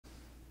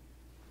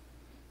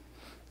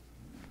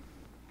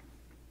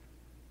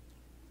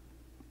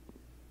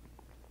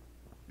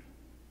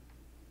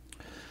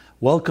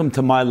Welcome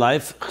to My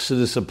Life,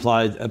 Chassidus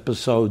Applied,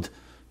 episode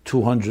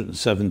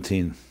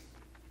 217.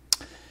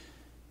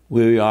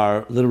 We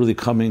are literally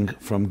coming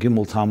from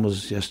Gimel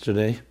Tammuz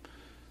yesterday,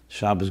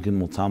 Shabbos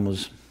Gimel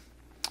Tammuz,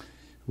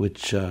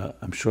 which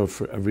I'm sure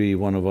for every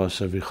one of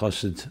us, every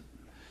chassid,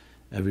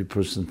 every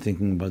person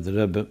thinking about the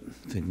Rebbe,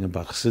 thinking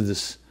about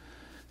Chassidus,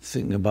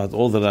 thinking about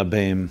all the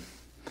Rabbeim,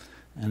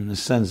 and in a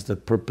sense the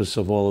purpose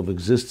of all of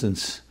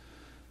existence,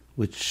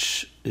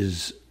 which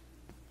is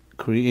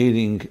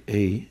creating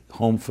a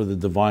home for the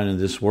divine in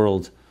this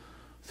world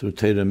through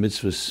Torah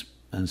mitzvahs,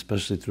 and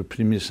especially through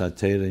Pnimius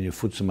HaTorah and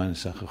Yefutza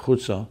Ma'aseh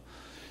Chutza.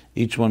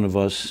 Each one of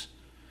us,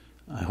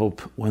 I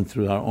hope, went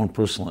through our own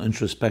personal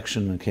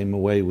introspection and came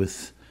away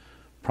with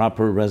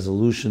proper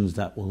resolutions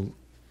that will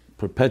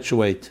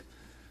perpetuate,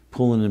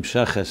 Pulin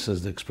Imsheches,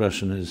 as the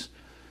expression is,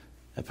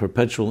 a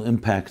perpetual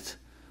impact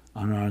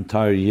on our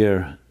entire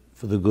year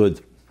for the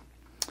good.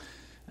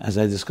 As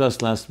I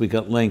discussed last week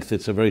at length,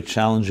 it's a very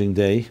challenging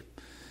day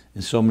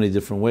in so many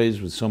different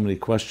ways, with so many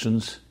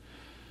questions.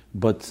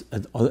 But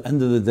at the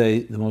end of the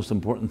day, the most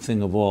important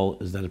thing of all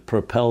is that it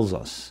propels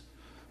us.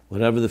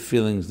 Whatever the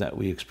feelings that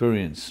we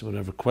experience,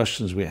 whatever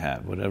questions we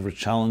have, whatever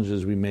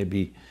challenges we may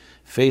be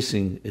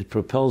facing, it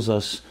propels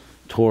us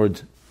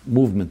toward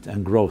movement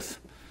and growth,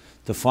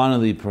 to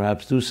finally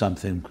perhaps do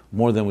something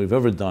more than we've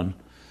ever done,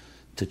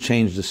 to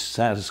change the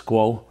status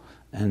quo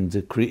and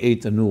to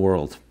create a new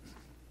world.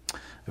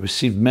 I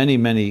received many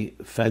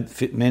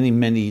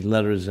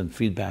letters and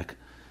feedback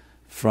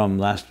from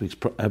last week's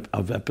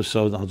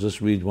episode. I'll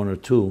just read one or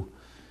two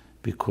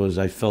because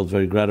I felt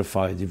very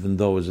gratified, even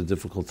though it was a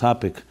difficult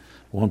topic.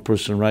 One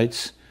person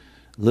writes,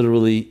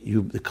 literally,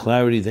 the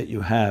clarity that you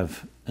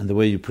have and the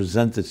way you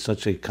presented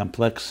such a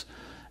complex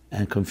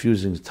and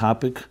confusing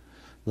topic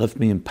left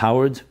me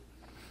empowered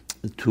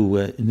to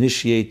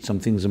initiate some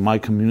things in my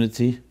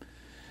community.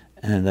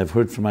 And I've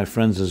heard from my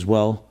friends as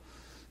well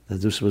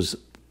that this was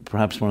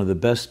perhaps one of the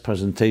best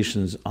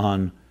presentations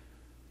on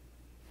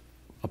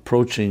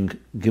approaching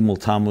Gimel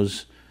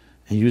Tammuz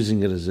and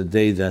using it as a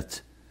day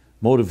that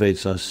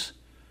motivates us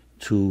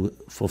to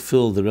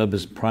fulfill the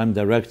Rebbe's prime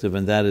directive,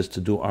 and that is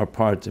to do our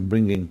part in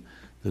bringing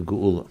the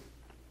Geula.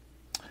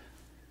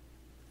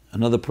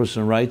 Another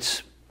person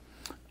writes,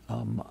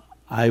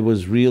 I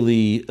was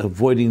really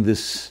avoiding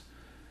this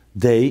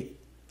day.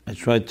 I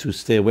tried to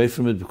stay away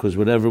from it because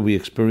whatever we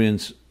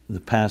experience in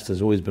the past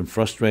has always been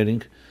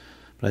frustrating.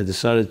 But I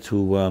decided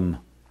to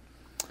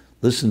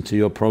listen to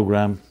your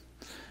program.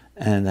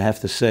 And I have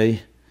to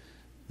say,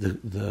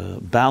 the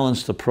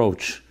balanced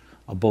approach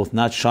of both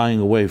not shying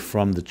away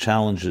from the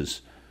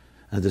challenges,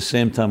 and at the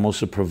same time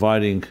also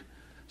providing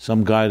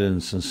some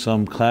guidance and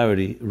some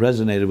clarity,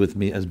 resonated with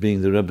me as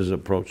being the Rebbe's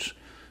approach.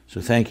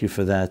 So thank you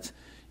for that.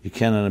 You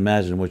cannot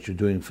imagine what you're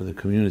doing for the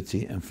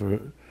community and for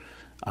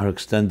our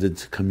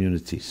extended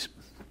communities.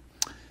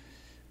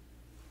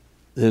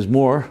 There's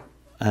more,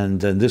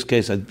 and in this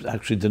case I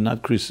actually did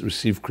not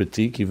receive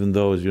critique, even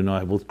though, as you know,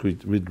 I will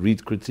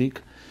read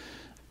critique.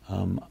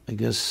 I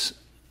guess,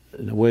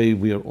 in a way,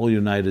 we are all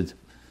united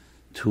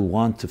to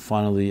want to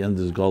finally end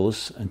this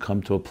Golus and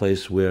come to a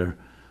place where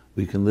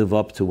we can live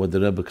up to what the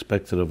Rebbe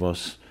expected of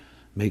us,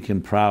 make him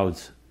proud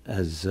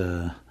as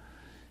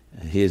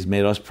he has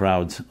made us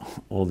proud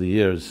all the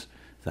years.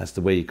 That's the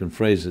way you can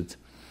phrase it.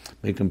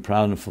 Make him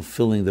proud in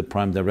fulfilling the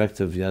prime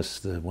directive,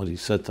 what he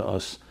said to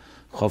us,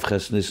 Chav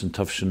Ches Nisan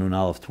Tafshin Nun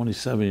Aleph,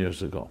 27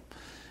 years ago.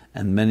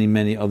 And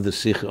many of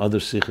the other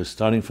sikhs,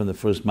 starting from the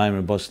first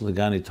Maimer Bas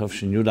Lagani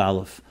Tafshin Yud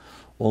Aleph,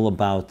 all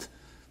about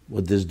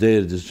what this day,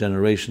 this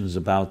generation is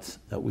about,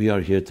 that we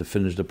are here to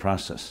finish the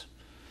process.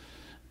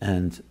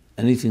 And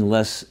anything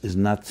less is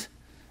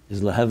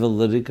lehevel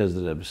lirik, as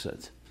the Rebbe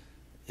said.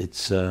 It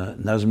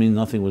doesn't mean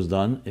nothing was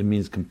done. It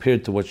means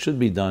compared to what should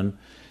be done,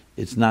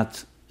 it's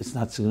not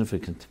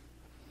significant.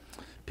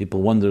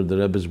 People wonder the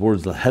Rebbe's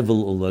words,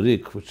 lehevel or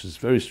lirik, which is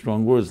very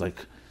strong words,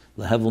 like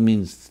lehevel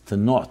means to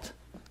not.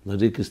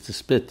 Lirik is to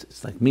spit.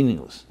 It's like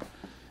meaningless.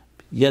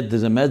 Yet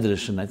there's a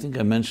medrash, and I think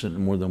I mentioned it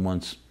more than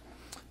once,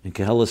 in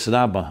Kehelas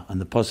Rabbah,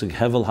 and the pasuk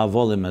Hevel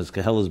Havolim, as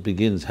Kehelas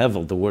begins,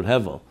 Hevel, the word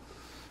Hevel,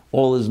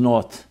 all is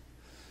naught.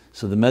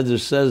 So the medrash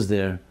says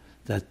there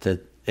that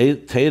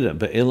Teira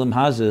be'elam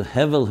hazeh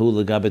Hevel hu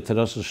legabe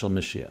terasa shel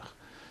Mashiach.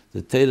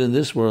 The Teira in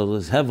this world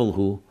is Hevel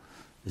hu,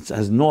 it's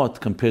as naught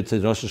compared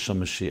to terasa shel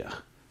Mashiach.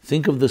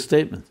 Think of the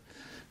statement.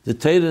 The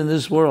Torah in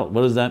this world,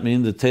 what does that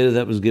mean? The Torah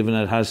that was given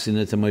at Har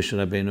Sinai to Moshe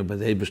Rabbeinu by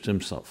the Eibishter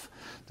himself,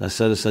 the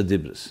Aseres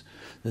HaDibros,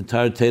 the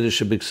entire Torah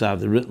Shebiksav,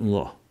 the written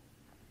law,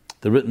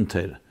 the written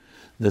Torah,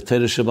 the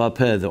Torah Shebal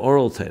Peh, the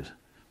oral Torah,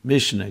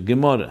 Mishnah,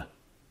 Gemara,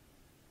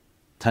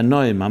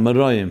 Tanoim,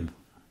 Amoraim,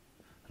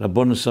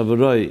 Rabbonos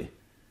Avaroi,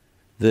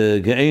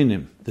 the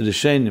Ge'enim, the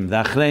Rishenim,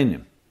 the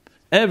Achreinim,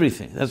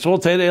 everything. That's all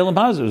Torah Elam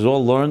Hazar. It's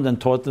all learned and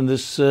taught in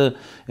this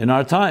in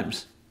our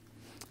times.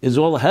 It's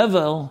all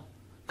Hevel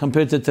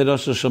compared to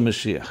Terasa Shel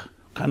Mashiach.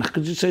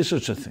 Could you say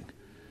such a thing?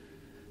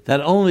 That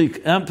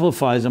only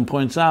amplifies and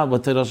points out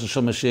what Terasa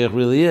Shel Mashiach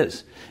really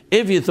is.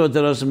 If you thought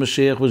Terasa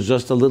Mashiach was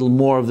just a little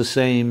more of the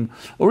same,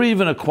 or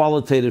even a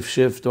qualitative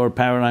shift or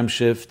paradigm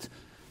shift,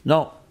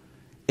 no.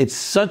 It's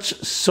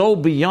so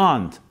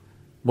beyond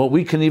what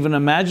we can even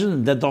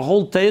imagine that the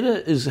whole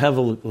Torah is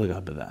hevel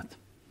l'gabe that.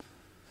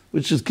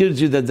 Which just gives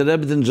you that the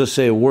Rebbe didn't just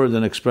say a word,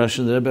 an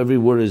expression. The Rebbe, every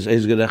word is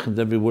ezgerechend,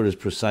 every word is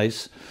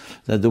precise.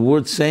 That the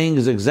word saying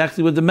is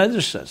exactly what the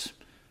Medrash says.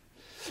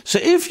 So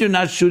if you're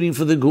not shooting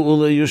for the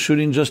Geula, you're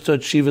shooting just to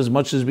achieve as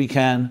much as we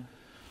can,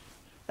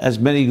 as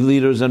many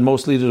leaders and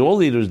most leaders, all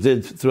leaders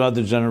did throughout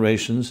the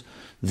generations,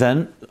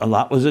 then a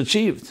lot was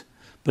achieved.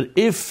 But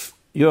if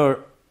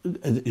your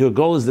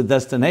goal is the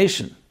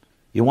destination,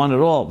 you want it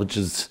all, which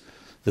is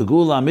the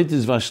Geula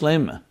Amitis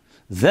Vashlema,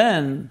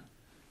 then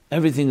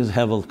everything is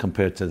hevel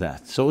compared to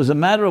that. So it was a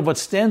matter of what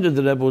standard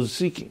the Rebbe was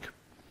seeking.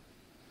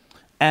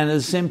 And at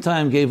the same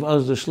time gave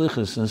us the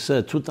shlichus and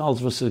said, Tutal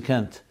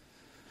v'sirkent,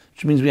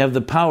 which means we have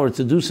the power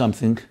to do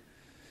something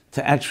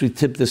to actually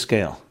tip the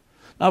scale.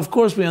 Now, of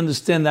course, we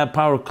understand that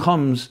power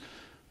comes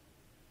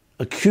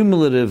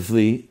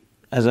accumulatively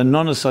as a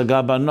nonas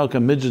agaba nok, a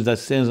midget that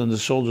stands on the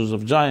shoulders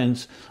of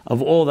giants,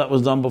 of all that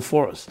was done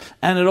before us.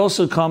 And it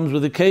also comes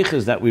with the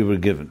keiches that we were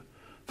given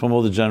from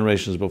all the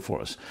generations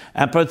before us.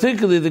 And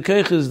particularly the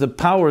keiches, the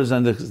powers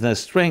and the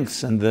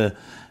strengths and the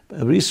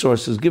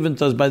resources given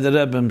to us by the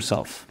Rebbe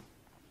himself,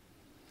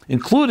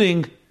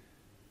 including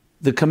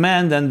the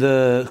command and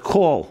the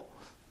call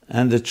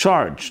and the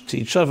charge to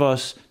each of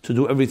us to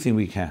do everything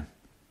we can.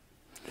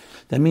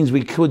 That means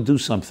we could do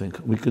something.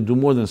 We could do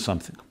more than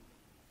something.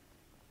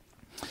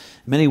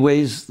 In many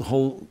ways,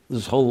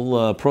 this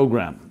whole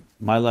program,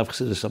 My Life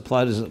Chassidus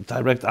Applied, is a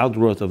direct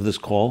outgrowth of this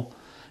call,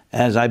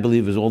 as I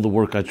believe is all the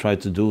work I try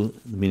to do,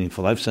 the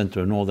Meaningful Life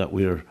Center and all that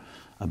we're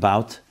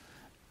about,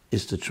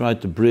 is to try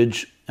to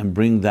bridge and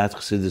bring that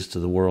Chassidus to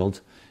the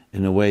world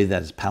in a way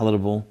that is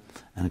palatable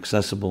and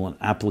accessible and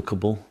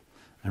applicable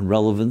and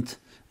relevant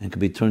and can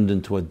be turned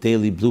into a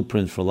daily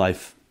blueprint for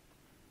life.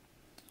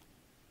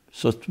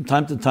 So from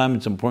time to time,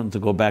 it's important to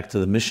go back to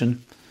the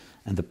mission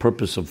and the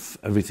purpose of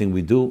everything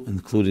we do,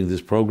 including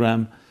this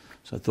program.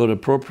 So I thought it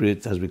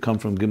appropriate, as we come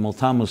from Gimel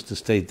Tammuz, to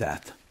state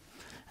that.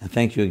 And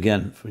thank you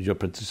again for your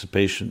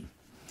participation,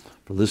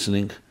 for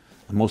listening,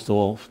 and most of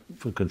all,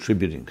 for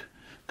contributing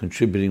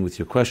with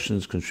your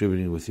questions,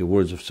 contributing with your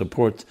words of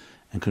support,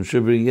 and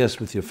contributing, yes,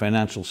 with your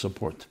financial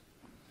support.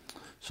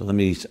 So let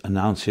me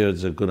announce here,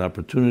 it's a good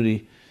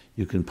opportunity.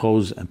 You can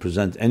pose and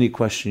present any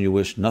question you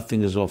wish.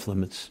 Nothing is off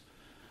limits.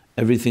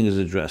 Everything is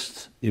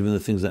addressed, even the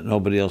things that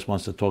nobody else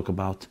wants to talk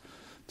about,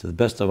 to the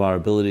best of our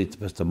ability, to the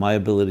best of my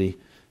ability.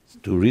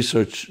 Do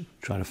research,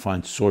 try to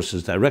find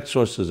sources, direct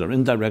sources or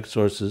indirect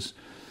sources,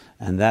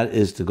 and that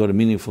is to go to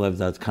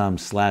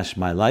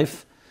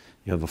meaningfullife.com/mylife.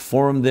 You have a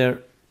forum there,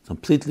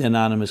 completely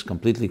anonymous,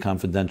 completely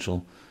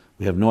confidential.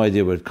 We have no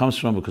idea where it comes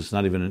from because it's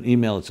not even an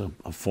email, it's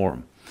a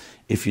forum.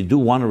 If you do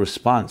want a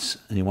response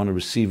and you want to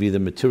receive either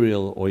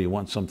material or you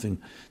want something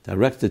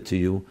directed to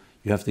you,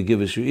 you have to give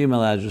us your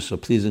email address, so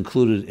please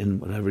include it in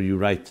whatever you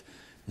write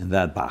in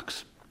that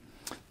box.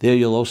 There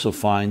you'll also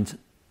find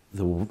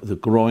the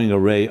growing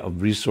array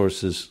of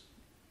resources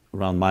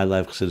around My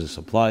Life Chassidus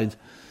Applied.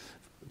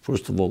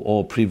 First of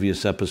all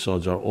previous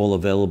episodes are all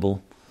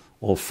available,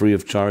 all free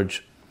of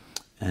charge.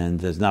 And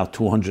there's now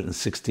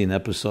 216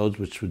 episodes,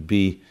 which would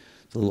be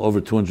a little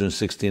over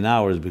 216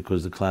 hours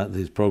because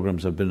these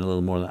programs have been a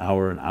little more than an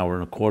hour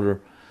and a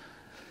quarter.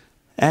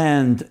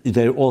 And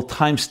they're all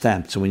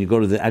time-stamped. So when you go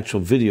to the actual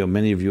video,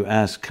 many of you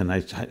ask, do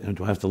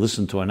I have to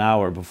listen to an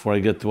hour before I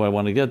get to where I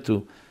want to get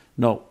to?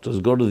 No,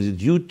 just go to the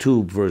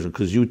YouTube version,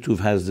 because YouTube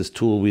has this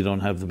tool. We don't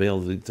have the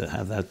ability to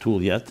have that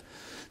tool yet.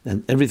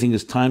 And everything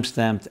is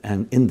time-stamped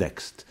and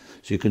indexed.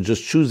 So you can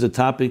just choose the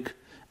topic,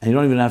 and you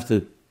don't even have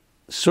to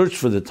search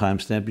for the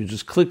timestamp. You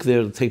just click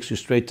there, it takes you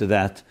straight to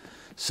that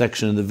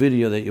section of the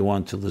video that you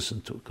want to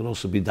listen to. It can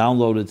also be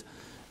downloaded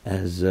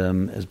as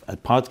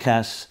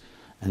podcasts,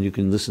 and you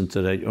can listen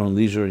to that at your own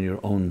leisure and your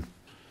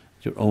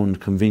own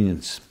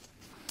convenience.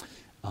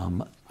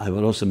 I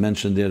would also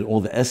mention there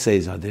all the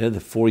essays are there, the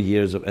 4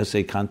 years of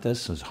essay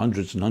contests. There's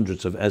hundreds and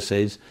hundreds of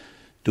essays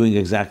doing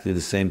exactly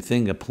the same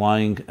thing,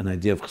 applying an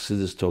idea of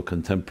Chassidus to a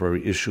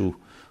contemporary issue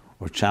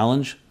or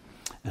challenge.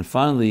 And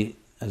finally,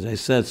 as I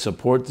said,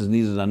 support is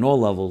needed on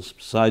all levels,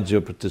 besides your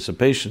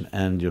participation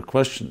and your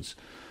questions,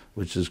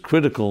 which is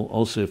critical,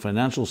 also your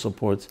financial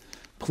support.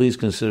 Please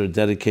consider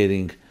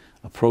dedicating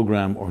a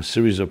program or a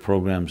series of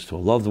programs to a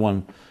loved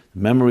one, the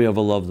memory of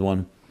a loved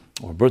one,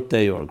 or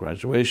birthday, or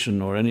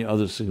graduation, or any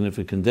other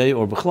significant day,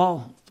 or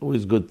bichlal. It's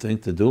always a good thing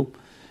to do.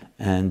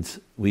 And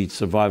we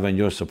survive on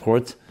your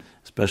support,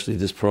 especially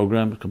this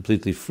program,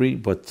 completely free,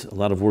 but a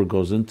lot of work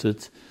goes into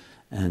it.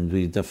 And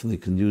we definitely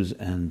can use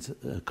and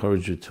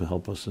encourage you to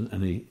help us in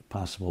any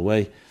possible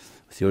way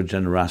with your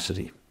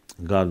generosity.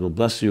 God will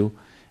bless you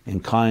in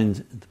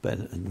kind,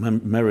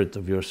 merit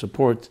of your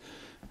support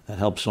that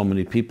helps so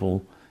many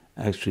people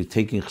actually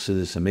taking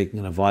Chassidus and making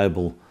it a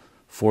viable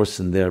force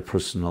in their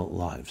personal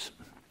lives.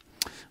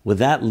 With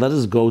that, let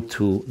us go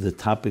to the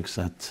topics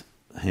at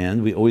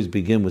hand. We always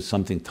begin with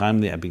something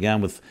timely. I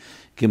began with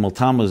Gimel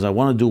Tammuz. I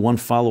want to do one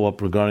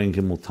follow-up regarding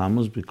Gimel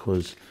Tammuz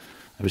because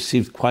I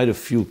received quite a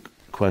few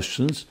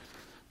questions.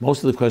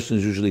 Most of the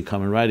questions usually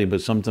come in writing,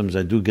 but sometimes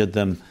I do get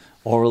them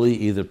orally,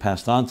 either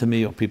passed on to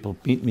me or people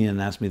meet me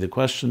and ask me the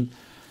question.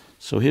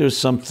 So here's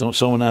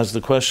someone asked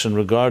the question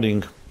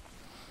regarding,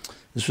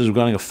 this was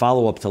regarding a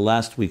follow-up to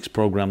last week's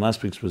program.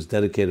 Last week's was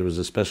dedicated, it was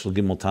a special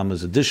Gimel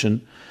Tammuz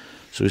edition.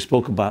 So we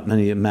spoke about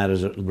many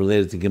matters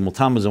related to Gimel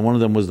Tammuz, and one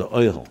of them was the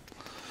oil.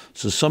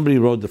 So somebody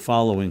wrote the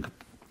following: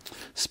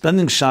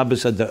 spending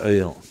Shabbos at the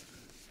oil.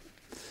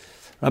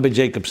 Rabbi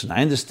Jacobson,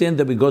 I understand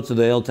that we go to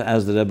the oil to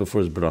ask the Rebbe for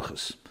his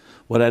brachas.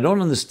 What I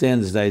don't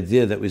understand is the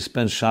idea that we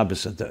spend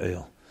Shabbos at the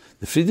oil.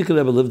 The Frierdiker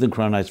Rebbe lived in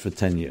Crown Heights for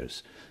 10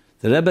 years.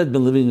 The Rebbe had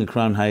been living in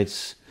Crown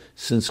Heights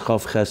since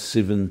Chof Ches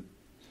Sivan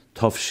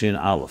Tovshin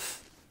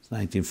Aleph,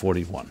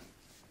 1941.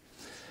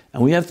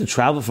 And we have to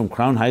travel from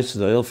Crown Heights to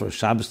the oil for a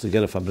Shabbos to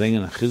get a Fabring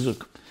and a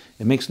Chizuk.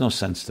 It makes no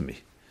sense to me.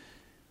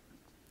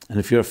 And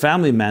if you're a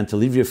family man, to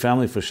leave your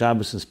family for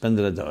Shabbos and spend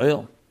it at the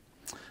oil,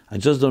 I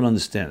just don't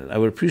understand it. I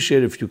would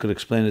appreciate it if you could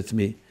explain it to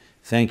me.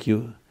 Thank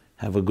you.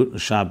 Have a good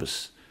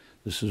Shabbos.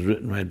 This was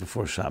written right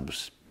before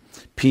Shabbos.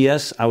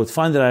 P.S. I would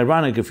find it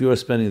ironic if you were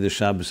spending the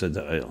Shabbos at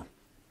the oil.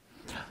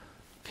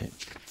 Okay.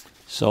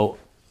 So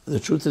the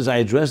truth is I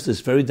addressed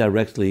this very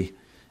directly,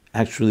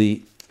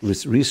 actually,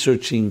 with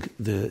researching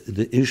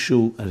the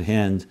issue at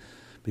hand,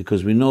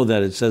 because we know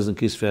that it says in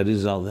Kisvei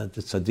Arizal that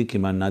the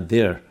tzaddikim are not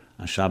there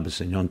on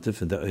Shabbos and Yom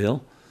Tov at the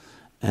oil,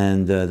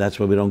 and that's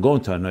why we don't go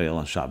into an oil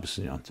on Shabbos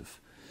and Yom Tov.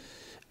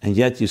 And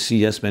yet you see,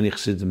 yes, many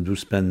Chassidim do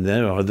spend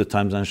there, or other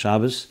times on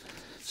Shabbos.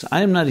 So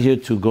I am not here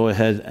to go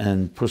ahead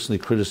and personally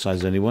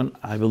criticize anyone.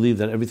 I believe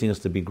that everything has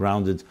to be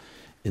grounded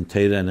in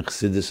Torah and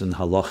Chassidus and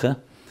Halacha,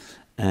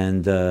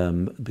 and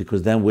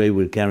because that way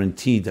we're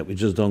guaranteed that we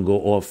just don't go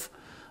off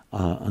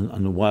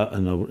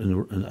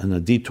on a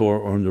detour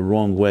or in the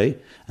wrong way.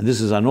 And this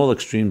is on all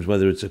extremes,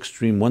 whether it's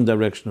extreme one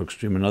direction or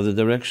extreme another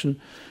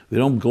direction. We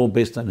don't go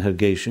based on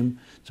Hergeshim.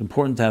 It's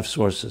important to have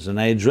sources. And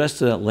I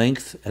addressed it at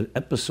length at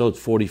episode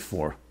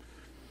 44.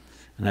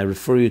 And I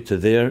refer you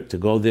to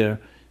go there.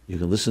 You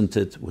can listen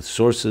to it with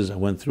sources. I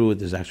went through it.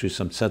 There's actually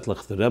some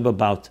Tzedlach the Rebbe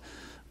about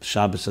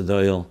Shabbos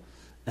Adoil.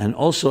 And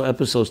also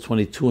episodes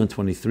 22 and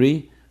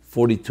 23,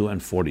 42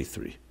 and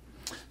 43.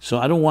 So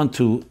I don't want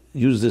to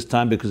use this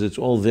time because it's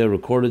all there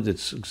recorded.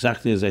 It's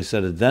exactly as I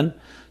said it then.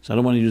 So I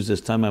don't want to use this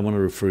time. I want to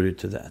refer you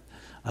to that.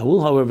 I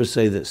will, however,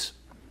 say this.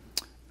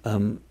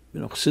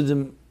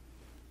 Chassidim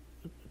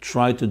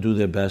try to do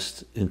their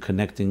best in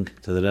connecting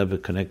to the Rebbe,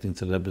 connecting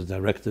to the Rebbe's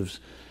directives,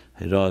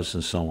 Hiraz,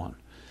 and so on.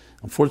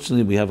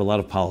 Unfortunately, we have a lot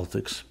of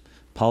politics.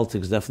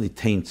 Politics definitely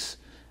taints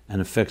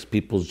and affects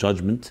people's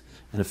judgment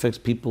and affects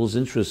people's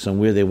interests on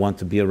where they want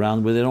to be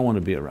around, where they don't want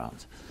to be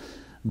around.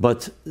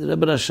 But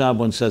Rebbe Rashab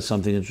once said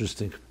something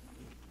interesting.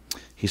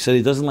 He said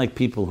he doesn't like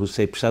people who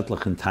say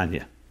Pshatlach and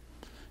Tanya.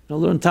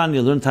 Learn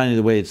Tanya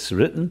the way it's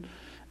written,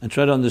 and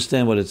try to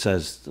understand what it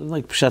says. It doesn't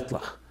like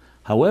Pshatlach.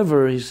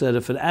 However, he said,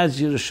 if it adds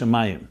Yiras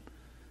Shamayim,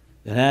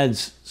 it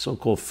adds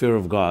so-called fear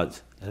of God,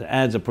 it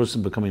adds a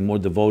person becoming more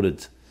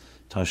devoted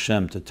to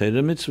Hashem, to Torah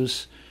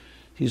mitzvahs,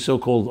 he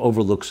so-called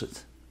overlooks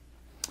it.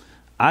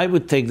 I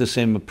would take the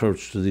same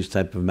approach to these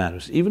type of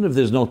matters, even if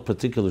there's no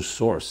particular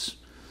source.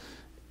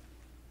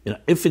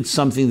 If it's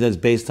something that's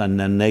based on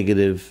a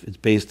negative, it's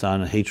based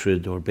on a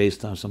hatred or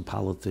based on some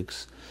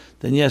politics,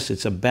 then yes,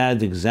 it's a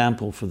bad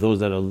example for those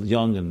that are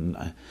young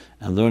and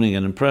learning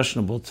and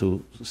impressionable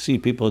to see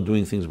people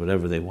doing things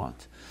whatever they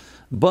want.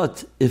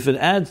 But if it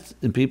adds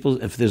in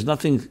people, if there's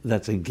nothing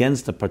that's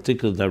against a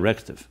particular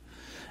directive,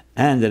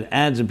 and it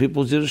adds in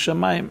people's Yiras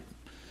Shamayim,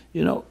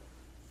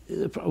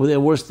 there are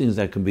worse things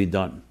that can be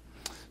done.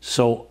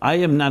 So I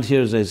am not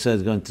here, as I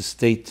said, going to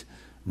state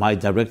my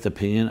direct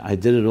opinion. I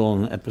did it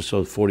all in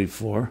episode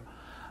 44.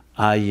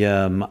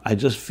 I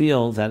just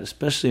feel that,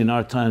 especially in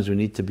our times, we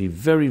need to be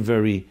very,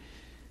 very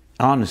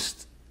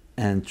honest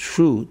and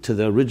true to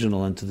the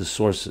original and to the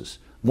sources,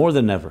 more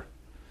than ever,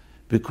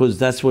 because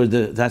that's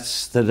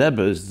the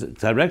Rebbe's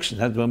direction.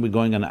 That's when we're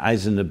going on an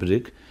Eisen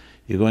brick.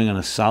 You're going on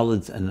a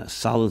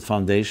solid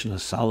foundation, a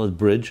solid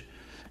bridge.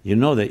 You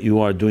know that you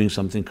are doing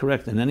something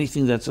correct, and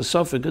anything that's a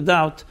suffix, a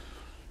doubt,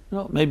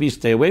 maybe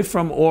stay away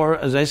from. Or,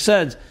 as I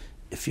said,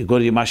 if you go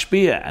to your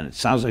mashpia and it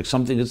sounds like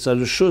something that's a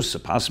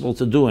reshus, possible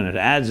to do, and it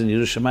adds in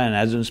Yiras Shamayim and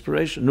adds in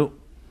inspiration, no.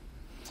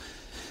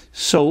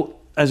 So,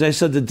 as I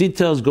said, the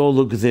details go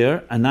look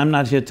there, and I'm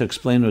not here to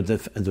explain or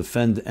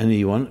defend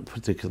anyone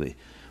particularly.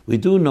 We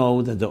do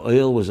know that the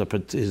oil is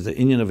the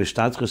inyan of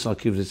Ishtadchus al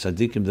Kivri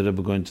Tzadikim, the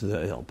Rebbe going to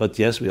the oil. But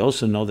yes, we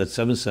also know that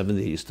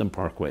 770 Eastern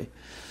Parkway,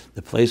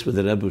 the place where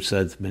the Rebbe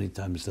said many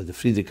times that the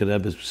Frierdiker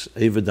Rebbe,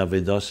 Eved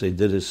Avedose,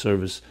 did his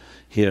service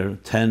here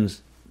 10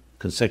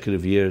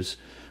 consecutive years,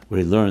 where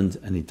he learned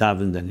and he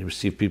davened and he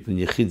received people in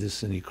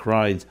Yechidus and he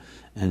cried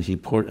and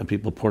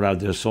people poured out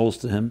their souls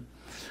to him.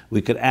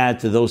 We could add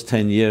to those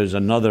 10 years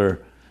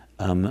another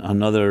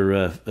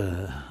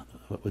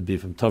what would be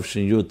from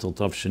Tovshin Yud till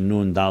Tovshin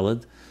Nun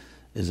Daled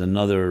is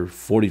another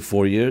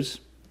 44 years.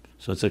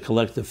 So it's a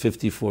collective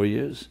 54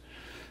 years.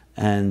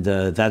 And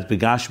that's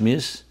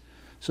Begashmias.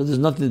 So there's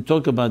nothing to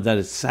talk about that.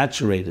 It's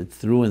saturated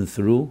through and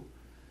through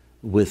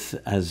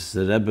with, as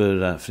the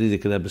Rebbe,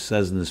 Frierdiker Rebbe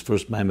says in his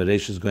first Maimer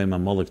Reishis Goyim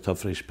HaMolek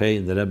Tov Reish Pei,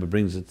 and the Rebbe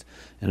brings it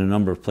in a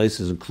number of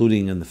places,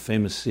 including in the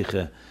famous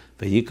Sicha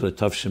Vayikra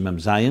Tov Shem Mem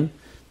Zayin,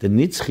 the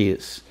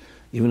Nitzchias,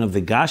 even of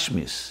the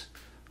Gashmis,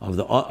 of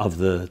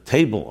the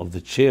table, of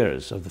the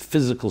chairs, of the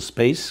physical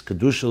space,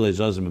 Kedusha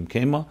Le'Zazim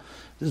Kema.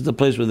 This is the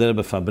place where the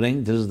Rebbe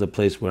Fabring, this is the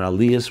place where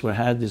Aliyahs were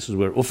had, this is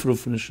where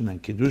Ufrufnishim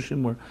and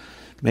Kiddushim were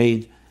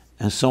made,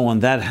 and so on.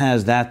 That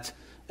has that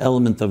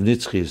element of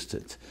Nitzchias to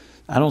it.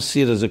 I don't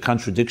see it as a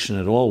contradiction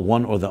at all,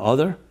 one or the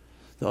other.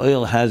 The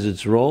oil has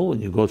its role,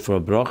 and you go for a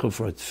bracha,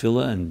 for a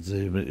tefillah, and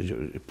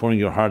you're pouring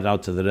your heart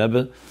out to the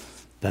Rebbe.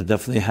 That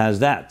definitely has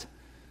that.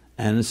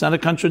 And it's not a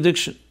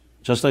contradiction.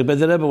 Just like by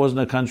the Rebbe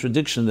wasn't a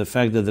contradiction, the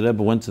fact that the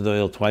Rebbe went to the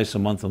oil twice a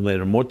month and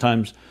later more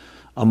times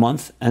a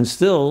month, and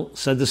still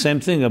said the same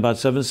thing about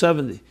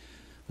 770.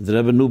 The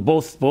Rebbe knew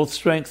both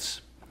strengths.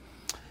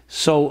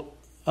 So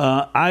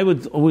I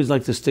would always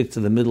like to stick to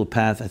the middle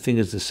path. I think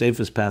it's the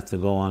safest path to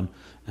go on.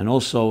 And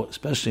also,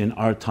 especially in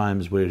our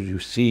times where you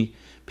see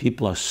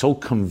people are so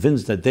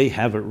convinced that they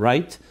have it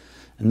right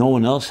and no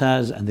one else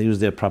has, and they use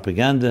their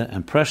propaganda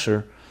and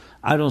pressure,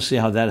 I don't see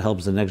how that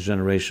helps the next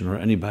generation or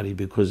anybody,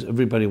 because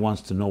everybody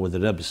wants to know what the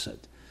Rebbe said.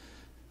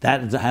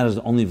 That has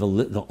the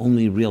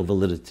only real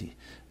validity,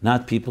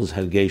 not people's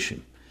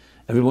hergeshim.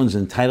 Everyone's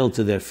entitled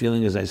to their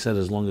feeling, as I said,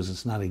 as long as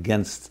it's not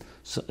against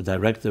a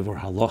directive or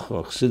halacha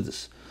or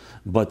chassidus.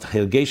 But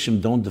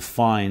hergeshim don't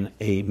define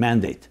a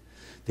mandate.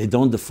 They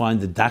don't define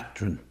the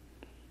doctrine.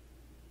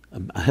 A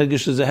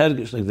hergish is a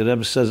hergish. Like the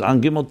Rebbe says,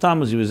 on Gimel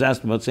Tammuz, he was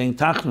asked about saying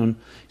tachnun.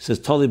 He says,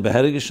 toli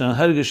behergish, and a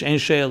hergish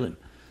ain't she'elim.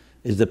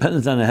 It's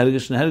dependent on a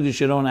hergish, and a hergish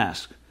you don't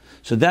ask.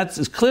 So that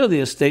is clearly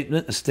a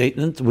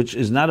statement which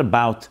is not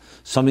about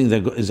something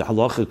that is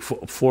halachic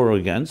for or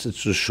against.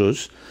 It's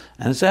reshus,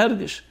 and it's a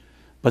hergish.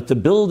 But to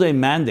build a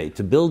mandate,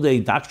 to build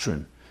a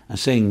doctrine, and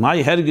saying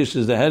my hergish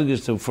is the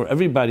hergish for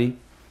everybody,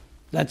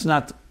 that's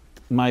not,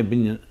 in my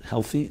opinion,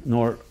 healthy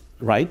nor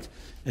right.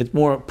 It's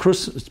more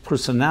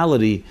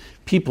personality,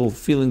 people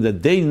feeling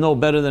that they know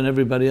better than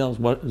everybody else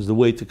what is the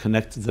way to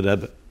connect to the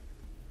Rebbe.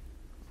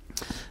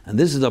 And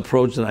this is the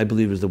approach that I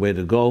believe is the way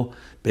to go,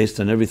 based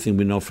on everything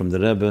we know from the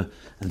Rebbe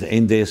and the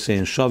Ein Deisei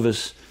and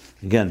Shabbos.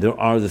 Again, there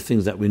are the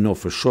things that we know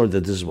for sure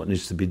that this is what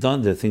needs to be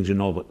done. There are things you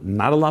know but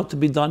not allowed to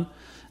be done.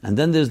 And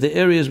then there's the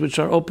areas which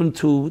are open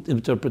to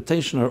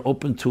interpretation, or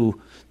open to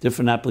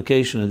different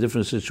application in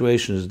different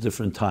situations at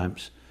different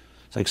times.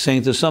 It's like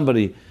saying to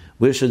somebody,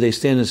 where should they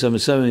stand in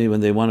 770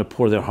 when they want to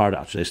pour their heart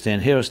out? Should they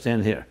stand here or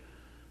stand here?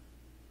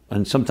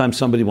 And sometimes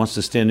somebody wants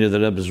to stand near the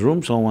Rebbe's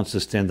room, someone wants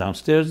to stand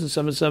downstairs in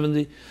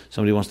 770,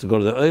 somebody wants to go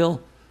to the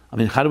oil. I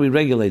mean, how do we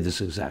regulate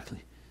this exactly?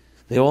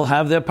 They all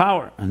have their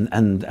power,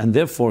 and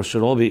therefore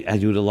should all be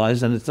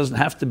utilized, and it doesn't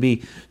have to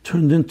be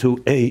turned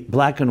into a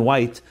black and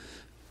white,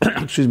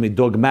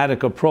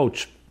 dogmatic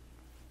approach.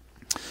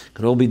 It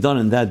could all be done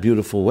in that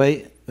beautiful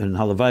way. In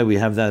Halavai we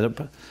have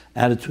that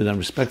attitude and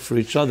respect for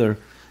each other,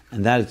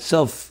 and that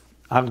itself,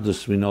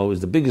 Achdus, we know, is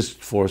the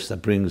biggest force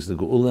that brings the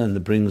Geula and that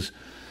brings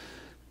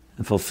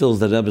and fulfills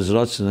the Rebbe's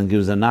Ratzon and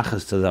gives the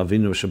Nachas to the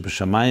Avinu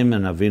Sheb'Shamayim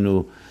and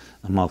Avinu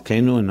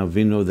Malkeinu and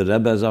Avinu the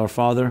Rebbe as our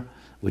father,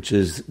 which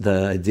is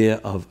the idea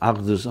of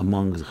Achdus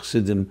among the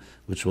Chassidim,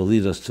 which will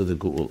lead us to the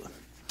Geula.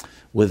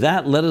 With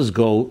that, let us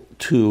go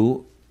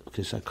to,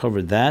 okay, so I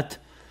covered that.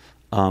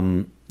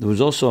 There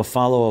was also a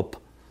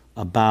follow-up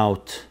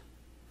about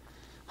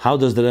how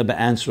does the Rebbe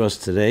answer us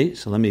today.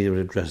 So let me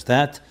address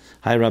that.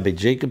 Hi, Rabbi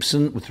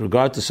Jacobson. With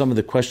regard to some of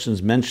the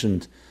questions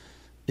mentioned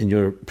in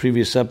your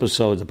previous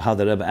episodes of how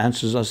the Rebbe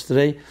answers us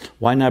today,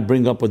 why not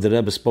bring up what the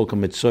Rebbe spoke on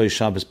Mitzvah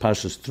Shabbos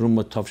Parshas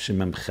Truma Tovshim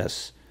Mem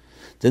Ches?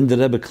 Didn't the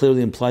Rebbe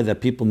clearly imply that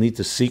people need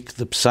to seek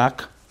the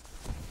psak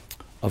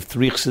of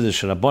three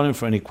Chassidish Rabbanim?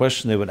 For any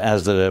question they would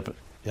ask the Rebbe.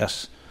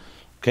 Yes.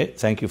 Okay,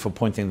 thank you for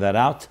pointing that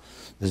out.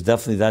 There's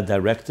definitely that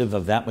directive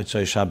of that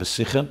Mitzvah Shabbos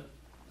Sicha,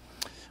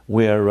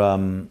 where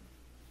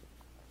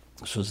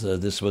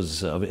this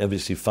was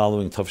obviously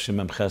following Tovshim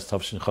Mem Ches,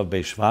 Tovshim Chav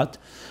Bei Shvat,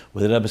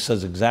 where the Rebbe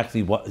says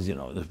exactly what,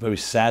 a very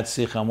sad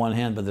Sikh on one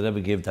hand, but the Rebbe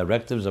gave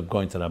directives of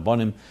going to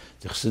Rabbanim,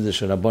 the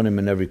Chassidish Rabbanim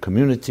in every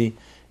community.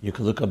 You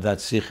can look up that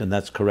Sikh, and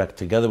that's correct,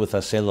 together with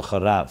Aseh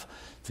L'Charav,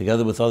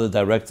 together with other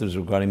directives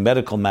regarding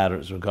medical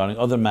matters, regarding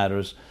other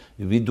matters.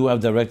 We do have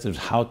directives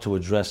how to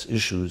address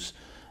issues,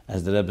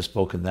 as the Rebbe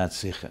spoke in that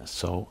Sikh.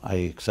 So I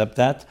accept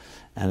that.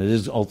 And it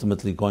is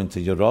ultimately going to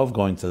Yerov,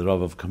 going to the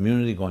Rav of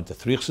community, going to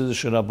three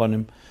Chassidish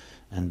Rabbanim,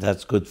 and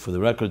that's good for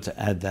the record to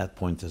add that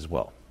point as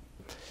well.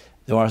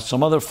 There are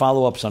some other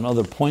follow-ups on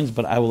other points,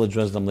 but I will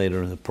address them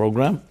later in the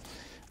program.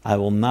 I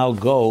will now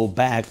go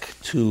back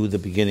to the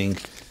beginning.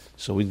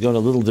 So we go in a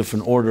little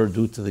different order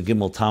due to the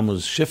Gimel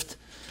Tammuz shift,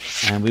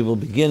 and we will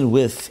begin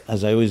with,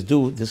 as I always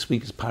do, this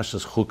week is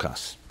Parshas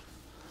Chukas.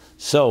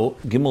 So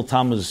Gimel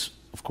Tammuz,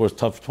 of course,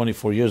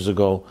 24 years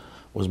ago,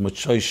 was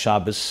Motzei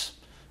Shabbos.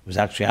 It was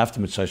actually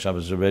after Mitzvah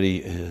Shabbos,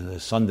 already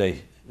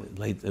Sunday,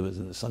 late. It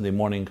was Sunday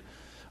morning,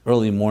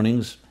 early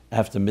mornings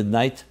after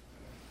midnight.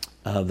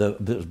 But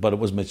it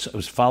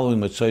was following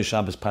Mitzvah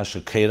Shabbos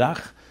Pasha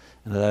Kerach,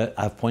 And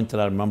I've pointed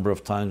out a number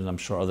of times, and I'm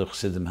sure other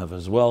Chassidim have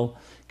as well,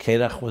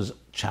 Kerach was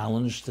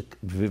challenged the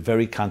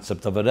very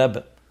concept of a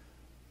Rebbe.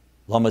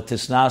 Lama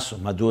tisnasu,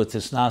 madua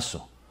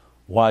tisnasu.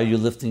 Why are you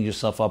lifting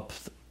yourself up?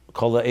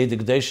 Kol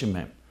ha'edik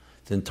deshimim.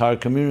 The entire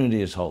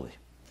community is holy.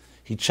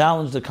 He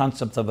challenged the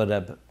concept of a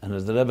Rebbe. And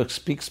as the Rebbe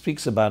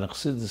speaks about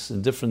Chassidus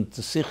in different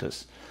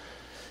sichos,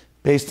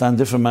 based on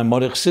different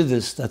Maimonic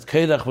Chassidus, that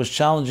Kerach was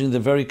challenging the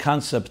very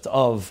concept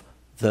of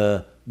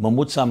the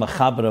Mamutza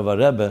Mechaber of a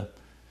Rebbe,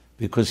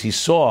 because he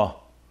saw,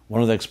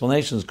 one of the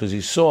explanations, because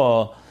he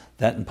saw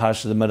that in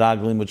Parsha the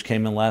Meraglim, which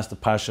came in last, the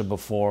Parsha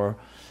before,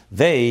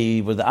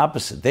 they were the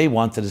opposite. They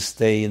wanted to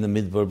stay in the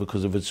Midbar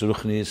because of its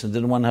ruchnius and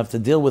didn't want to have to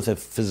deal with a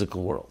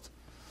physical world.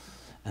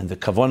 And the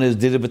Kavanah is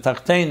Dira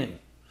B'Tachtenim.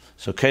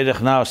 So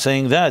Kerach now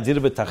saying that,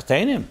 Dira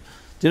B'Tachtenim.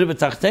 Dira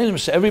B'Tachtenim,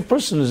 so every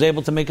person is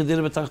able to make a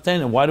Dira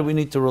B'Tachtenim. Why do we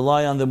need to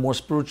rely on the more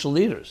spiritual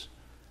leaders?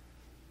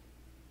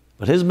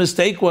 But his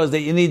mistake was that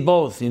you need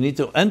both. You need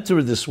to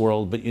enter this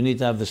world, but you need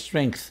to have the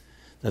strength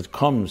that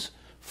comes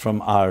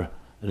from our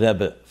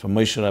Rebbe, from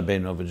Moshe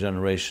Rabbeinu of a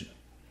generation.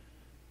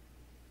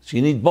 So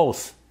you need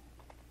both,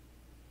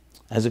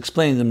 as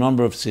explained in a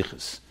number of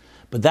sichos.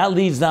 But that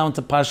leads down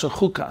to Parsha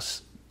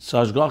Chukas.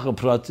 So Hashgacha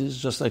Pratis,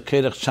 just like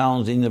Kerach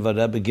challenged in of a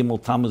Rebbe,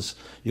 Gimel Tammuz,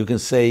 you can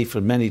say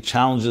for many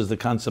challenges the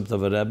concept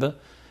of a Rebbe,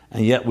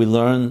 and yet we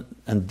learn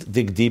and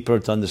dig deeper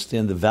to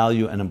understand the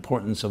value and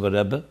importance of a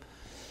Rebbe.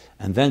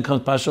 And then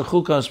comes Parsha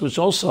Chukas, which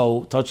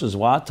also touches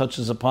what?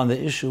 Touches upon the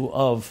issue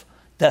of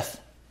death.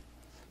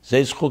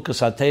 Zeis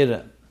Chukas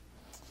HaTeirah.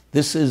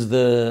 This is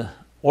the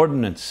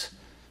ordinance.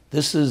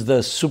 This is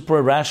the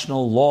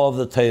supra-rational law of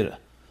the Torah.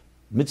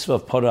 Mitzvah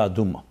of Parah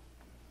Aduma.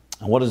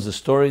 And what is the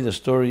story? The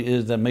story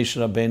is that Moshe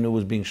Rabbeinu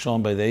was being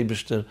shown by the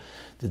Eibishter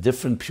the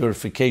different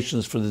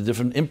purifications for the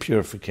different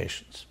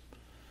impurifications.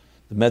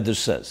 The Medrash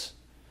says.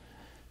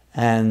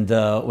 And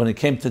when it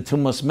came to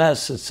Tumas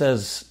Mes, it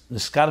says,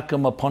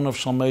 Niskarkam aponav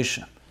shel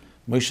Moshe.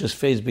 Moshe's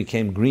face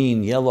became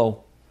green,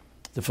 yellow,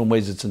 different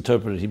ways it's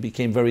interpreted. He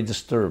became very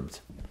disturbed.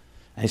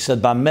 And he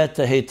said,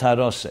 Bameta he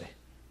tarose.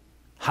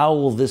 How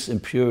will this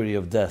impurity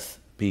of death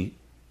be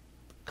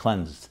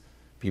cleansed,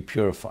 be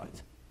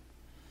purified?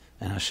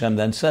 And Hashem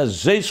then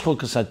says, Zeis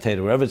chukas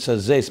HaTorah. Wherever it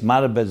says Zeis,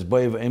 Marabetz,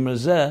 Boyev, Emer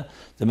Zeh,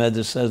 the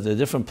Medrash says there are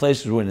different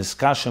places where in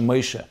Iskasha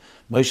Moshe,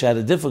 Moshe had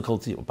a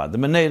difficulty about the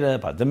Meneda,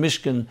 about the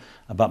Mishkan,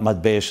 about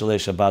Matbei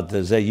Shalesh, about the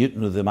Zeh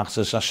Yitnu, the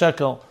Machzor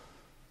Hashekel.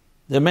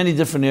 There are many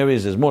different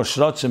areas. There's more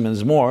Shrotzim and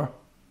there's more.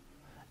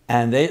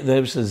 And they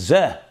say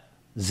Zeh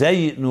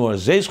Yitnu or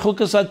Zeis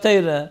chukas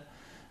HaTorah.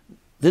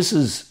 This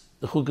is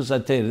the chukas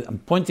HaTorah. I'm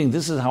pointing,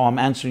 this is how I'm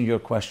answering your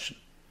question.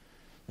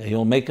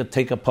 You'll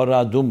take a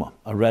parah aduma,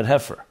 a red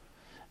heifer,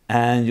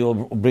 and you'll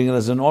bring it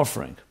as an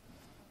offering.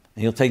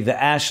 And you'll take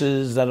the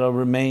ashes that are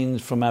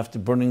remains from after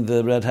burning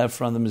the red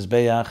heifer on the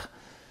Mizbeach.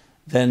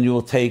 Then you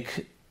will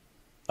take,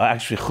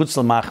 actually chutz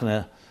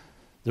l'machne,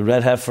 the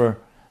red heifer,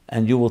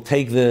 and you will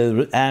take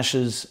the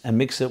ashes and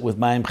mix it with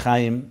mayim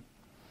chayim,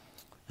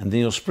 and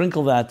then you'll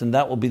sprinkle that, and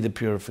that will be the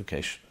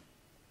purification.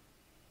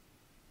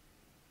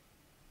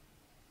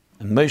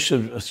 And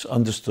Moshe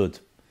understood.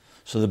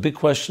 So the big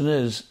question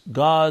is,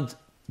 God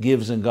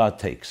gives and God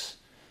takes.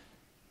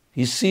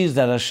 He sees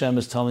that Hashem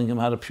is telling him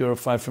how to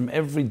purify from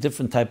every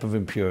different type of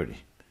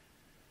impurity.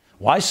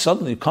 Why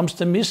suddenly it comes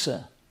to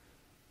Misa?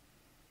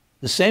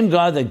 The same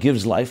God that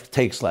gives life,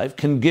 takes life,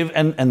 can give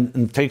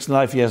and takes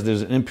life, yes,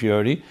 there's an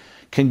impurity,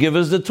 can give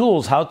us the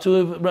tools how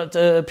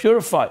to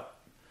purify.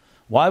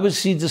 Why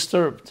was he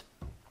disturbed?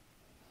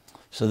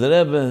 So the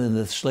Rebbe in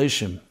the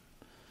Shleishim,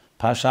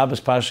 Pasha Abbas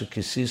Pasha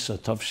Kisisa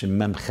Tovshim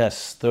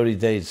Memches, 30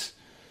 days,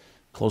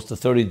 close to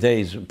 30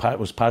 days,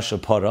 was Pasha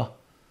Parah.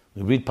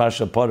 We read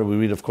Pasha Parah, we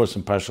read, of course,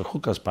 in Pasha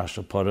Chukas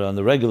Pasha Parah on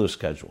the regular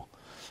schedule.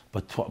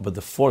 But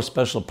the four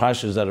special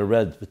Pashas that are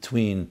read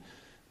between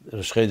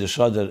Rosh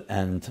Chodesh Adar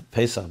and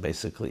Pesach,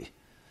 basically.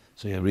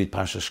 So you read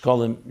Pasha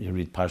Shkolim, you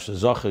read Pasha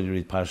Zocher, you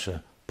read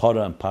Pasha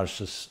Parah and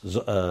Pasha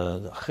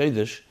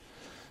Chodesh.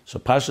 So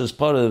Pasha's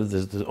Parah,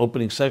 the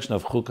opening section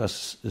of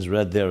Chukas is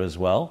read there as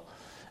well.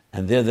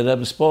 And there the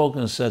Rebbe spoke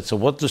and said, so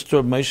what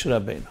disturbed Moshe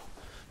Rabbeinu?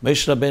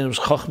 Moshe Rabbeinu was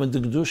Chochmah de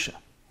Kedusha.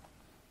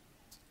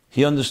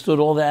 He understood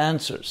all the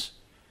answers.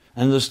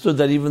 And understood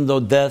that even though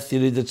death,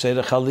 Yeridat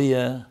Tzerech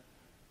Aliyah,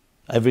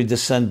 every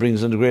descent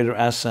brings in a greater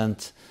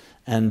ascent,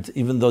 and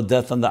even though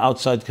death on the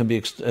outside can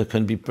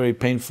be very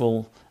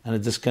painful and a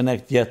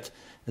disconnect, yet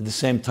at the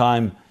same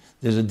time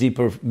there's a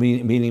deeper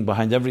meaning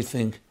behind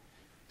everything.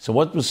 So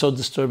what was so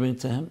disturbing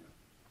to him?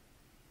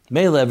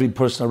 Mele, every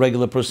person, a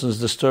regular person is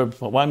disturbed,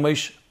 but why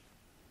Moshe?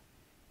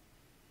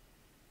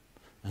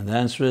 And the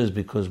answer is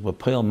because we're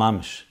Poel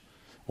Mamish.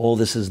 All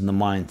this is in the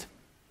mind.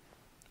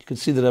 You can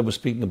see that I was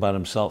speaking about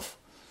himself.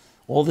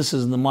 All this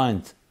is in the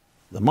mind.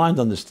 The mind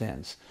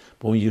understands.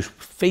 But when you're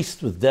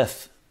faced with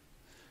death,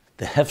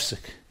 the hefsek,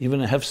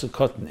 even a hefsek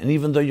cotton, and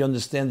even though you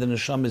understand the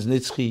neshama is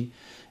nitzchi,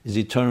 is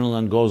eternal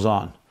and goes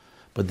on,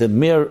 but the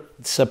mere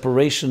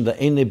separation, the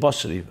einei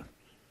basar even,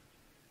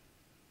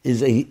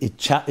 is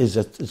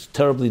a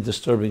terribly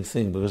disturbing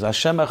thing, because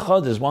Hashem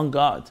Echad is one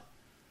God.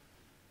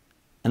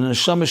 And the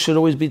neshama should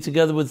always be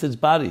together with its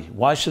body.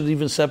 Why should it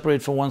even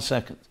separate for 1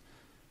 second?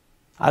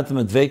 When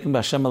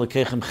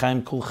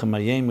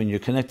you're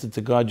connected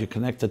to God, you're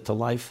connected to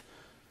life.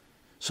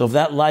 So if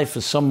that life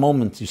is some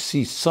moment, you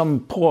see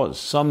some pause,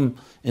 some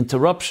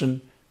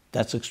interruption,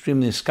 that's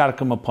extremely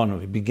iskarkam upon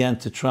him. He began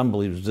to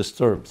tremble, he was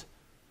disturbed.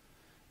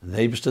 And the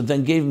Eibishter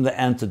then gave him the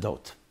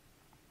antidote.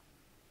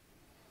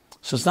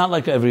 So it's not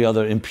like every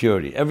other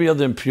impurity. Every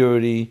other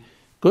impurity,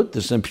 good,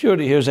 there's an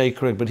impurity, here's a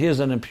correct, but here's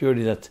an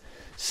impurity that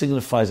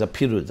signifies a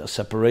pirud, a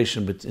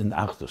separation between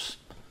Achdus.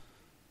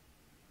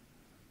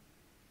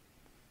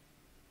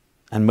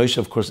 And Moshe,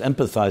 of course,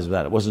 empathized with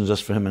that. It wasn't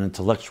just for him an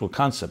intellectual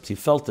concept. He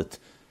felt it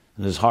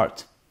in his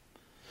heart.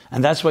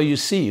 And that's why you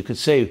could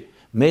say,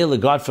 Mele,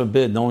 God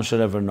forbid, no one should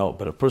ever know.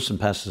 But a person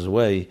passes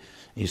away,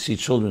 and you see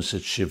children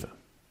sit Shiva.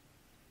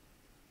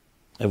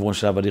 Everyone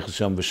should have Arichas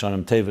Yom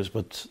V'Shanim Tevis,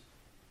 but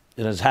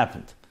it has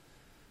happened.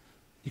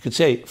 You could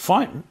say,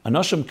 fine,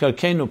 Anoshim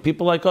Karkenu,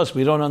 people like us,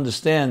 we don't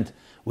understand,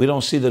 we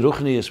don't see the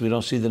Ruchnius, we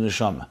don't see the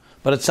Neshama.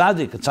 But a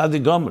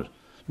tzaddik Gomer,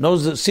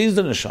 sees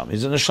the neshama.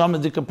 He's a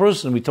neshama-dika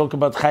person. We talk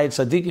about chayit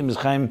tzaddikim, is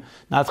chayim,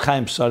 not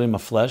chayim psarim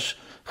of flesh,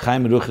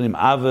 chayim ruchnim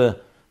ave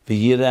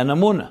v'yira and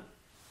amuna.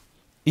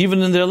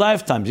 Even in their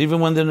lifetimes, even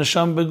when they're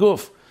neshama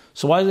beguf.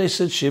 So why do they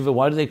sit shiva?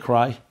 Why do they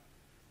cry?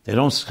 They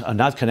are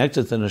not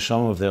connected to the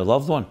neshama of their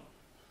loved one,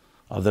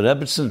 of the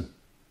rebbetzin,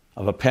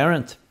 of a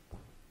parent.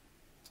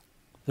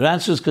 Their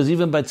answer is because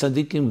even by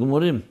tzaddikim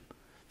gemurim,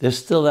 there's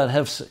still that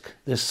hefsek.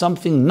 There's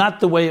something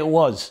not the way it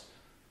was.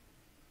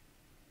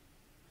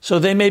 So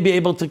they may be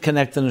able to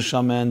connect to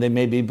neshama, and they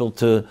may be able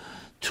to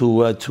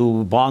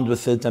bond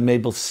with it, and may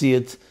be able to see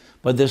it,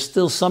 but there's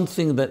still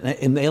something that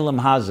in the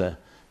Elam Hazeh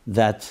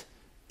that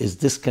is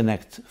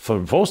disconnect. For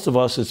most of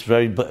us, it's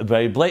very,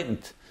 very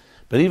blatant.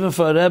 But even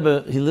for a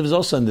Rebbe, he lives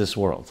also in this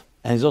world,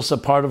 and he's also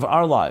part of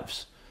our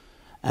lives.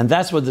 And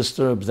that's what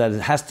disturbs, that it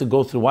has to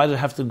go through. Why did it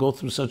have to go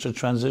through such a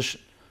transition?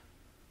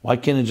 Why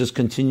can't it just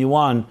continue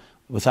on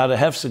without a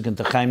hefsek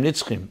into Chaim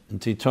Nitzchim,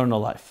 into eternal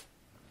life?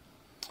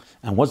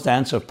 And what's the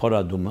answer of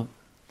Paraduma?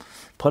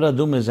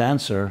 Paraduma's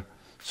answer,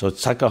 so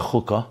it's tzaka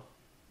chukah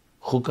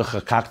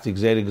chakakti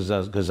gzeri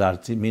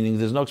gazarti, meaning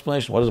there's no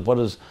explanation. What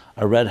does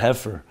a red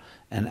heifer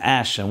and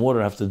ash and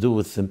water have to do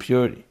with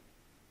impurity?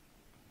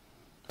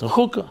 The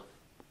chukah.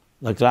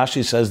 Like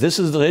Rashi says, this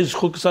is the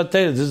chukah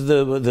sateh, this is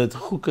the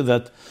chukah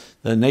that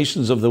the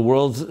nations of the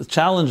world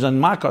challenge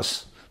and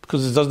makas,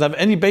 because it doesn't have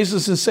any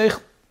basis in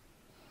seichel.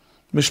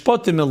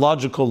 Mishpatim,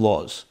 illogical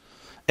laws.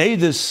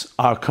 Edis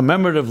are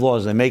commemorative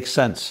laws, they make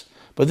sense.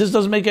 But this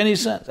doesn't make any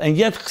sense. And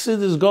yet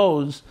Chassidus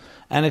goes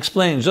and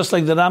explains, just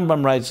like the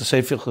Rambam writes, the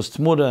Sefer Hilchos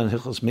Tmura and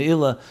Hilchos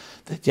Meila,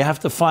 that you have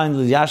to find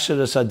the Yasher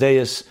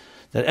Adeis,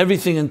 that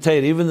everything in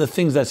Torah, even the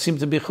things that seem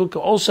to be chukah,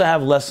 also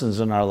have lessons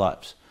in our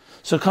lives.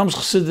 So comes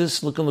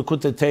Chassidus, look in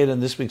Likutei Torah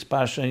in this week's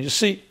Parsha, and you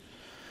see,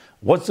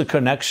 what's the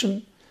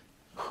connection?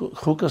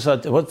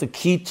 What's the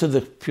key to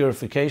the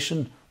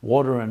purification?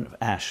 Water and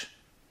ash,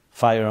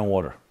 fire and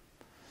water.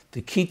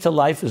 The key to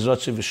life is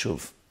Rotze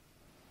V'Shuv.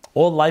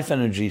 All life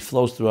energy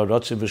flows through a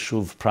Rotze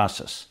V'Shuv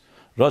process.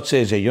 Rotze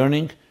is a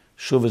yearning,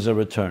 Shuv is a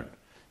return.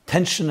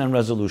 Tension and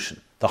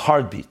resolution, the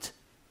heartbeat.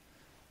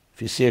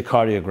 If you see a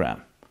cardiogram.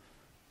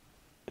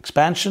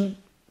 Expansion,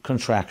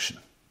 contraction.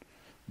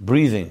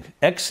 Breathing,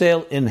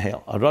 exhale,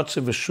 inhale. A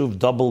Rotze V'Shuv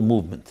double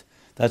movement.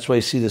 That's why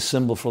you see the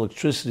symbol for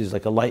electricity is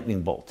like a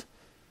lightning bolt.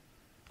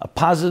 A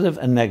positive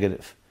and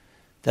negative.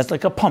 That's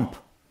like a pump.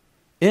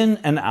 In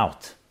and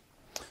out.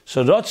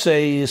 So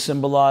Rotze is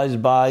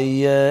symbolized by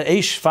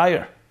Eish,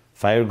 fire.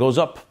 Fire goes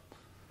up.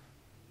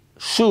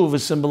 Shuv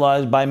is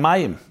symbolized by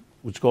Mayim,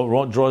 which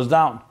draws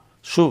down.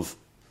 Shuv.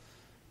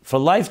 For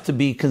life to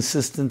be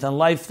consistent and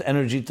life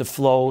energy to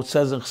flow, it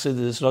says in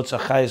Chassidus, Rotze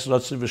Chayes,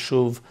 Rotze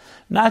V'Shuv,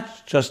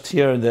 not just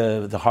here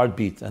the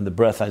heartbeat and the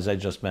breath as I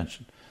just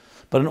mentioned,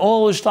 but in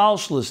all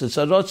Ishtalshlus, it's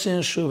a Rotze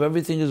and Shuv,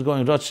 everything is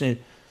going Rotze,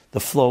 the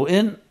flow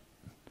in,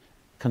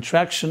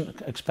 contraction,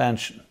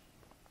 expansion.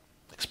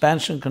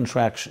 Expansion,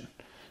 contraction.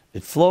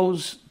 It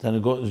flows, then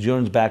it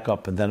yearns back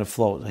up, and then it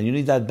flows. And you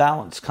need that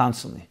balance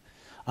constantly.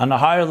 On a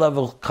higher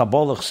level,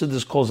 Kabbalah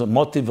Chassidus calls it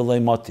moti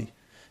v'lei moti.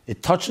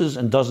 It touches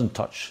and doesn't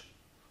touch.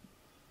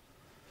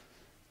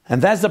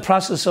 And that's the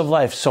process of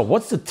life. So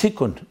what's the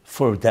tikkun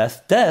for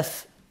death?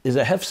 Death is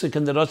a hefsek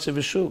in the Rotze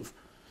V'Shuv.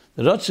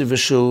 The Rotze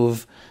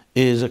V'Shuv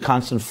is a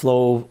constant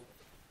flow,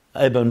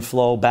 ebb and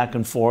flow, back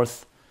and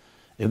forth.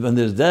 When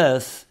there's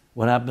death,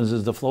 what happens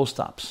is the flow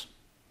stops.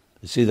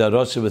 It's either a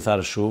Rotze without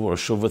a Shuv or a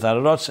Shuv without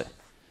a Rotze.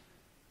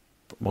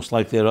 Most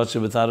likely a Rotze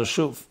without a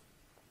Shuv.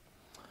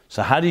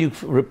 So how do you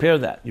repair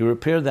that? You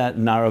repair that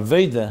in our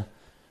Aveda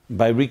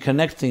by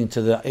reconnecting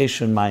to the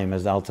Eish and Mayim,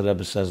 as the Alter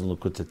Rebbe says in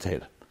Likutei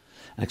Torah.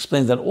 And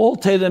explains that all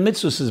Torah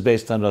mitzvahs is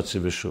based on Rotze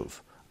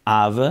V'Shuv.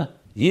 Ave,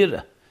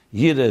 Yira.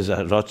 Yira is a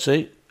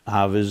Rotze,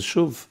 Ave is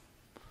Shuv.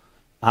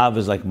 Ave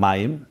is like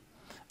Mayim,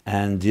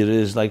 and Yira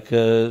is like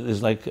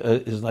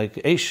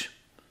Eish.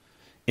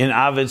 In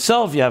Ave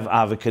itself, you have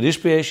Ave Kadish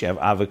B'Eish, you have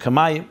Ave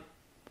Kamayim.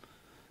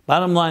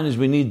 Bottom line is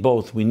we need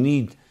both. We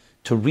need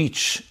to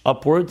reach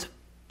upward,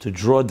 to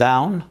draw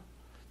down,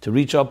 to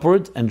reach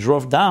upward and draw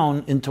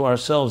down into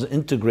ourselves,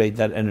 integrate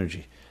that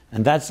energy.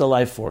 And that's the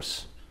life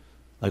force.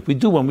 Like we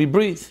do when we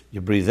breathe.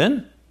 You breathe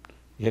in,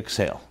 you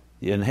exhale.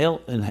 You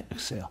inhale,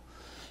 exhale.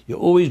 You're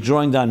always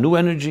drawing down new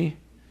energy,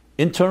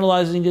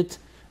 internalizing it,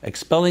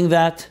 expelling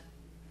that,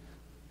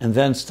 and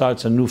then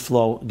starts a new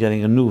flow,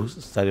 getting a new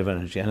state of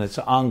energy. And it's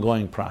an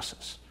ongoing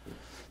process.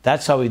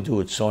 That's how we do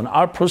it. So in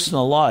our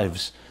personal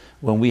lives,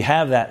 when we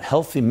have that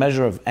healthy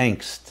measure of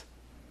angst,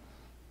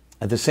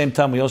 at the same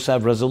time we also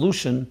have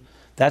resolution,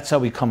 that's how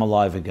we come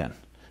alive again.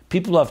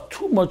 People have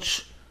too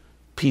much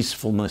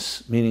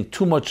peacefulness, meaning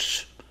too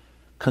much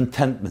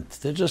contentment.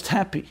 They're just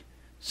happy,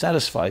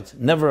 satisfied,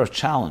 never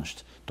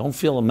challenged. Don't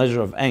feel a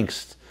measure of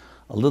angst,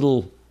 a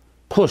little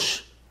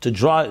push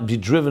to be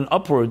driven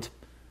upward,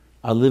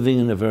 are living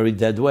in a very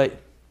dead way.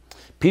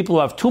 People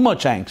who have too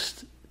much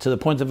angst to the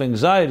point of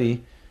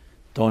anxiety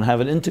don't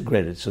have it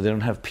integrated, so they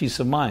don't have peace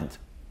of mind.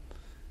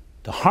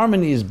 The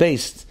harmony is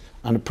based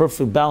on a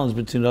perfect balance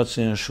between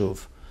Ratzon and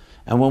Shuv.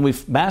 And when we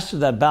master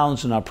that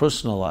balance in our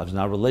personal lives, in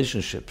our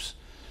relationships,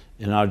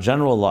 in our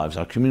general lives,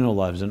 our communal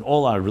lives, in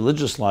all our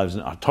religious lives,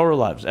 in our Torah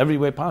lives, every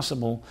way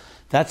possible,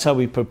 that's how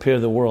we prepare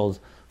the world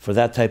for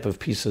that type of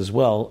peace as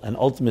well. And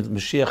ultimate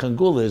Mashiach and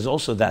Gula is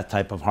also that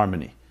type of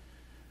harmony.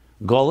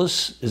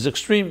 Golus is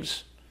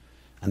extremes.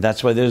 And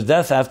that's why there's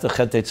death after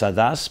Chet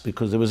Tzadas,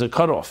 because there was a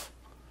cutoff.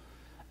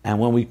 And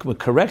when we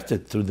correct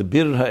it through the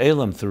Bir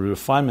Ha'elam, through the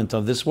refinement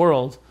of this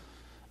world,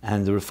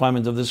 and the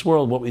refinement of this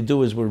world, what we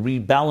do is we're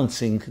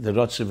rebalancing the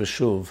Ratzon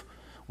V'Shuv,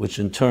 which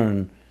in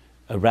turn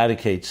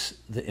eradicates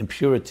the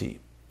impurity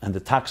and the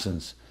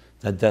toxins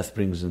that death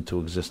brings into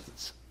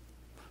existence.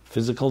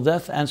 Physical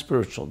death and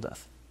spiritual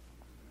death.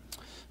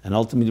 And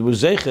ultimately we're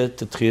zeichet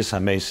to Tchias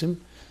HaMesim,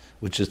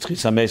 which is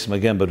Tchias HaMesim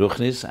again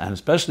Beruchnis, and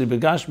especially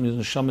Begashmi,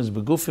 Neshamas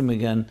Begufim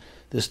again,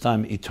 this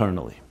time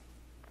eternally.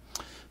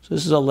 So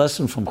this is a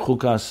lesson from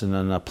Chukas in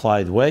an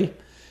applied way.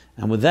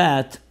 And with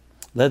that,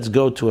 let's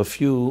go to a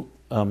few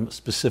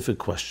specific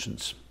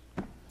questions.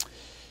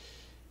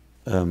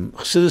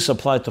 Chassidus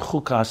applied to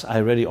Chukas, I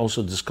already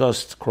also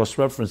discussed,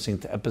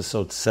 cross-referencing to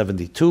episode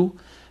 72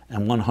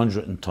 and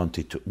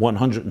 122.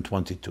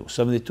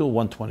 72,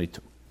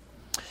 122.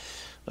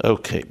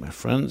 Okay, my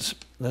friends,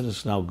 let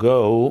us now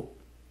go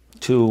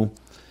to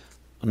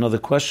another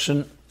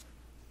question.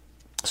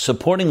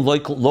 Supporting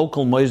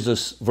local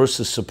Moses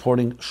versus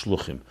supporting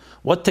Shluchim.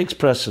 What takes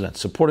precedence,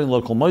 supporting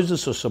local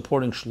Moses or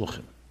supporting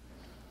Shluchim?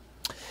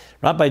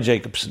 Rabbi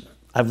Jacobson,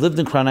 I've lived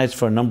in Crown Heights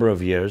for a number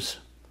of years.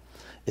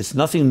 It's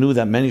nothing new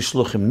that many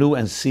Shluchim, new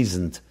and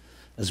seasoned,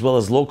 as well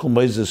as local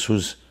Moses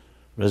whose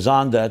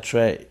raison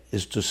d'etre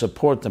is to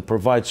support and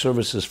provide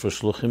services for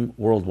Shluchim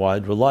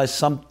worldwide, rely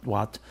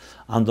somewhat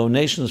on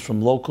donations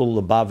from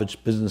local Lubavitch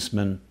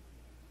businessmen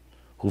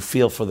who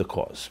feel for the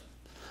cause.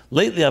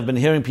 Lately, I've been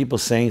hearing people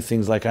saying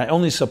things like, I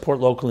only support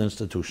local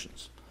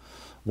institutions.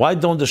 Why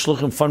don't the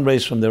Shluchim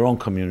fundraise from their own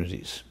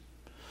communities?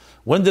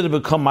 When did it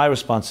become my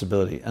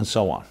responsibility? And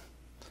so on.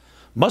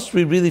 Must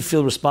we really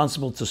feel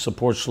responsible to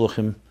support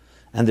Shluchim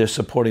and their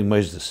supporting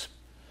Moses?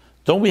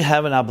 Don't we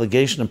have an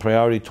obligation and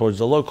priority towards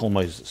the local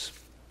Moses?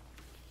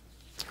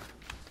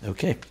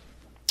 Okay.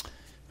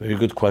 Very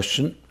good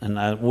question. And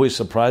I'm always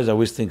surprised. I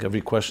always think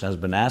every question has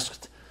been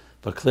asked.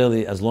 But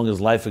clearly, as long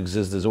as life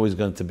exists, there's always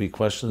going to be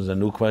questions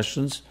and new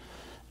questions.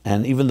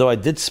 And even though I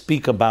did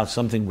speak about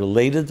something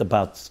related,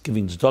 about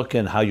giving tzedakah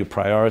and how you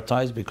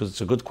prioritize, because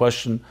it's a good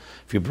question.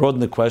 If you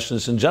broaden the question,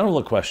 it's in general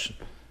a question.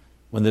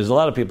 When there's a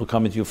lot of people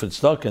coming to you for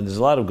tzedakah and there's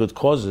a lot of good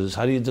causes,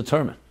 how do you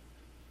determine?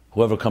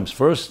 Whoever comes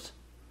first?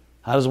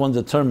 How does one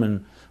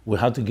determine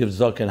how to give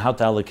tzedakah and how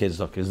to allocate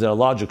tzedakah? Is there a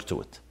logic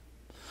to it?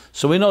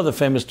 So we know the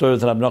famous story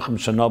of Rab Nachum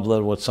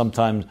Chernobyl, where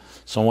sometimes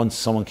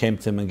someone came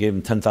to him and gave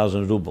him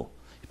 10,000 ruble.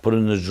 He put it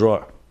in his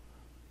drawer.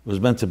 It was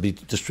meant to be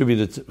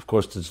distributed, of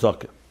course, to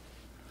tzedakah.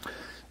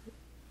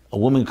 A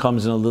woman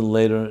comes in a little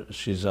later.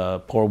 She's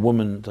a poor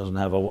woman, doesn't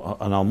have an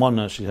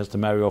almana. She has to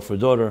marry off her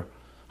daughter.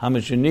 How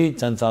much you need?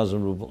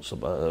 10,000 rubles. So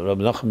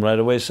Rabbi Nachum right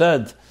away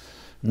said,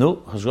 "No,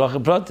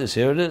 hashgacha pratis,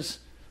 here it is."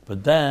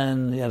 But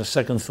then he had a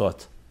second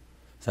thought,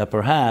 that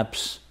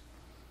perhaps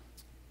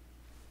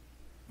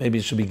maybe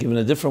it should be given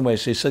a different way.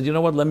 So he said, "You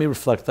know what? Let me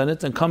reflect on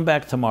it and come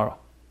back tomorrow."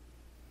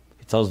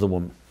 He tells the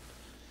woman,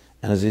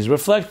 and as he's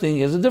reflecting,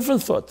 he has a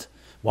different thought.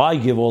 Why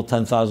give all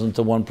 10,000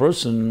 to one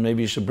person?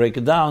 Maybe you should break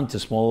it down to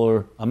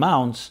smaller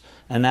amounts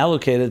and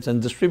allocate it and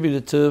distribute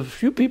it to a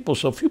few people,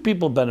 so few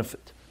people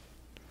benefit.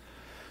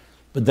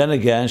 But then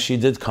again, she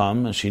did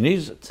come and she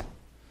needs it.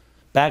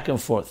 Back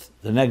and forth.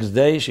 The next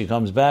day she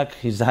comes back,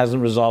 he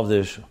hasn't resolved the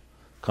issue.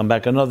 Come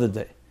back another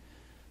day.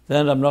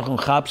 Then Rab Nachum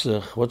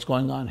Chapsich, what's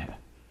going on here?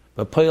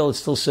 But Payal is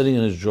still sitting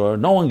in his drawer,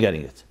 no one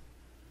getting it.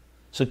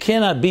 So it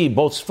cannot be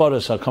both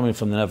Sfaras are coming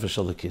from the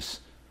Nefesh Elokis.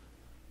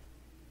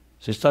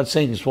 So he starts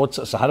saying,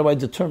 so how do I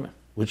determine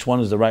which one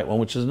is the right one,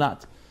 which is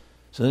not?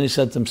 So then he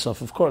said to himself,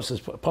 of course,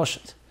 it's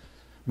Pashut.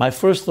 My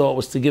first thought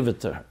was to give it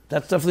to her.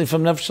 That's definitely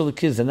from Nefesh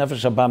Elokis. The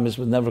Nefesh Abamis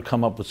would never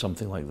come up with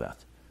something like that.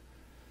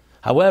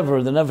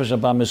 However, the Nefesh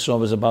Abamis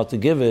was about to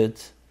give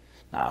it.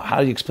 Now, how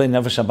do you explain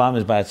Nefesh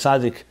Abamis by a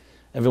tzaddik?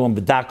 Everyone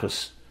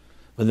bedakos.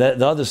 But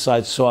the other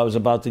side saw I was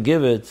about to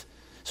give it,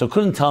 so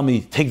couldn't tell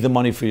me, take the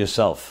money for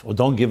yourself, or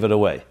don't give it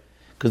away.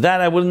 Because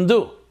that I wouldn't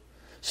do.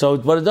 So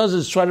what it does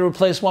is try to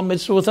replace one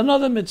mitzvah with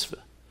another mitzvah.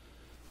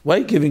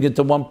 Why? Giving it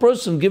to one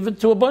person, give it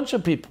to a bunch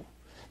of people.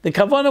 The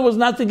kavanah was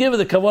not to give it,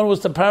 the kavanah was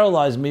to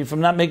paralyze me from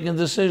not making a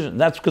decision.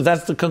 That's because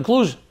that's the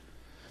conclusion.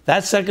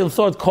 That second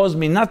thought caused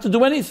me not to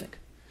do anything.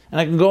 And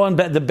I can go on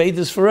debate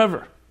this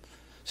forever.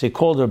 So he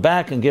called her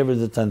back and gave her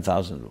the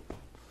 10,000 rupees.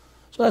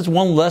 So that's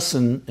one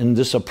lesson in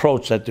this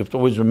approach, that you have to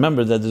always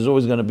remember that there's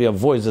always going to be a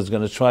voice that's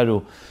going to try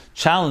to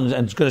challenge,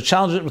 and it's going to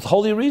challenge it with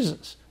holy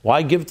reasons.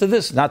 Why give to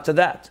this, not to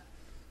that?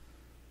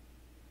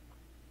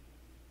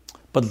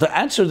 But to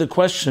answer the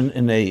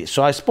question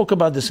so I spoke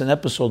about this in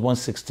episode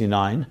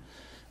 169,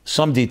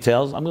 some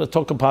details. I'm going to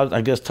talk about,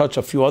 I guess, touch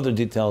a few other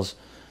details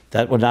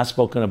that were not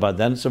spoken about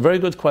then. It's a very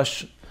good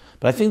question.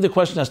 But I think the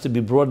question has to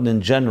be broadened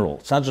in general.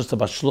 It's not just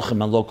about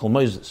shluchim and local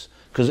moises.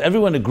 Because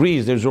everyone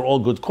agrees these are all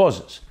good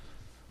causes.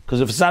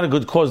 Because if it's not a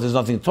good cause, there's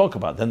nothing to talk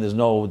about. Then there's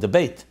no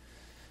debate.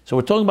 So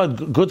we're talking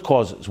about good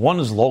causes. One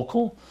is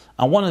local,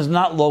 and one is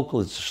not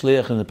local. It's a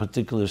shliach in a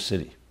particular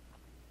city.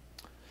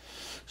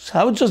 So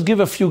I would just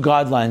give a few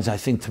guidelines, I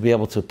think, to be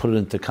able to put it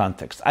into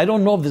context. I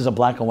don't know if there's a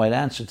black and white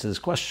answer to this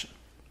question.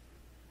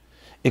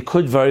 It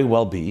could very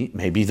well be,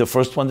 maybe the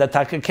first one that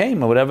Taka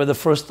came, or whatever the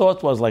first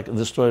thought was, like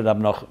the story of Rab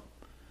Nachum.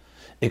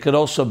 It could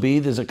also be,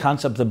 there's a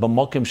concept of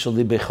b'mokim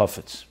sheli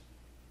bechafetz.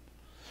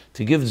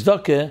 To give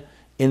tzedakah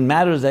in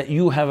matters that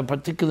you have a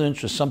particular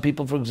interest. Some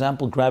people, for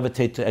example,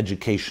 gravitate to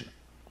education.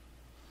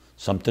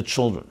 Some to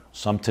children.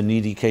 Some to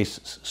needy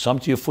cases. Some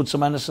to your futza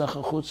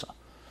manasach chutza.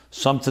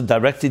 Some to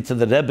directly to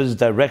the Rebbe's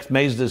direct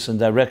mezdus and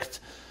direct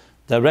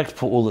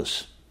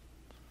pu'ulas.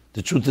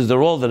 The truth is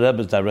they're all the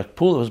Rebbe's direct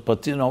pu'ulas,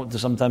 but they're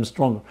sometimes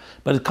stronger.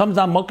 But it comes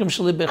down mokim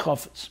sheli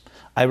bechafetz.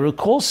 I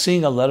recall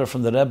seeing a letter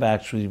from the Rebbe,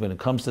 actually, when it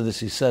comes to this.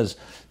 He says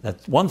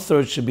that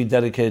 1/3 should be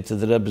dedicated to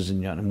the Rebbe's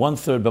inyan, and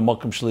 1/3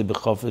 b'mokum sheli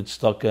b'chafetz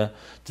tzedakah,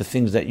 to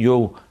things that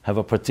you have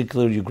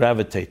you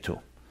gravitate to.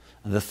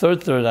 And the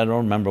third, I don't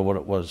remember what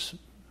it was.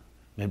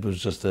 Maybe it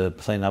was just a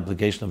plain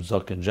obligation of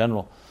tzedakah in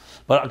general.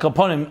 But a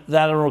component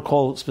that I don't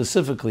recall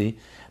specifically.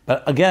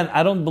 But again,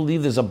 I don't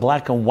believe there's a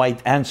black and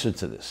white answer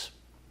to this.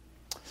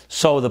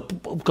 So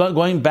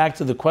going back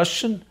to the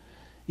question,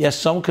 yes,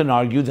 some can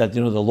argue that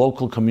the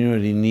local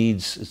community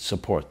needs its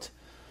support.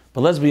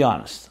 But let's be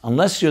honest.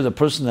 Unless you're the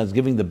person that's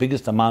giving the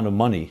biggest amount of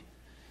money,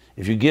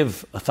 if you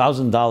give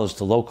 $1,000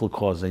 to local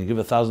cause and you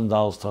give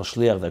 $1,000 to a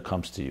shliach that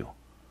comes to you,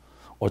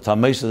 or to a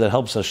meisah that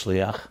helps a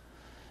shliach,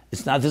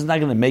 this is not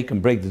going to make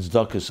and break the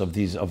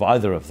tzedakahs of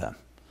either of them.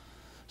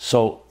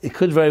 So it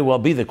could very well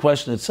be the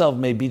question itself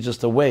may be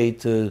just a way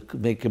to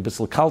make a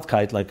bissel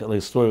kaltkeit, like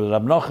the story of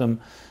Rab Nachum,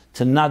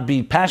 to not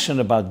be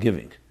passionate about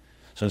giving.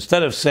 So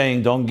instead of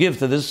saying, don't give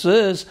to this,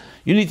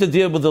 you need to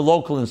deal with the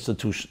local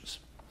institutions.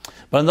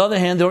 But on the other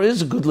hand, there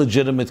is a good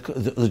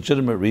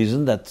legitimate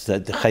reason that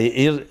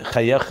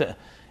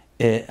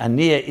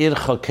aniya ir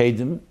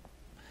chakedim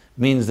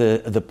means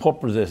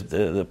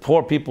the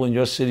poor people in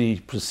your city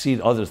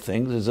precede other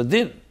things is a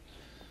din.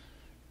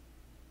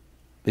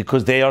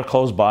 Because they are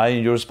close by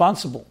and you're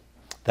responsible.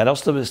 That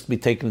also has to be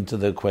taken into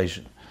the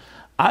equation.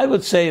 I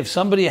would say if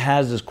somebody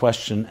has this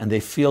question and they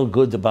feel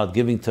good about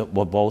giving to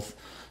both,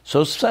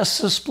 so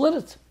split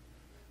it.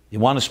 You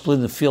want to split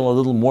and feel a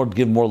little more,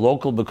 give more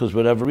local because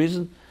whatever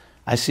reason,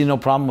 I see no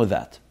problem with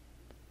that.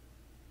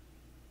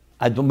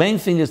 The main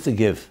thing is to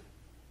give.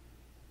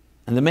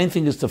 And the main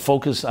thing is to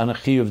focus on a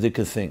chiyuv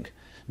dika thing.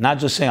 Not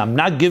just saying, I'm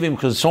not giving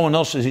because someone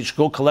else says you should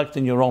go collect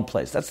in your own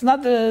place. That's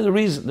not the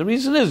reason. The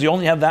reason is you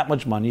only have that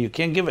much money. You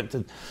can't give it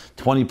to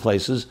 20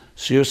 places.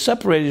 So you're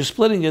separating, you're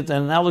splitting it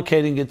and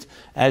allocating it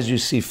as you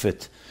see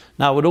fit.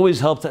 Now, it would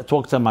always help to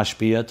talk to a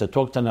mashpia, to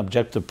talk to an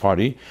objective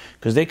party,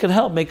 because they can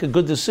help make a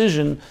good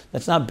decision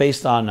that's not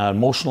based on an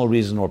emotional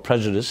reason or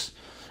prejudice,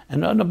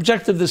 and an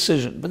objective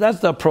decision. But that's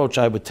the approach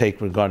I would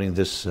take regarding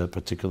this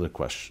particular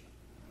question.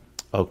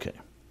 Okay.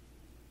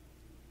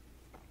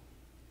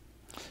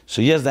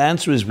 So yes, the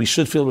answer is we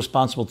should feel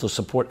responsible to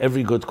support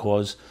every good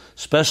cause,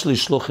 especially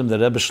shluchim, the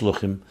Rebbe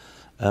shluchim,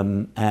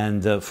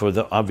 and for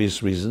the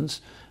obvious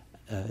reasons.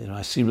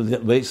 I see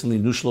recently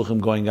new shluchim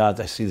going out.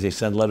 I see they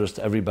send letters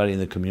to everybody in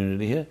the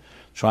community here,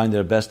 trying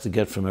their best to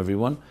get from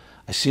everyone.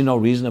 I see no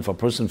reason if a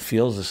person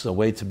feels this is a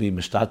way to be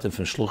mishtatif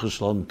and shluchah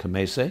shalom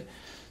kameseh.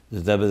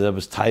 The Rebbe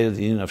was tired of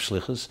the union of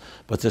shlichus,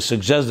 but to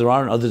suggest there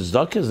aren't other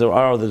tzedakahs, there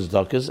are other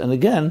tzedakahs. And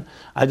again,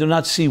 I do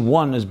not see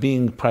one as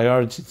being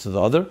priority to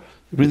the other.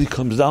 It really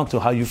comes down to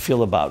how you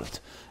feel about it.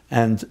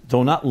 And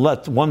do not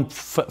let one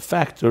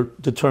factor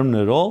determine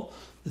it all.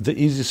 The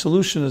easy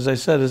solution, as I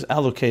said, is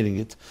allocating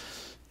it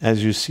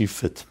as you see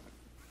fit.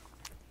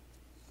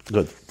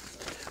 Good.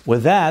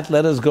 With that,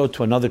 let us go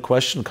to another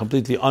question,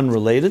 completely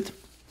unrelated.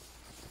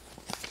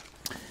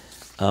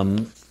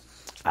 The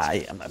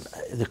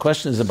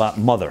question is about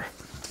mother.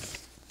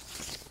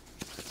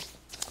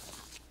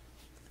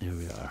 Here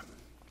we are.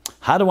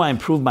 How do I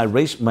improve my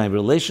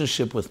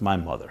relationship with my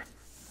mother?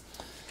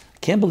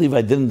 Can't believe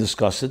I didn't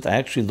discuss it. I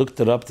actually looked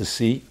it up to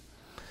see,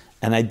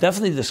 And I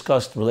definitely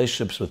discussed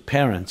relationships with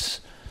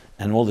parents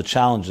and all the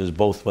challenges,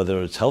 both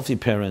whether it's healthy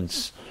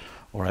parents,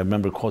 or I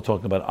remember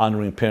talking about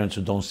honoring parents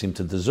who don't seem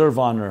to deserve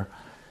honor.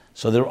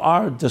 So there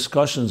are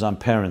discussions on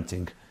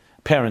parenting,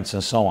 parents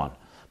and so on.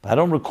 But I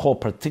don't recall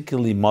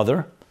particularly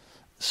mother,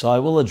 so I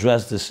will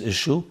address this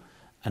issue.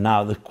 And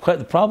now the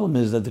problem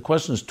is that the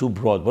question is too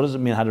broad. What does it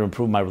mean how to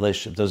improve my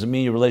relationship? Does it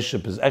mean your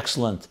relationship is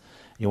excellent,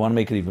 you want to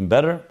make it even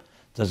better?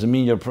 Does it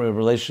mean your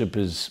relationship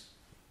is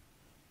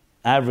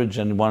average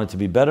and you want it to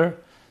be better?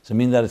 Does it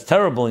mean that it's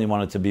terrible and you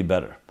want it to be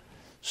better?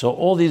 So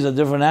all these are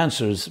different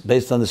answers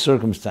based on the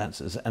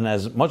circumstances. And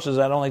as much as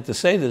I don't like to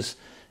say this,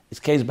 it's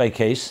case by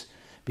case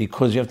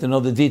because you have to know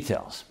the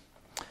details.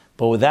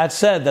 But with that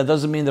said, that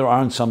doesn't mean there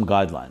aren't some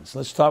guidelines.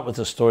 Let's start with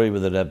a story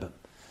with the Rebbe.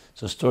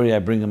 It's a story I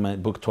bring in my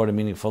book, Toward a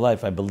Meaningful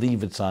Life. I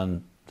believe it's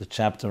on the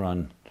chapter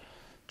on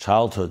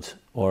childhood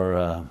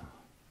or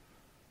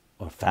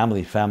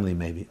family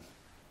maybe.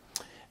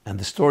 And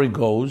the story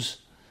goes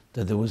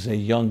that there was a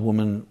young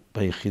woman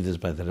by Yechidus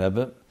by the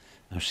Rebbe,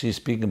 and she's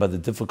speaking about the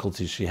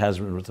difficulties she has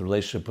with the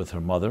relationship with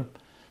her mother,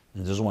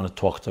 and doesn't want to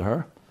talk to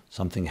her.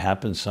 Something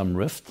happened, some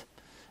rift.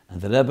 And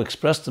the Rebbe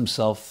expressed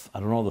himself, I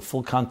don't know the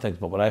full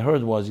context, but what I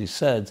heard was he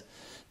said,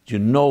 do you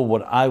know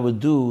what I would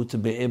do to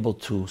be able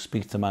to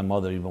speak to my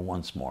mother even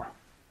once more?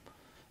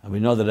 And we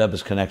know the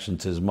Rebbe's connection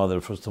to his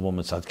mother, first of all,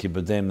 Mitzad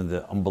Kibbutz, and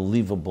the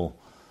unbelievable,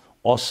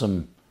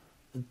 awesome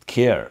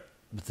care.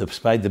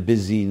 Despite the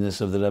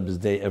busyness of the Rebbe's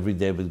day, every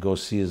day would go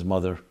see his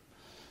mother,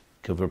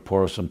 give her,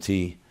 pour her some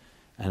tea.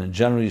 And in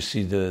general, you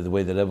see the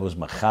way the Rebbe was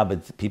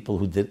machabed, people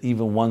who did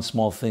even one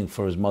small thing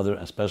for his mother,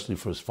 especially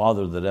for his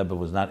father. The Rebbe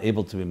was not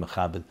able to be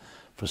machabed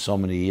for so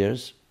many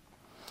years.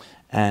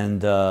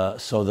 And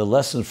so the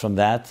lesson from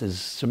that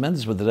is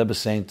tremendous. What the Rebbe is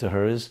saying to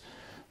her is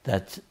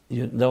that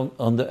you don't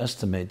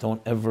underestimate,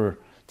 don't ever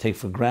take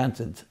for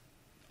granted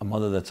a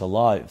mother that's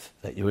alive,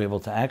 that you're able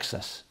to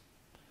access.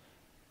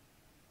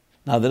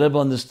 Now the Rebbe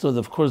understood,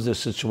 of course, there's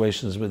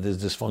situations where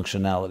there's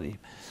dysfunctionality,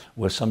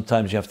 where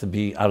sometimes you have to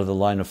be out of the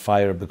line of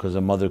fire because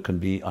a mother can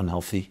be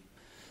unhealthy.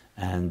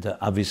 And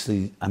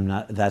obviously,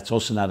 that's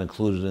also not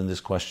included in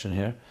this question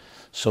here.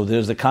 So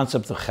there's the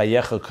concept of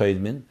chayecha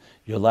koidmin,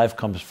 your life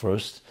comes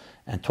first,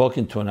 and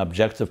talking to an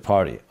objective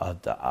party,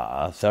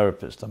 a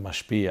therapist, a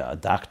mashpia, a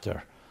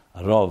doctor,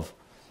 a rov,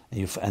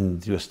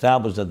 and you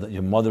establish that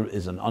your mother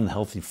is an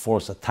unhealthy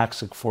force, a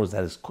toxic force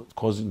that is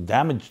causing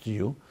damage to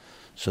you,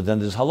 so then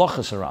there's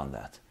halachas around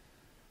that.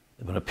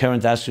 When a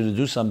parent asks you to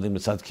do something,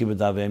 mitzad kibbutz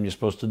avim, you're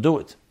supposed to do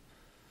it.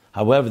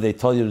 However, they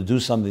tell you to do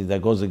something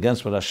that goes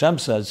against what Hashem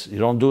says, you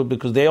don't do it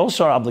because they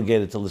also are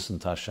obligated to listen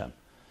to Hashem.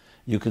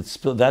 You could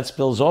that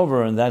spills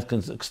over, and that can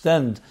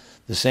extend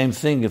the same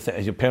thing if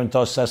your parent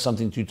says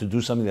something to you to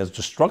do something that's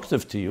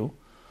destructive to you,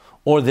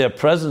 or their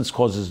presence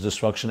causes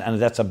destruction,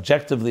 and that's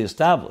objectively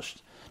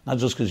established, not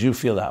just because you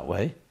feel that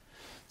way,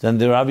 then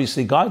there are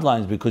obviously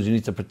guidelines because you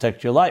need to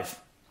protect your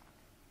life.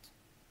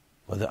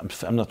 Whether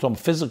I'm not talking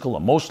physical,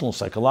 emotional,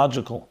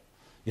 psychological.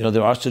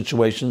 There are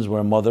situations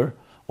where a mother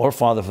or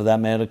father, for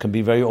that matter, can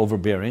be very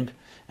overbearing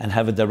and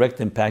have a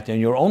direct impact on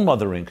your own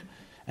mothering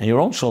and your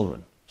own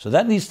children. So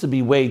that needs to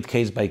be weighed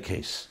case by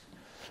case.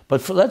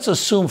 But let's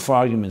assume, for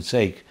argument's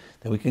sake,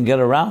 that we can get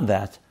around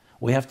that.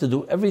 We have to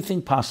do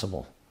everything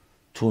possible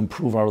to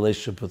improve our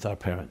relationship with our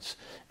parents.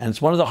 And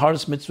it's one of the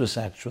hardest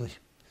mitzvahs, actually,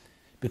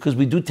 because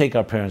we do take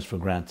our parents for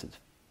granted.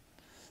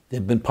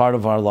 They've been part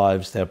of our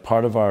lives, they're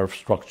part of our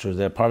structure,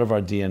 they're part of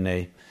our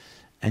DNA.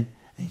 And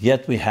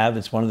yet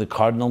it's one of the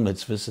cardinal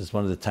mitzvahs, it's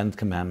one of the 10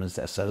 commandments,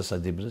 the Aseres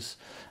HaDibros,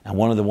 and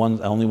one of the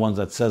only ones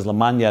that says,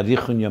 Laman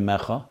yarichun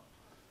yamecha,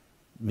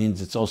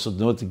 means it's also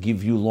known to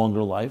give you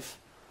longer life.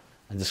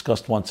 I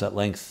discussed once at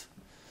length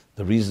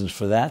the reasons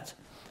for that.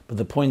 But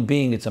the point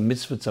being, it's a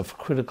mitzvah, it's a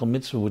critical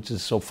mitzvah, which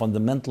is so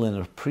fundamental in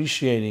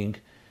appreciating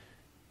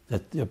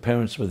that your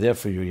parents were there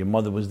for you, your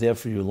mother was there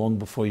for you long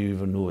before you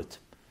even knew it.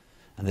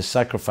 And the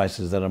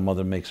sacrifices that a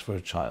mother makes for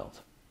a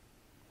child.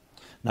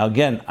 Now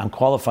again, I'm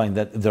qualifying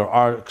that there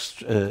are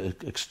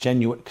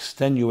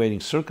extenuating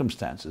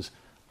circumstances.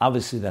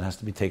 Obviously that has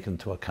to be taken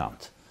into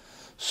account.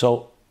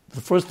 So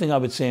the first thing I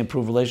would say,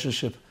 improve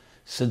relationship,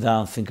 sit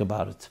down, think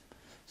about it.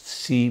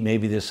 See,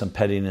 maybe there's some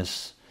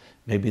pettiness,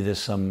 maybe there's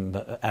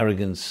some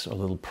arrogance or a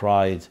little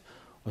pride,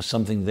 or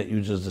something that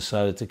you just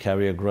decided to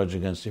carry a grudge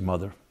against your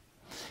mother.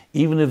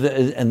 Even if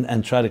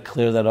and try to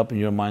clear that up in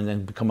your mind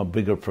and become a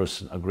bigger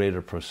person, a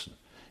greater person.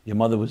 Your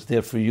mother was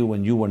there for you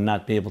when you were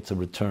not able to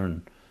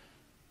return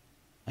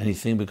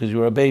anything because you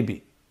were a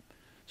baby.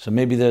 So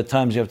maybe there are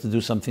times you have to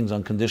do some things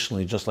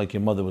unconditionally, just like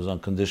your mother was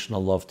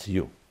unconditional love to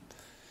you.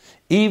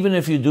 Even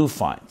if you do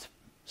find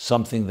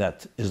something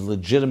that is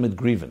legitimate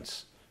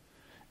grievance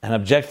and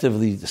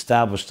objectively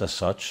established as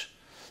such,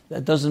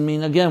 that doesn't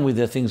mean, again,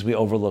 there are things we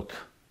overlook.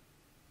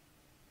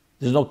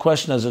 There's no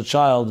question as a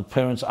child,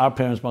 our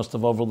parents must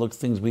have overlooked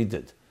things we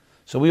did.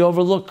 So we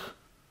overlook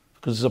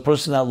because it's a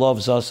person that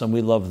loves us and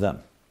we love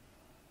them.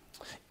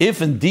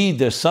 If indeed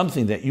there's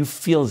something that you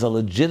feel is a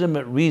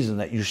legitimate reason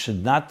that you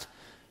should not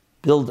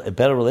build a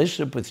better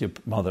relationship with your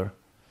mother,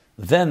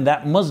 then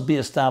that must be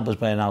established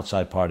by an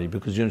outside party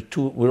because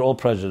we're all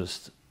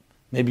prejudiced.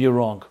 Maybe you're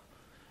wrong.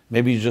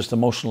 Maybe you're just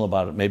emotional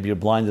about it. Maybe you're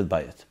blinded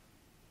by it.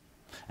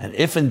 And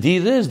if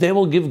indeed it is, they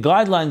will give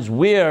guidelines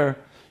where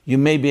you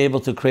may be able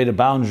to create a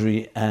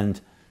boundary.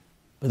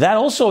 But that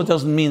also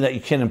doesn't mean that you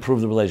can't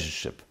improve the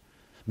relationship.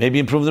 Maybe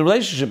improve the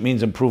relationship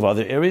means improve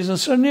other areas, and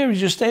certain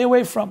areas you stay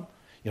away from.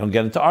 You don't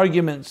get into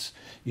arguments.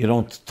 You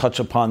don't touch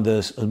upon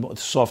the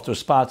softer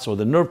spots or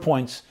the nerve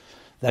points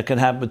that can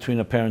happen between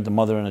a parent, a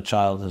mother, and a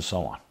child, and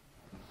so on.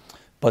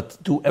 But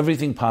do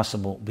everything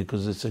possible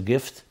because it's a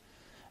gift,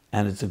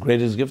 and it's the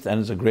greatest gift, and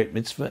it's a great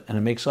mitzvah, and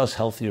it makes us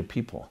healthier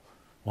people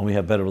when we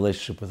have better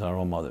relationship with our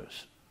own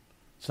mothers.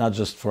 It's not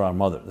just for our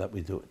mother that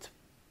we do it.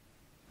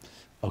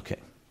 Okay.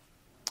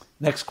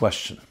 Next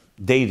question.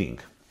 Dating.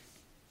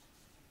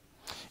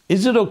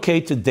 Is it okay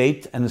to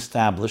date and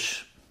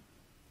establish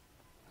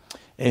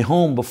a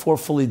home before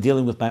fully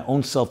dealing with my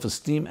own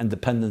self-esteem and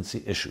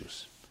dependency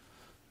issues?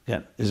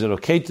 Again, is it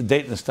okay to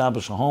date and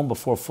establish a home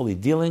before fully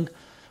dealing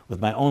with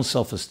my own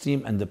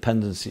self-esteem and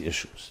dependency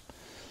issues?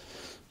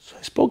 So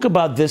I spoke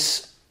about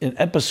this in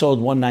episode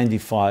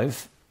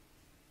 195,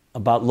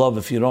 about love.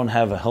 If you don't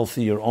have a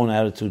healthy, your own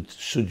attitude,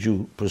 should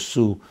you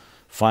pursue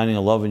finding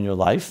a love in your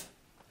life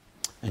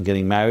and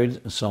getting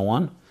married and so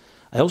on.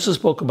 I also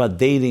spoke about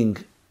dating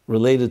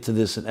related to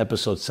this in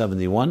episode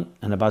 71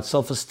 and about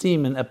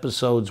self-esteem in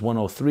episodes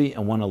 103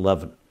 and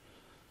 111.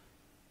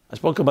 I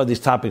spoke about these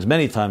topics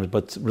many times,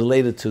 but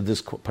related to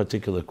this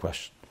particular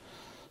question.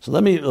 So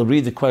let me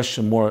read the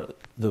question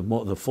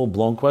the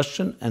full-blown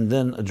question, and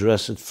then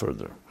address it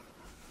further.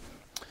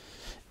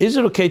 Is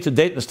it okay to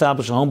date and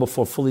establish a home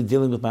before fully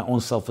dealing with my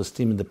own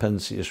self-esteem and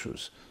dependency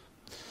issues?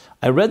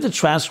 I read the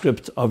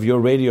transcript of your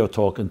radio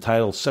talk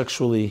entitled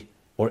Sexuality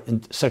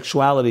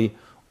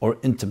or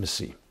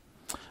Intimacy.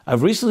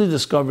 I've recently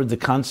discovered the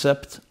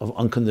concept of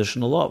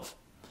unconditional love,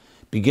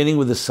 beginning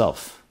with the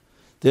self.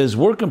 There's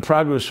work in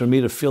progress for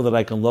me to feel that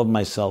I can love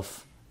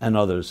myself and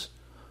others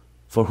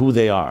for who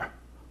they are,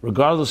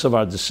 regardless of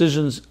our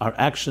decisions, our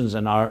actions,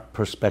 and our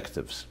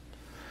perspectives.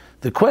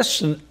 The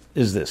question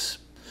is this: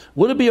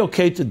 would it be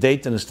okay to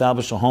date and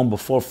establish a home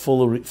before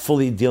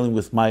fully dealing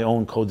with my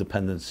own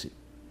codependency?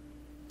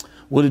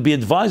 Would it be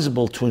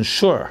advisable to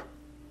ensure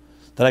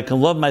that I can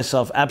love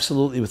myself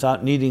absolutely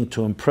without needing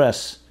to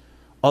impress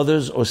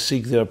others or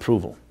seek their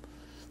approval?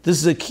 This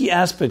is a key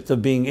aspect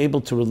of being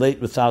able to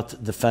relate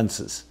without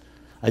defenses.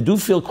 I do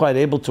feel quite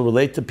able to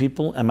relate to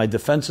people, and my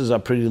defenses are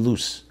pretty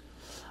loose.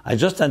 I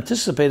just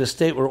anticipate a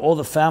state where all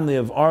the family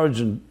of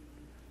origin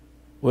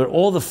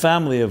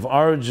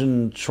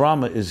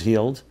trauma is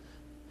healed,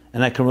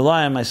 and I can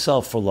rely on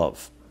myself for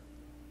love.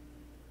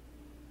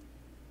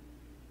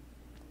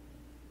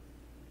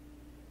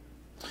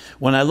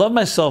 When I love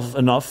myself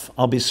enough,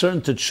 I'll be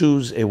certain to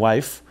choose a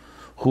wife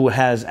who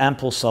has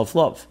ample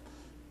self-love,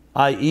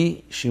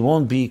 i.e., she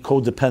won't be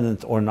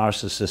codependent or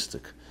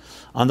narcissistic.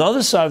 On the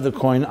other side of the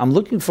coin, I'm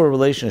looking for a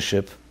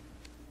relationship,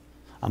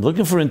 I'm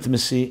looking for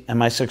intimacy, and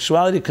my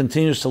sexuality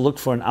continues to look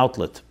for an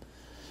outlet.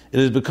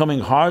 It is becoming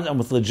hard, and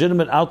with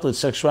legitimate outlets,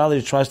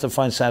 sexuality tries to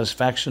find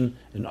satisfaction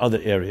in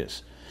other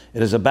areas.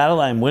 It is a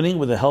battle I am winning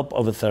with the help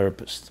of a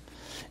therapist.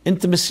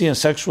 Intimacy and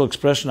sexual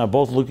expression are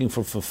both looking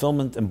for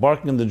fulfillment.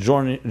 Embarking on the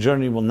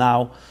journey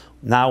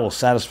will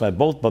satisfy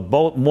both, but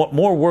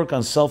more work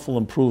on self will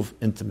improve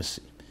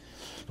intimacy.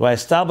 Do I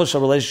establish a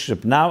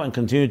relationship now and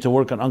continue to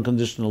work on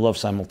unconditional love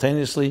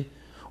simultaneously?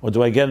 Or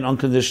do I get an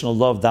unconditional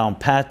love down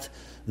pat,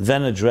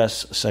 then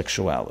address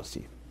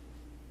sexuality?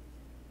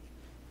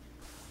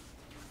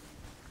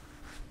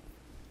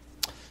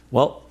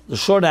 Well, the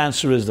short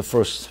answer is the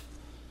first.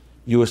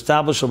 You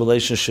establish a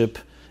relationship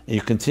and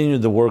you continue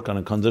the work on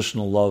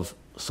unconditional love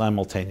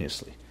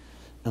simultaneously.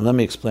 And let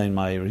me explain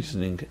my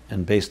reasoning,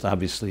 and based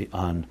obviously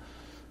on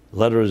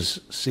letters,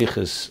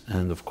 sichos,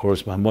 and of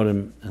course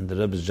Mamorim and the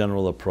Rebbe's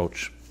general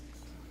approach.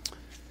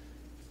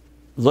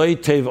 Lo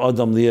tev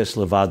adam lies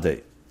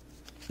levade.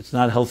 It's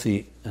not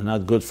healthy and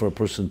not good for a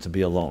person to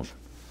be alone.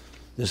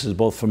 This is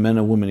both for men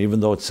and women, even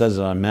though it says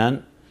it on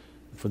man,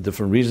 for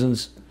different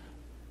reasons,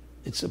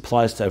 it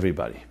applies to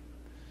everybody.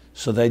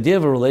 So the idea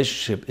of a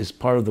relationship is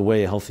part of the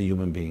way a healthy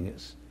human being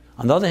is.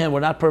 On the other hand, we're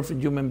not perfect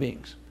human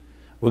beings.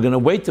 We're going to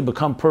wait to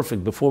become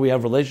perfect before we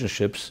have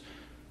relationships.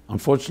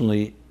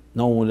 Unfortunately,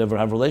 no one would ever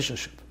have a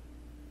relationship.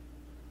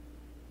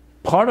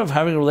 Part of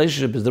having a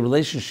relationship is the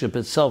relationship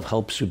itself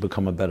helps you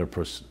become a better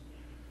person.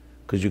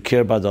 Because you care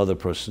about the other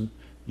person,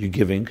 you're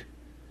giving,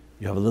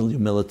 you have a little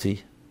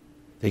humility,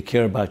 they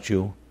care about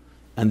you,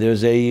 and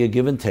there's a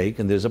give and take,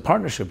 and there's a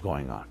partnership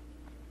going on.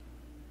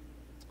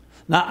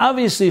 Now,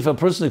 obviously, if a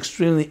person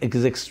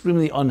is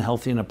extremely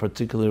unhealthy in a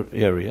particular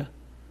area,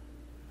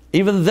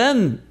 even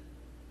then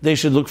they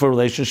should look for a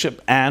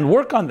relationship and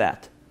work on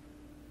that.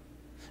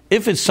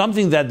 If it's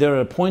something that they're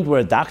at a point where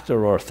a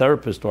doctor or a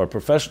therapist or a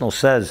professional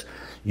says,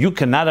 you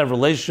cannot have a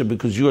relationship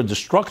because you are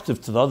destructive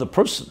to the other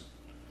person,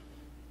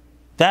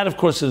 that, of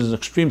course, is an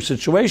extreme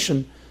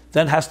situation,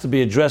 that has to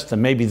be addressed,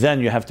 and maybe then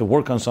you have to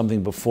work on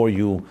something before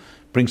you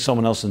bring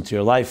someone else into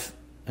your life,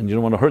 and you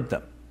don't want to hurt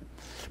them.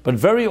 But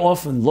very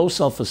often, low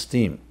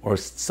self-esteem or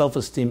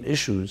self-esteem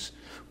issues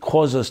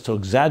cause us to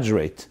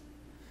exaggerate,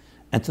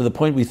 and to the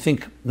point we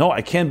think, no,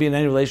 I can't be in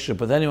any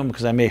relationship with anyone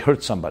because I may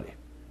hurt somebody.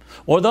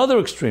 Or the other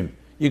extreme,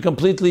 you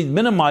completely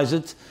minimize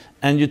it,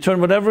 and you turn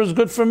whatever is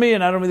good for me,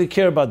 and I don't really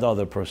care about the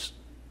other person.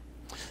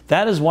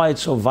 That is why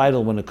it's so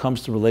vital when it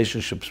comes to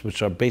relationships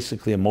which are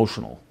basically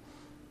emotional,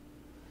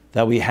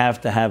 that we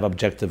have to have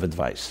objective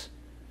advice.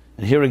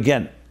 And here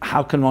again,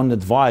 how can one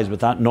advise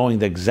without knowing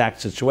the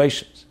exact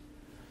situations?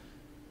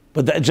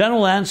 But the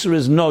general answer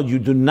is no, you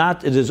do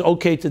not. It is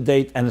okay to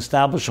date and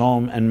establish a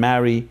home and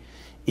marry,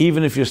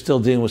 even if you're still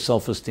dealing with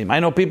self-esteem.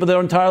 I know people their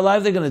entire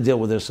life, they're going to deal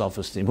with their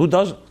self-esteem. Who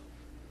doesn't?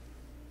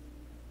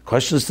 The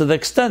question is to the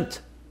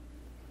extent.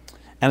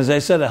 And as I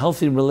said, a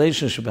healthy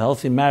relationship, a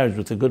healthy marriage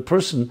with a good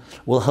person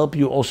will help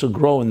you also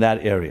grow in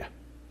that area.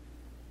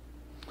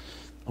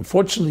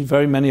 Unfortunately,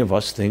 very many of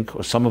us think,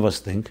 or some of us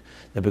think,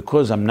 that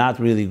because I'm not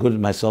really good at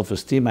my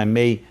self-esteem, I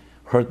may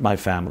hurt my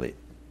family.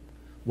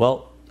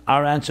 Well,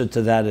 our answer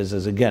to that is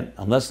again,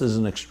 unless there's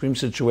an extreme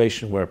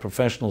situation where a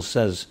professional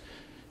says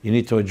you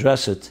need to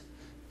address it,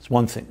 it's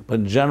one thing. But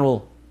in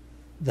general,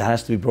 that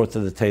has to be brought to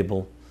the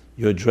table.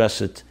 You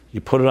address it,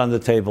 you put it on the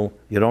table,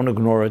 you don't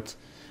ignore it.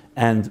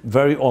 And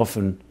very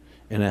often,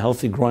 in a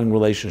healthy, growing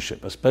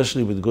relationship,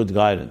 especially with good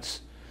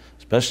guidance,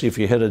 especially if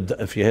you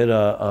hit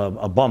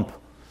a bump,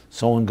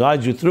 someone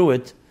guides you through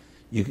it,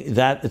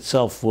 that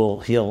itself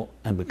will heal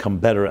and become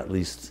better, at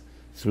least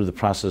through the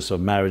process of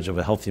marriage, of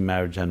a healthy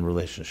marriage and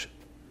relationship.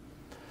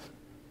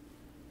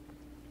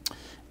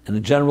 And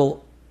in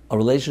general, a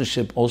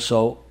relationship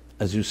also,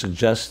 as you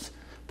suggest,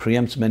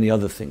 preempts many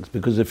other things.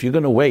 Because if you're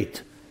going to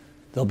wait,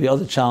 there'll be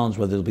other challenges,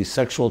 whether it'll be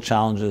sexual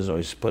challenges, or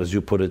as you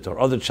put it, or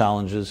other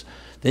challenges,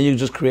 then you're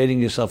just creating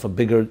yourself a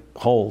bigger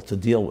hole to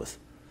deal with,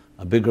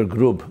 a bigger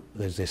group,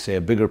 as they say,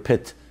 a bigger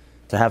pit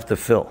to have to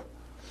fill.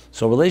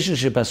 So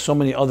relationship has so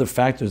many other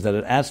factors that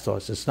it adds to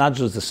us. It's not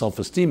just the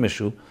self-esteem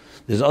issue.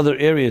 There's other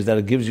areas that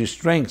it gives you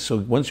strength. So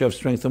once you have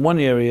strength in one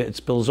area, it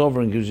spills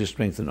over and gives you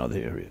strength in other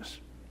areas.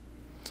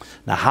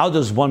 Now, how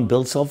does one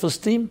build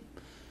self-esteem?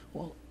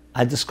 Well,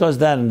 I discussed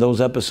that in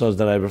those episodes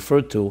that I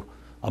referred to.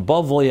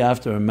 Above all, you have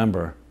to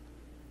remember,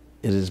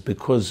 it is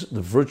because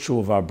the virtue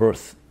of our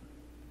birth,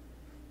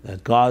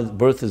 that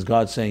birth is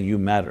God saying, you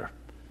matter.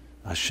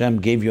 Hashem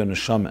gave you a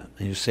neshama,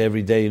 and you say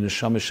every day,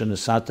 neshama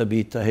shenesata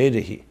bi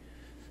taherehi.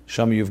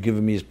 Neshama you've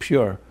given me is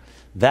pure.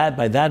 That,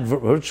 by that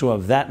virtue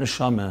of that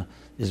neshama,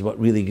 is what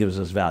really gives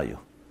us value.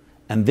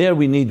 And there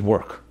we need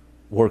work.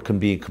 Work can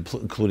be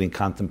including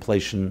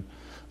contemplation,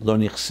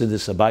 learning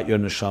chassidus about your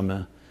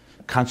neshama,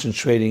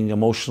 concentrating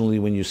emotionally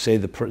when you say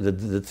the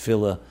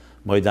tefillah,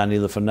 Moedani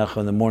lefanecha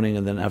in the morning,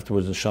 and then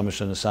afterwards neshama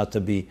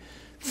shenesata bi,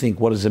 think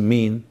what does it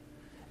mean?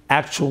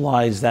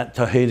 Actualize that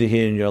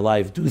tahirihi in your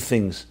life. Do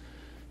things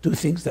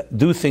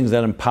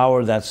that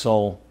empower that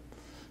soul.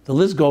 The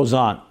list goes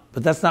on,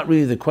 but that's not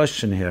really the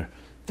question here.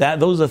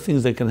 Those are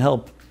things that can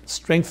help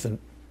strengthen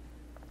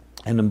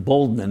and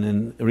embolden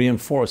and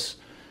reinforce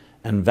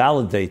and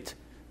validate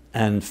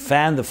and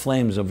fan the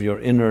flames of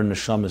your inner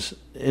neshama's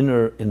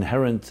inner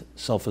inherent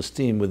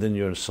self-esteem within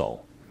your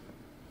soul.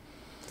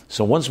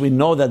 So once we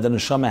know that the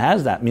neshama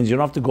has that, means you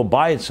don't have to go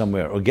buy it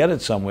somewhere or get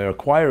it somewhere,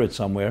 acquire it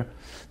somewhere,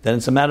 then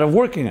it's a matter of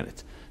working on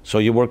it. So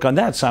you work on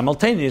that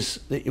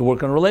simultaneously. You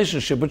work on a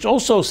relationship, which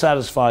also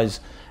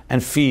satisfies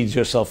and feeds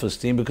your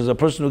self-esteem, because a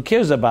person who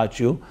cares about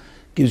you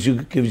gives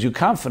you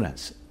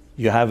confidence.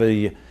 You have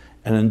an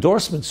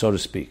endorsement, so to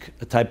speak,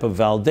 a type of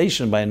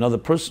validation by another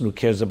person who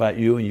cares about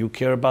you and you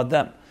care about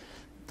them.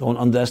 Don't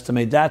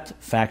underestimate that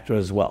factor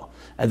as well.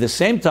 At the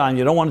same time,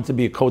 you don't want it to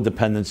be a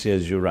codependency,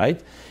 as you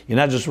write. You're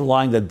not just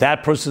relying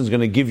that person is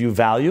going to give you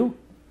value.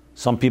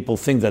 Some people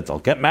think that they'll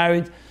get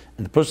married,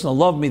 and the person will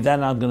love me,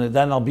 then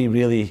I'll be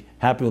really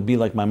happy. It'll be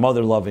like my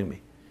mother loving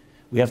me.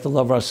 We have to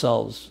love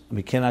ourselves.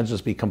 We cannot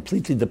just be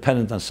completely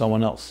dependent on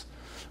someone else.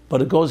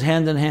 But it goes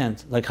hand in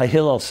hand. Like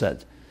Hillel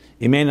said,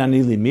 Imein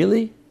anili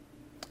mili,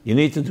 you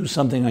need to do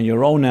something on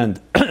your own end,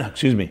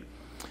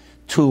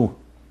 to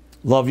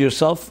love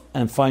yourself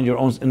and find your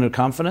own inner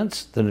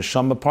confidence, the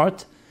neshama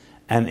part.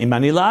 And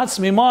imani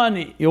la'atzmi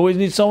mani, you always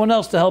need someone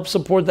else to help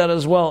support that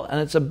as well.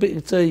 And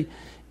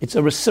it's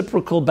a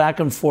reciprocal back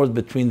and forth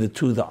between the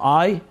two, the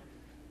I,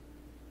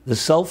 the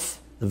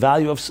self, the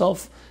value of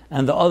self,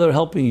 and the other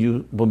helping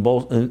you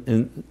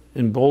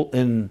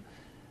in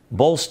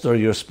bolster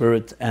your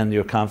spirit and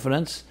your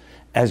confidence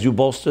as you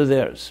bolster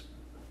theirs.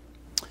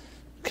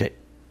 Okay,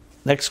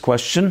 next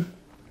question.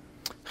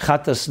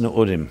 Chatas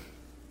ne'urim.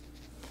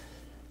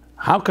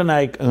 How can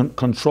I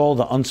control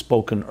the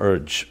unspoken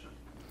urge?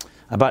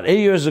 About 8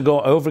 years ago,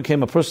 I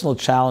overcame a personal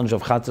challenge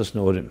of chatas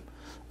ne'urim.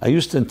 I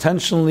used to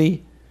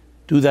intentionally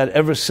do that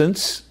ever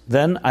since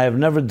then. I have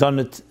never done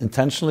it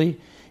intentionally,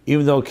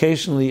 even though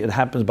occasionally it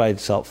happens by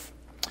itself.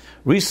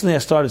 Recently, I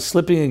started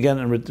slipping again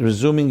and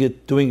resuming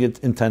it, doing it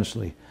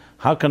intentionally.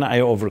 How can I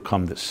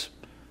overcome this?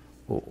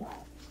 Ooh.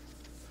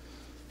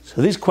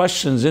 So these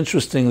questions,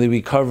 interestingly,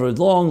 we covered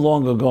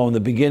long ago in the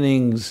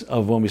beginnings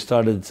of when we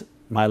started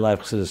My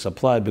Life Chassidus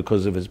Applied,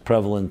 because of its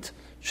prevalent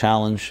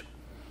challenge.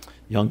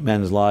 young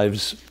men's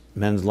lives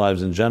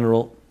in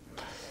general.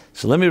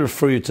 So let me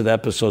refer you to the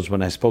episodes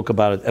when I spoke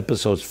about it,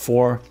 episodes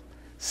 4,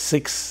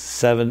 6,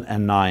 7,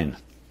 and 9.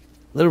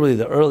 Literally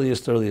the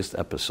earliest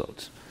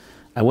episodes.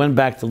 I went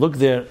back to look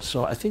there,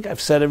 so I think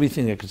I've said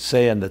everything I could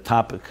say on the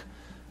topic.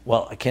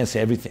 Well, I can't say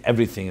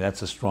everything,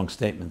 that's a strong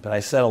statement, but I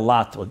said a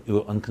lot what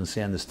one can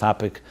say on this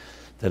topic,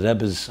 the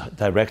Rebbe's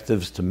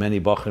directives to many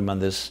Bachrim on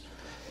this,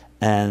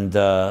 and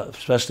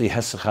especially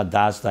Hesach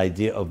Hadas, the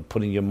idea of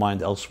putting your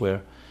mind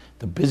elsewhere.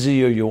 The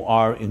busier you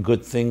are in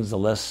good things, the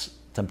less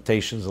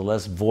temptations, the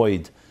less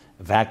void,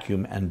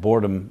 vacuum, and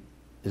boredom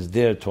is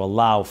there to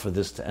allow for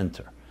this to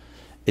enter.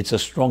 It's a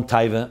strong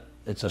taiva,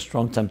 it's a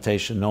strong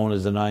temptation, no one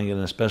is denying it,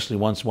 and especially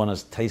once one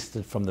has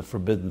tasted from the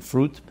forbidden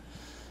fruit.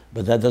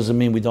 But that doesn't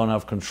mean we don't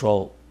have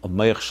control of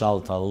Meich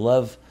Shalat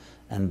Lev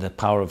and the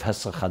power of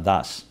Hesach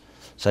Hadas.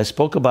 So I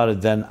spoke about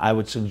it then. I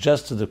would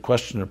suggest to the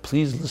questioner,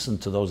 please listen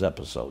to those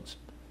episodes.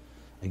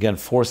 Again,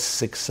 4,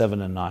 6,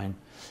 7, and 9.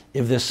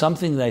 If there's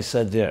something that I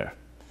said there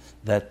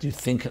that you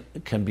think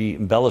can be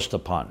embellished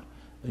upon,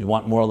 you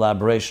want more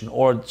elaboration,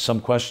 or some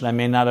question I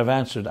may not have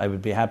answered, I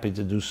would be happy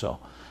to do so.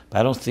 But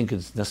I don't think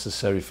it's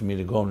necessary for me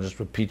to go and just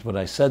repeat what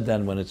I said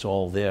then when it's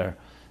all there.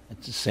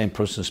 It's the same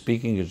person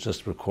speaking, it's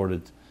just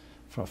recorded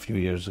from a few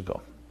years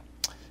ago.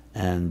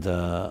 And,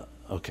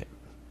 okay.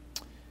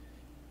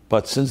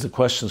 But since the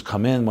questions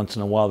come in, once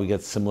in a while we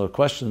get similar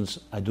questions,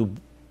 I do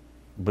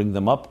bring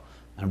them up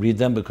and read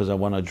them because I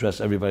want to address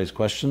everybody's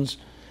questions.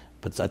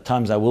 But at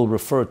times I will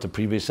refer to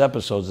previous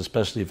episodes,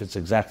 especially if it's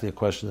exactly a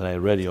question that I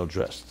already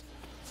addressed.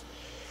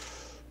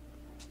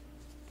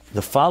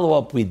 The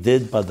follow-up we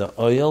did by the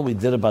oil, we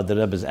did about the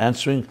Rebbe's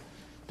answering.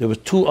 There were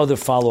 2 other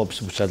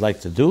follow-ups which I'd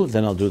like to do.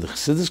 Then I'll do the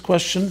Chassidus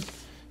question,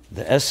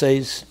 the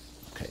essays.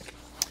 Okay.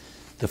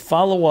 The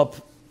follow-up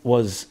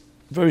was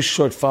a very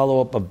short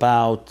follow-up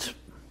about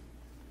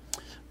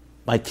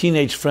my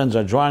teenage friends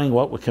are drowning.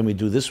 What can we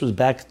do? This was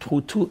back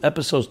to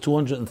episodes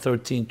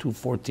 213,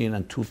 214,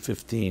 and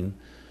 215,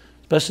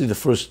 especially the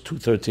first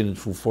 213 and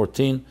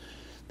 214.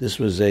 This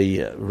was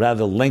a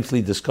rather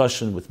lengthy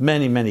discussion with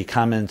many, many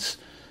comments.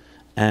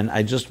 And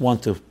I just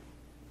want to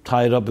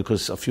tie it up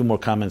because a few more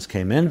comments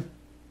came in.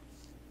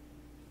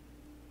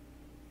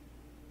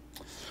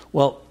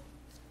 Well,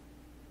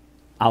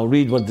 I'll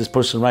read what this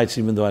person writes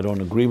even though I don't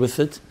agree with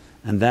it.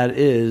 And that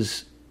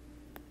is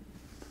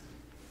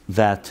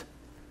that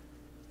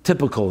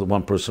typical,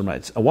 one person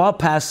writes, a while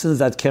passed since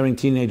that caring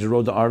teenager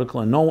wrote the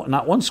article and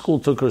not one school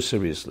took her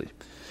seriously.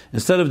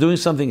 Instead of doing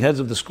something, heads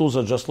of the schools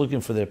are just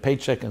looking for their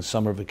paycheck and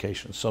summer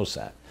vacation. So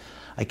sad.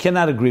 I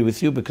cannot agree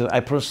with you because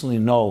I personally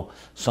know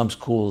some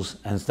schools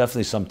and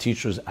definitely some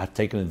teachers have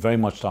taken it very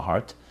much to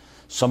heart.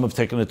 Some have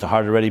taken it to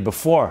heart already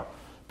before,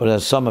 but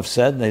as some have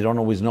said, they don't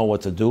always know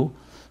what to do.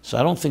 So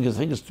I think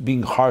it's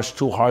being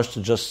too harsh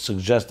to just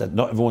suggest that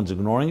everyone's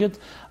ignoring it.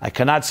 I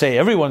cannot say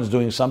everyone's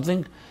doing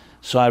something.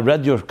 So I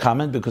read your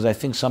comment because I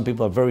think some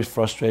people are very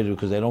frustrated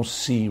because they don't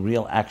see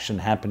real action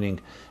happening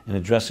in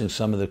addressing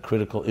some of the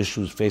critical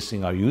issues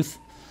facing our youth.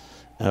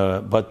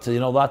 But you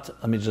know what?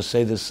 Let me just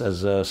say this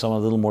as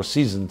someone a little more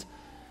seasoned.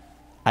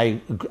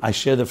 I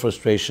share the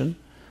frustration,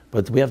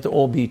 but we have to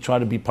all try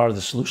to be part of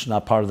the solution,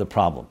 not part of the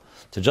problem.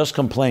 To just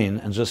complain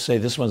and just say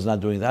this one's not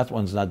doing, that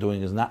one's not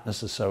doing is not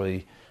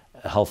necessarily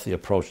a healthy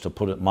approach, to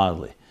put it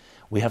mildly.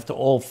 We have to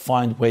all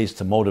find ways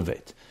to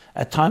motivate.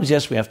 At times,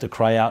 yes, we have to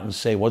cry out and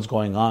say what's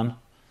going on,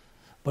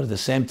 but at the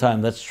same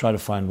time, let's try to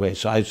find ways.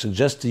 So I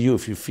suggest to you,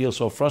 if you feel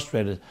so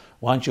frustrated,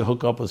 why don't you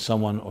hook up with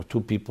someone or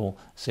 2 people,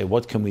 say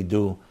what can we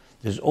do?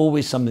 There's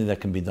always something that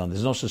can be done.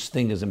 There's no such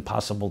thing as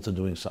impossible to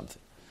doing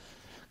something.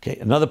 Okay,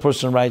 another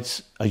person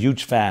writes, a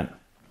huge fan.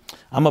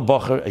 I'm a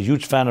Bacher, a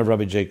huge fan of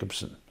Rabbi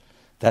Jacobson.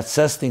 That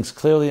says things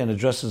clearly and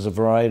addresses a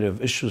variety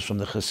of issues from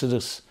the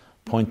Hasidus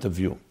point of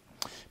view.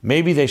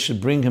 Maybe they should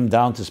bring him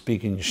down to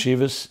speak in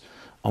yeshivas.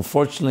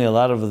 Unfortunately, a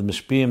lot of the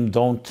mishpiyim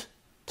don't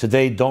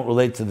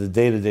relate to the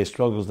day-to-day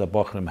struggles that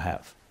Bachrim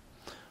have.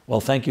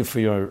 Well, thank you for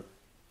your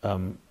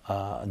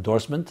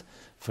endorsement,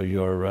 for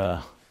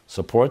your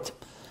support.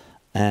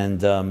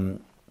 And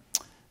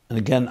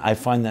again, I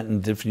find that in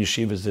different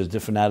yeshivas, there's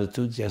different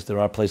attitudes. Yes, there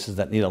are places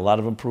that need a lot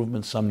of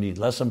improvement. Some need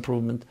less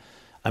improvement.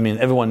 I mean,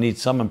 everyone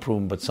needs some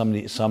improvement, but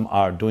some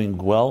are doing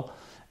well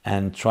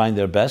and trying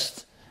their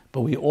best.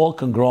 But we all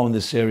can grow in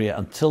this area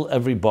until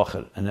every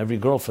bacher, and every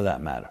girl for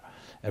that matter,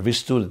 every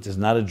student is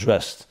not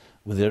addressed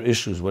with their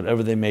issues,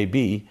 whatever they may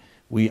be.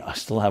 We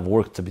still have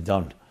work to be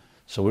done.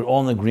 So we're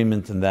all in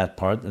agreement in that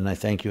part, and I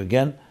thank you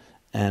again.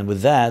 And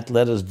with that,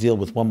 let us deal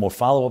with one more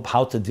follow-up,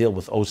 how to deal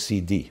with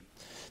OCD.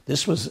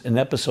 This was in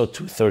episode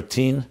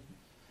 213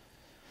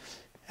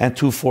 and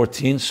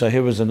 214. So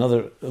here was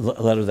another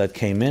letter that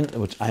came in,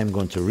 which I am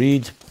going to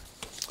read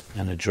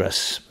and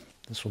address.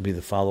 This will be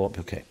the follow-up.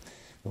 Okay.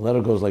 The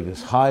letter goes like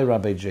this. Hi,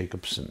 Rabbi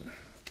Jacobson.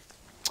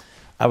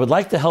 I would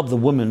like to help the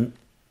woman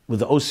with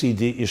the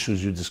OCD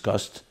issues you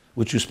discussed,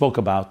 which you spoke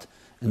about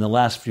in the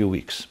last few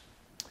weeks.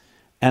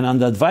 And on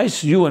the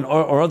advice you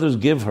or others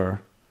give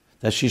her,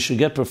 that she should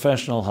get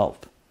professional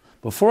help.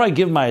 Before I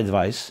give my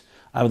advice,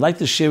 I would like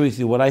to share with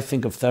you what I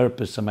think of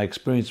therapists and my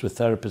experience with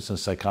therapists and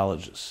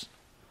psychologists.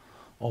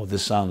 Oh,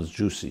 this sounds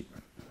juicy.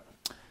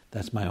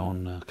 That's my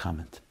own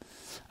comment.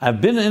 I've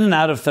been in and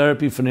out of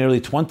therapy for nearly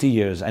 20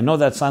 years. I know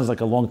that sounds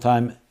like a long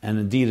time, and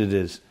indeed it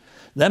is.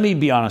 Let me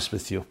be honest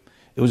with you.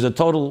 It was a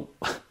total...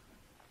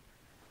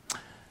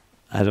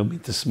 I don't mean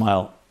to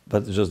smile,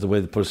 but it's just the way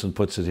the person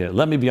puts it here.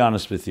 Let me be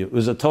honest with you. It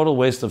was a total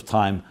waste of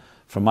time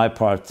for my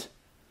part.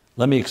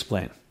 Let me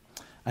explain.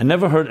 I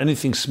never heard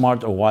anything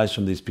smart or wise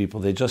from these people.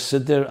 They just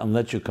sit there and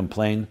let you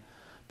complain.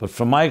 But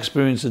from my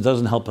experience, it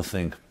doesn't help a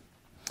thing.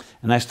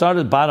 And I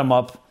started bottom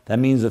up. That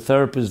means the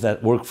therapists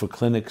that work for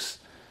clinics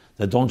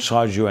that don't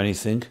charge you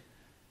anything,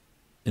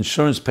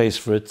 insurance pays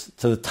for it,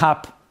 to the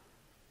top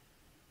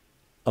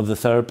of the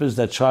therapists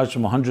that charge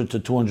from $100 to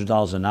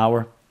 $200 an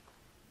hour.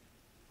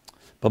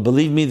 But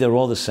believe me, they're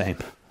all the same.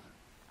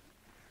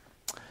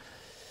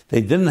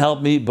 They didn't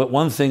help me, but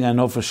one thing I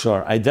know for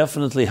sure, I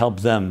definitely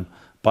helped them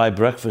buy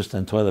breakfast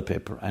and toilet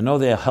paper. I know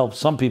they helped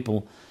some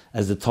people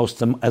as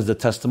the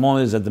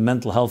testimonies at the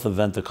mental health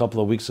event a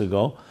couple of weeks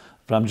ago,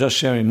 but I'm just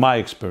sharing my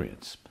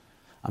experience.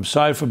 I'm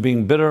sorry for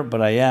being bitter,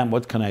 but I am.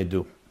 What can I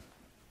do?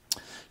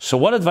 So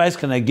what advice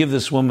can I give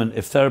this woman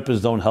if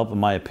therapists don't help, in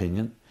my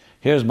opinion?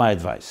 Here's my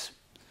advice.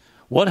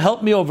 What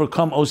helped me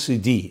overcome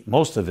OCD,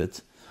 most of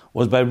it,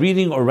 was by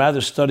reading or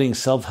rather studying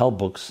self-help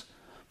books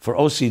for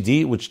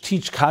OCD, which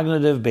teach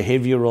cognitive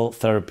behavioral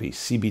therapy,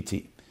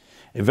 CBT.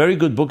 A very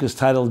good book is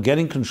titled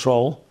Getting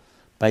Control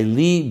by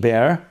Lee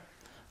Baer.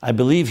 I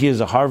believe he is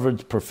a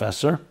Harvard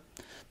professor.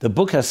 The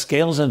book has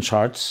scales and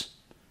charts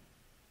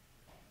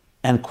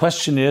and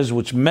questionnaires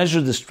which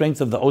measure the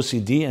strength of the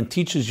OCD and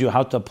teaches you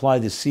how to apply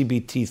the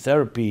CBT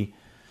therapy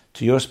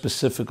to your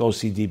specific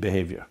OCD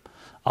behavior.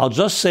 I'll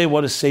just say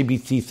what is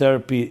CBT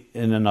therapy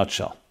in a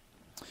nutshell.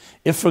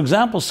 If, for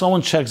example,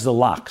 someone checks the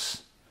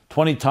locks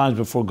 20 times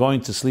before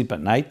going to sleep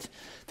at night,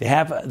 they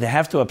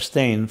have to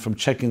abstain from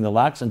checking the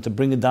locks, and to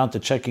bring it down to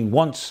checking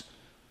once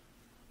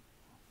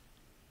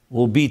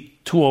will be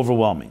too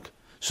overwhelming.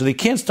 So they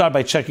can't start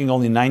by checking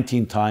only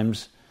 19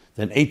 times,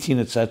 then 18,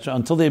 etc.,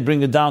 until they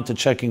bring it down to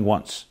checking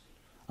once.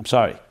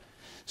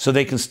 So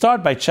they can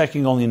start by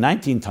checking only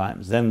 19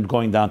 times, then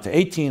going down to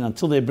 18,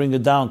 until they bring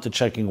it down to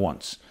checking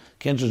once.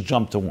 Can't just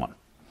jump to one.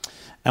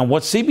 And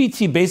what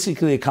CBT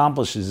basically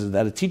accomplishes is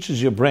that it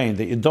teaches your brain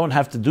that you don't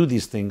have to do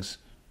these things.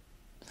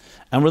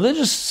 And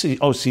religious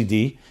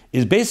OCD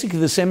is basically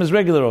the same as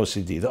regular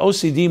OCD. The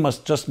OCD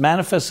must just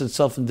manifest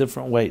itself in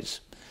different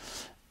ways.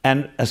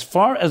 And as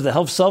far as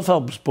the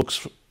self-help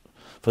books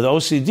for the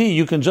OCD,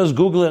 you can just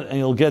Google it and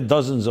you'll get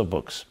dozens of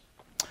books.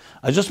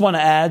 I just want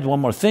to add one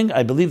more thing.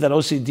 I believe that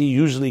OCD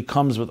usually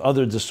comes with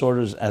other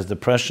disorders as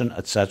depression,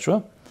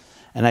 etc.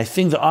 And I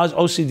think the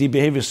OCD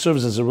behavior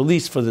serves as a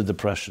release for the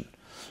depression.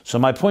 So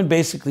my point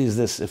basically is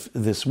this: if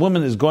this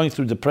woman is going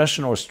through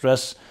depression or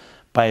stress,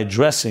 by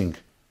addressing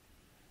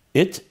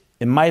it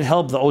might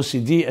help the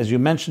OCD, as you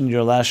mentioned in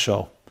your last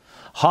show.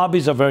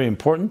 Hobbies are very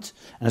important,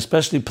 and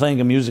especially playing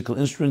a musical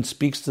instrument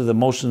speaks to the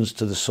emotions,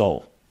 to the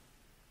soul.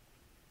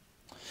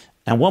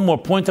 And one more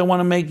point I want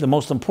to make: the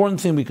most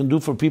important thing we can do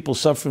for people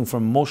suffering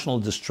from emotional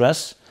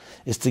distress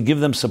is to give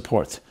them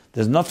support.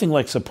 There's nothing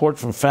like support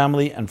from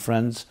family and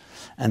friends,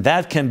 and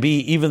that can be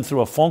even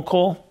through a phone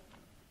call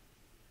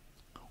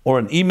or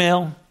an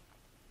email.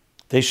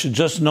 They should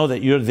just know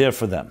that you're there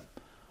for them.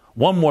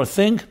 One more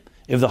thing: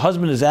 if the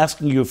husband is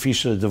asking you if he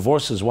should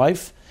divorce his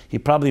wife, he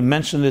probably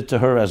mentioned it to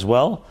her as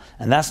well,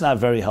 and that's not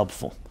very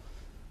helpful.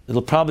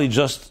 It'll probably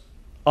just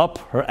up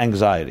her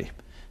anxiety.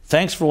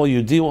 Thanks for all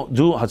you do.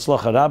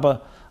 Hatzlacha Rabbah.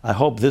 I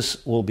hope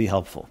this will be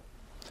helpful.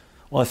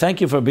 Well, thank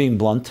you for being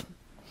blunt.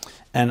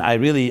 And I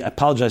really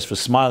apologize for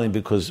smiling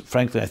because,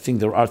 frankly, I think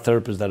there are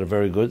therapists that are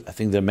very good. I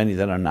think there are many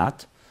that are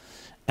not.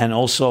 And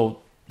also,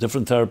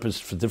 different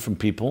therapists for different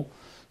people.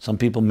 Some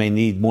people may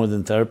need more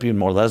than therapy and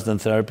more less than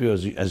therapy,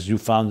 as you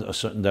found a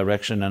certain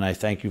direction, and I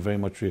thank you very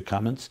much for your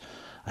comments.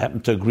 I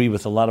happen to agree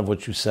with a lot of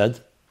what you said.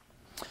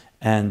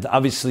 And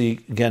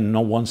obviously, again,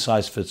 no one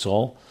size fits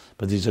all,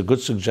 but these are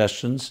good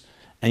suggestions.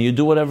 And you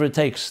do whatever it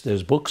takes.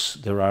 There's books,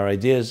 there are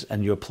ideas,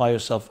 and you apply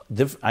yourself.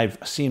 I've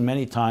seen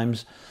many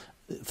times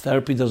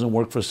therapy doesn't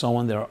work for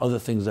someone. There are other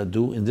things that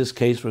do. In this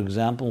case, for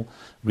example,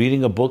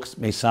 reading a book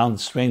may sound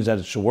strange that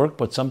it should work,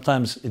 but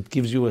sometimes it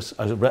gives you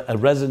a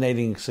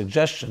resonating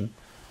suggestion,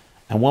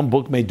 and one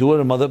book may do it,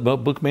 another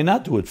book may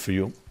not do it for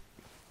you.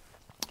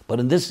 But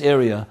in this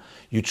area,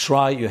 you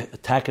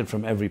attack it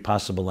from every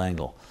possible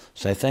angle.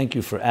 So I thank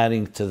you for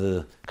adding to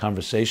the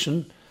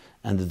conversation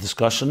and the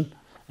discussion,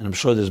 and I'm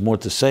sure there's more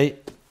to say,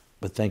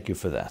 but thank you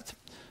for that.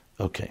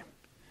 Okay.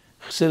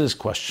 Chassidus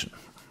question.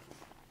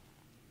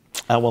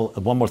 Well,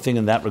 one more thing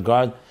in that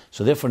regard.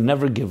 So therefore,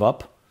 never give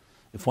up.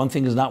 If one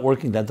thing is not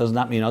working, that does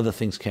not mean other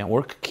things can't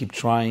work. Keep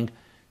trying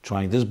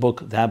this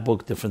book, that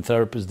book, different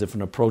therapists,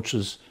 different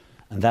approaches,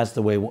 and that's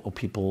the way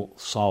people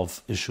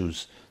solve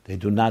issues. They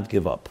do not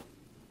give up.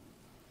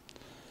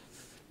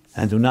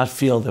 And do not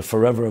feel they're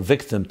forever a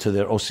victim to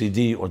their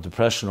OCD or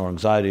depression or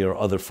anxiety or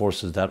other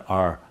forces that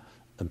are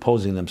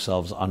imposing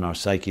themselves on our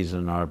psyches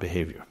and our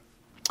behavior.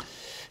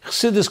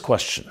 Chassidus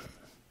question.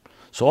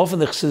 So often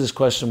the Chassidus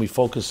question we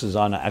focus is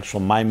on an actual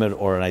maimer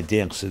or an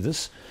idea in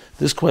Chassidus.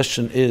 This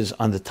question is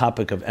on the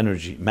topic of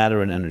energy,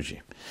 matter and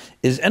energy.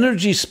 Is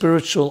energy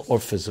spiritual or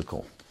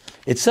physical?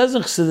 It says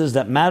in Chassidus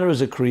that matter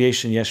is a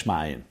creation, yesh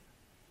ma'ayin,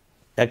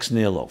 ex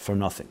nihilo, from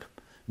nothing.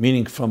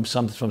 Meaning from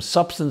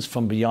substance,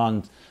 from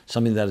beyond,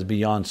 something that is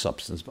beyond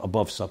substance,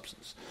 above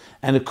substance.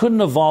 And it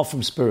couldn't evolve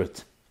from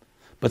spirit.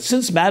 But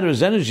since matter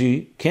is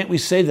energy, can't we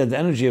say that the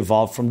energy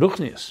evolved from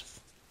ruchnius?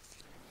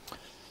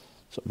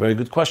 So, very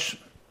good question.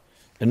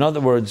 In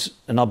other words,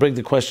 and I'll break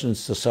the question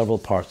into several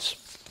parts.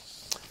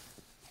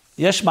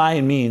 Yesh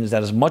ma'ayin means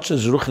that as much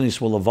as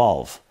ruchnius will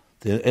evolve,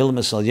 the Elam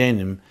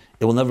Esalyenim,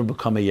 it will never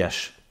become a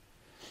yesh.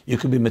 You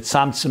can be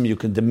mitzamtzim, you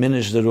can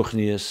diminish the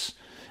ruchnius,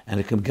 and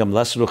it can become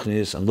less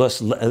ruchnius, and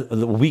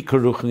a weaker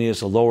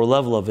ruchnius, a lower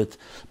level of it.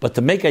 But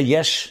to make a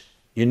yesh,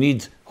 you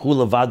need hu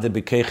levade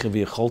b'keicha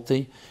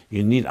v'yecholti,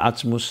 you need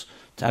atzmus,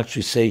 to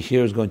actually say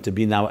here is going to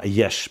be now a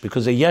yesh.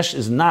 Because a yesh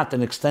is not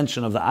an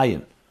extension of the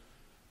ayin.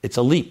 It's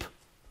a leap.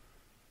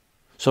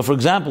 So for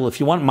example, if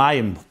you want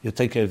mayim, you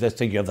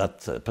have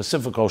that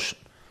Pacific Ocean.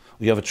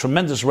 You have a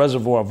tremendous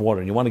reservoir of water,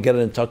 and you want to get it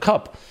into a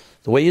cup.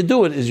 The way you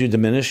do it is you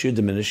diminish.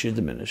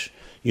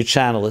 You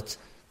channel it,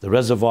 the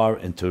reservoir,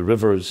 into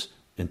rivers,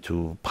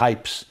 into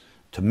pipes,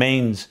 to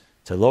mains,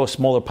 to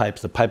smaller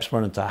pipes. The pipes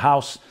run into a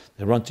house,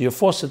 they run to your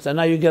faucet, and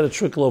now you get a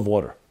trickle of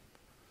water.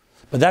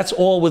 But that's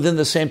all within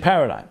the same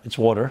paradigm. It's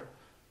water.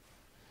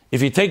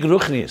 If you take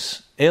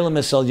ruchnius, elam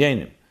esel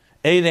yenim,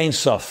 eid ein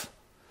sof,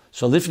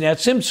 so lifnei at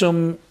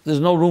tzimtzum, there's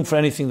no room for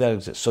anything that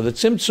exists. So the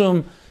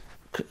tzimtzum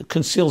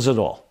conceals it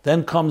all.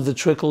 Then comes the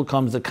trickle,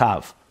 comes the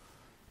kav,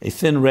 a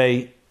thin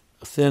ray,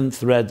 a thin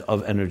thread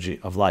of energy,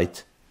 of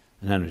light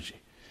and energy.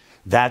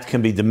 That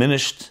can be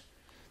diminished,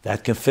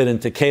 that can fit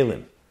into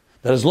kelim.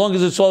 But as long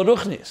as it's all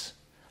ruchnius,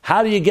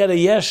 how do you get a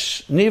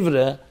yesh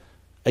nivra,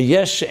 a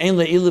yesh ein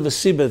le'ilu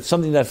v'sibet,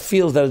 something that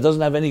feels that it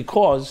doesn't have any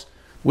cause?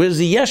 Where does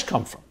the yesh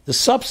come from? The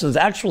substance,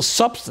 the actual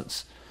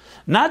substance.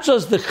 Not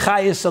just the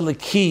chayes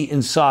alaki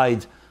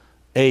inside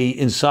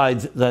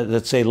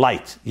let's say,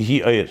 light,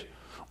 yehi oir,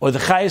 or the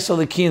chayes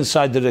alaki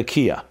inside the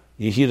rakia,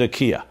 yehi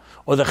rakia,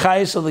 or the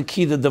chayes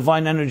alaki, the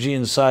divine energy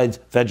inside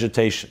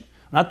vegetation.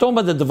 We're not talking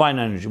about the divine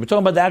energy, we're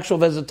talking about the actual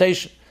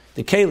vegetation,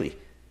 the keli,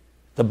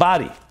 the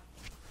body.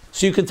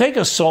 So you can take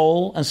a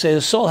soul and say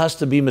the soul has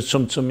to be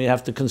mitzumtzum, you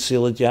have to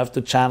conceal it, you have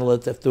to channel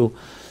it, you have to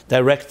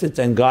direct it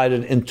and guide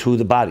it into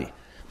the body.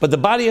 But the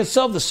body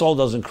itself, the soul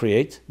doesn't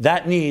create.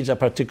 That needs a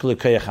particular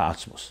koyach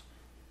ha'atzmos.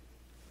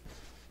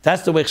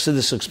 That's the way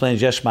Chassidus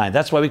explains yesh ma'ayin.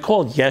 That's why we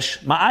call it yesh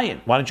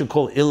ma'ayin. Why don't you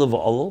call it il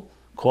v'olol,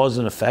 cause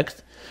and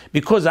effect?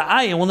 Because the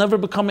ayin will never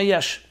become a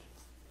yesh.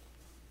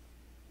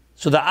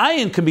 So the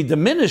ayin can be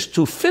diminished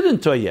to fit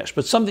into a yesh,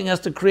 but something has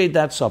to create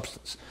that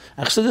substance.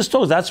 And Chassidus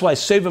told us that's why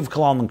Sevav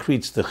Kalalman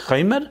creates the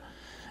chaymer,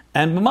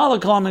 and B'mala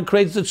Kalalman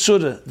creates the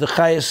tzura, the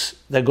chayes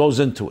that goes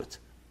into it.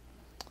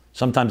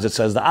 Sometimes it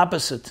says the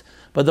opposite.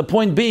 But the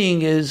point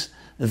being is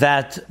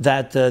that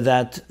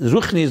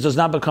Ruchnis does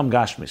not become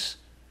Gashmis.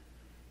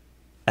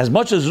 As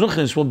much as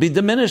Ruchnis will be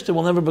diminished, it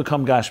will never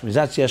become Gashmis.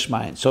 That's Yesh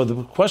Ma'ayin. So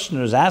the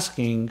questioner is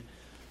asking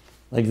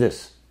like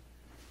this.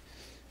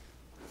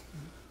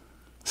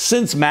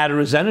 Since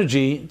matter is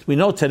energy, we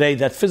know today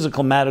that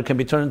physical matter can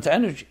be turned into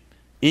energy.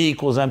 E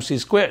equals mc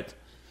squared.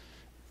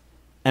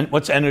 And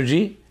what's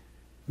energy?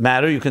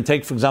 Matter, you can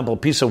take, for example, a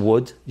piece of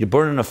wood, you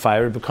burn in a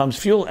fire, it becomes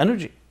fuel,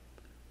 energy.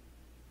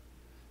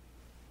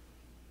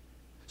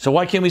 So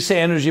why can't we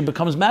say energy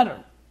becomes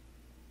matter?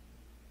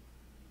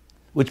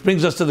 Which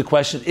brings us to the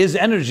question, is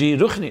energy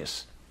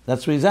ruchnius?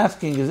 That's what he's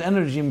asking, is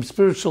energy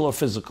spiritual or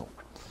physical?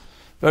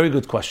 Very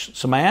good question.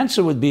 So my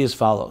answer would be as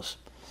follows.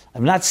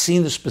 I've not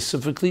seen this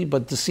specifically,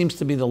 but this seems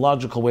to be the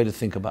logical way to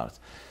think about it.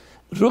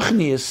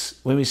 Ruchnius,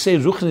 when we say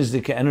ruchnius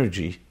dika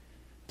energy,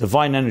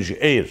 divine energy,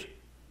 eir,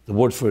 the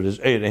word for it is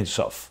eir ein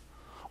sof,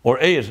 or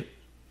eir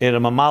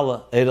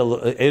mamala,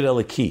 eir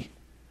elaki.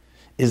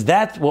 Is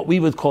that what we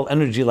would call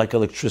energy like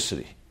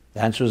electricity?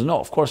 The answer is no,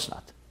 of course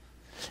not.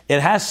 It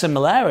has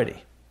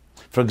similarity.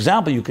 For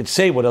example, you could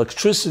say what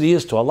electricity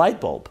is to a light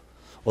bulb,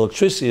 what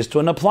electricity is to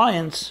an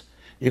appliance.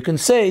 You can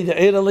say the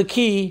Eir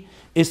HaLaki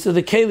is to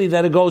the Keli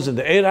that it goes in,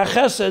 the Eir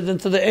HaChesed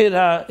into the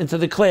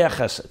Klei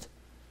HaChesed.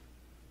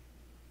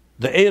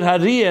 The Eir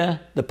HaRiyah,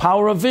 the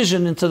power of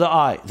vision, into the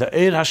eye. The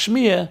Eir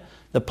HaShmiyah,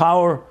 the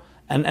power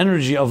and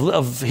energy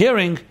of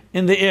hearing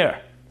in the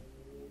ear.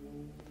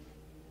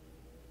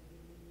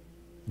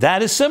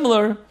 That is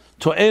similar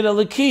to Eir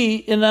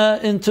HaLaki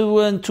into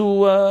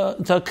a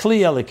Kli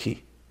HaLaki.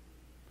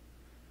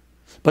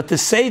 But to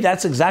say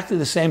that's exactly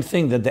the same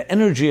thing, that the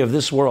energy of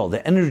this world,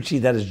 the energy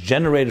that is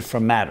generated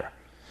from matter,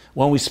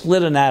 when we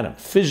split an atom,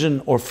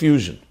 fission or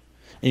fusion,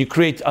 and you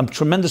create a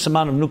tremendous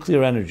amount of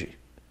nuclear energy,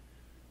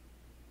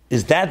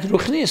 is that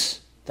Ruchnis?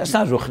 That's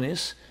not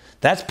Ruchnis.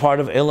 That's part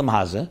of Elam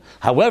Hazeh.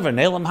 However, in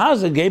Elam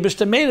Hazeh,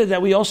 Geibishter made it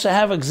that we also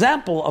have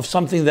example of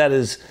something that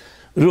is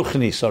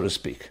Ruchni, so to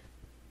speak.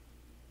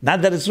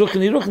 Not that it's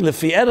Ruchni.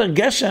 Lefi Erer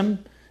Geshem,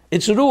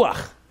 it's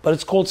Ruach, but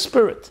it's called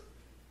spirit.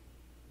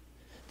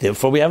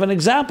 Therefore, we have an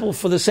example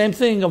for the same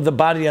thing of the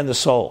body and the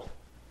soul.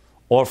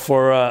 or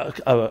for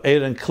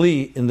Eir and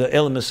Kli in the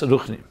Elemis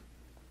Ruchnim.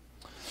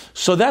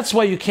 So that's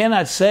why you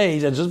cannot say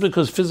that just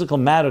because physical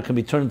matter can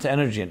be turned into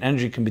energy, and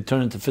energy can be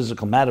turned into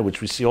physical matter,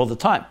 which we see all the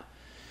time.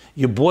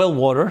 You boil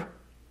water,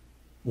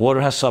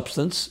 water has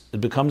substance,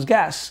 it becomes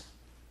gas,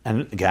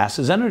 and gas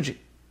is energy.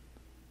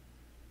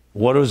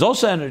 Water is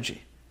also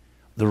energy.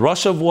 The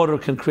rush of water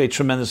can create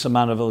tremendous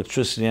amount of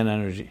electricity and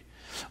energy.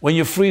 When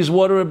you freeze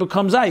water, it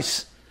becomes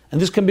ice,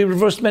 and this can be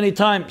reversed many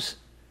times.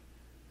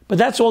 But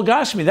that's all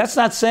Gashmi. That's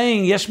not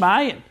saying Yesh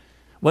Ma'ayin.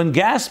 When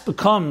gas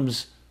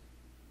becomes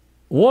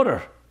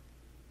water,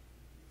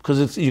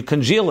 because you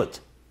congeal it,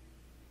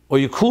 or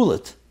you cool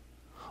it,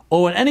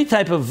 or when any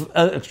type of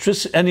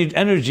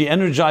energy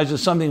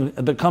energizes something,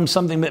 it becomes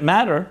something that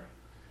matter,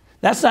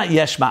 that's not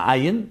Yesh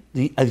Ma'ayin.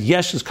 The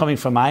Yesh is coming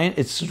from Ayin.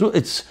 It's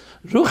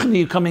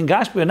Ruchni coming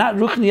Gashmi, but not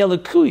Ruchni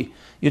Elokui.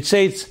 You'd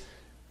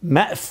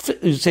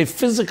say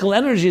physical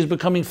energy is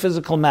becoming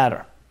physical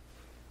matter.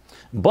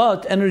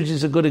 But energy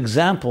is a good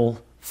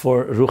example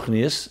for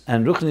Ruchnius,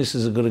 and Ruchnius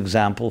is a good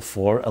example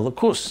for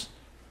Elokus.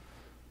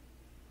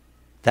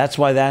 That's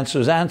why the answer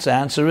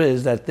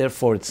is that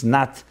therefore it's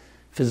not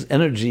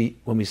energy.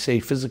 When we say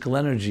physical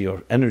energy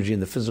or energy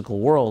in the physical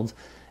world,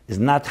 is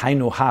not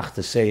Hainu Hach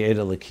to say Eir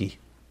Eliki.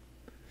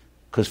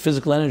 Because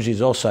physical energy is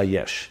also a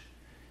Yesh.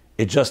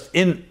 It just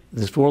in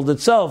this world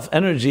itself,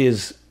 energy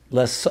is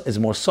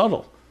more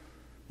subtle,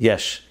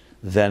 Yesh,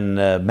 than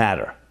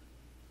matter.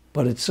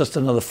 But it's just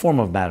another form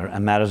of matter,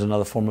 and matter is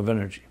another form of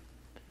energy.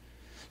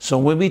 So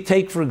when we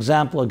take, for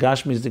example, a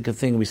Gashmizdika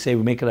thing, we say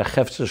we make it a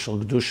Chefzer Shel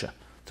Kedusha.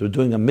 So we're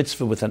doing a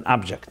mitzvah with an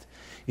object.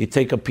 You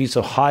take a piece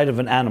of hide of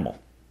an animal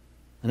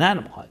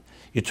hide.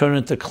 You turn it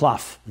into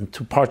cloth,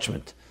 into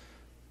parchment,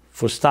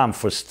 for stam,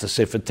 to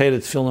say for Teirat,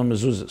 Tefillin,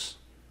 Mezuzahs.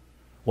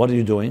 What are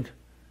you doing?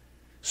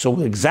 So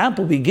the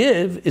example we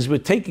give is we're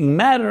taking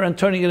matter and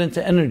turning it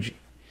into energy.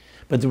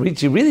 But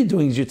what you're really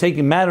doing is you're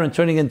taking matter and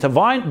turning it into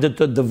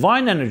the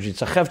divine energy.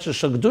 It's a Chefzer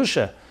Shel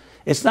Kedusha.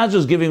 It's not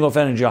just giving off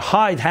energy. A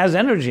hide has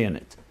energy in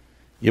it.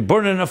 You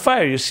burn it in a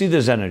fire, you see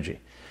there's energy.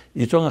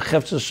 You're talking a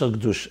Chefzer Shel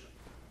Kedusha.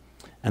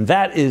 And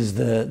that is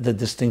the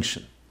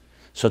distinction.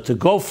 So to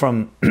go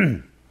from,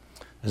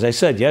 as I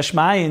said, Yesh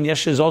Ma'ayin,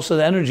 Yesh is also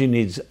the energy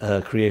needs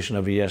creation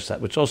of a Yesh,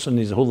 which also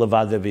needs Hu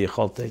Levadeh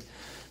V'Yicholte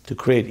to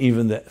create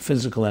even the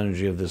physical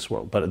energy of this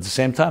world. But at the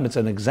same time, it's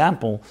an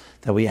example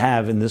that we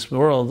have in this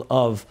world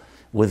of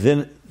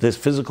within this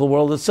physical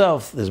world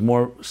itself, there's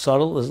more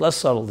subtle, there's less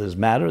subtle, there's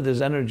matter,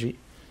 there's energy,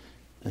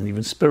 and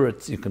even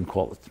spirit, you can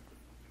call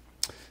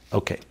it.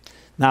 Okay.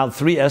 Now,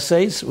 3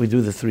 essays. We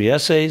do the 3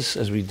 essays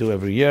as we do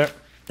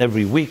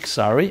every week.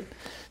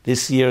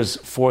 This year's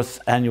 4th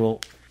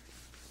annual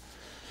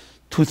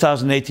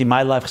 2018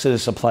 My Life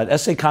Chassidus Applied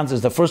Essay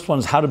Contest. The first one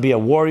is How to Be a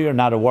Warrior,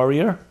 Not a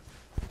Warrior.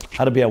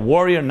 How to Be a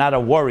Warrior, Not a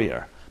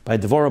Warrior, by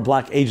Devorah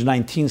Black, age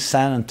 19,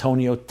 San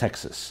Antonio,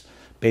 Texas.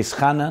 Beis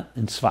Chana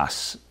in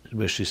Tzfas,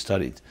 where she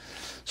studied.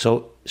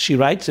 So she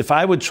writes, if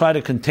I would try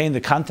to contain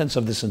the contents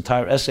of this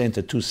entire essay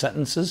into 2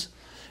 sentences,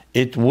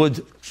 it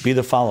would be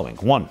the following.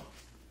 1,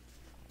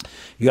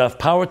 you have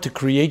power to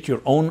create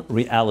your own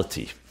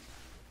reality.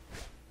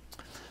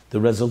 The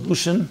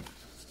resolution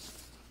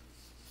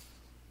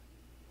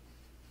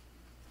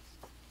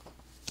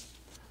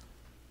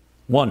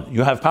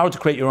you have power to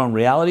create your own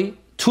reality.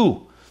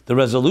 2, the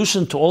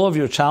resolution to all of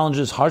your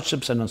challenges,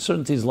 hardships, and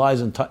uncertainties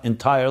lies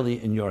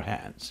entirely in your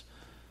hands.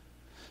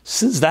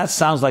 Since that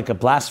sounds like a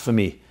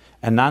blasphemy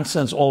and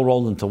nonsense all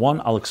rolled into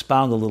one, I'll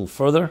expound a little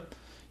further.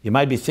 You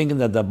might be thinking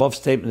that the above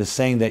statement is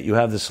saying that you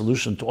have the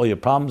solution to all your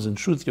problems. In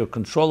truth, your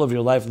control of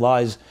your life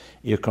lies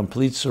in your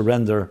complete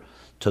surrender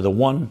to the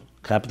one,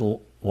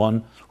 capital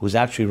One, who's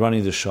actually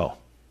running the show.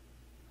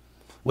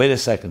 Wait a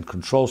second,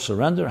 control,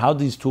 surrender? How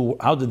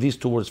did these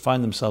two words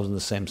find themselves in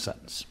the same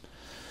sentence?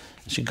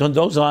 She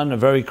goes on in a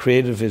very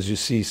creative, as you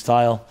see,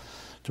 style,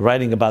 to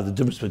writing about the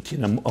difference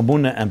between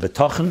Amunah and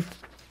Betochen,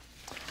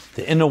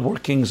 the inner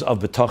workings of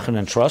Betochen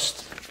and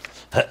trust,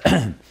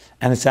 and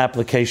its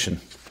application.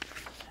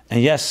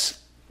 And yes,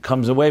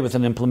 comes away with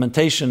an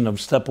implementation of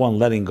step 1,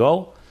 letting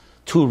go.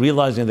 2,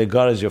 realizing that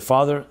God is your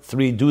Father.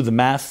 3, do the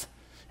math.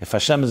 If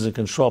Hashem is in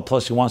control,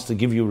 plus He wants to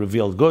give you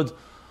revealed good,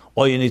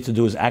 all you need to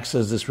do is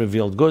access this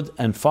revealed good.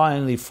 And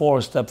finally,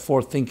 4, step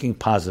 4, thinking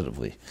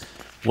positively.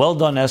 Well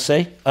done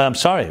essay. I'm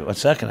sorry, 1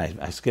 second,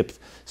 I skipped.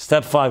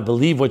 Step 5,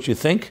 believe what you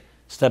think.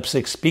 Step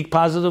 6, speak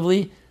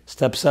positively.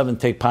 Step 7,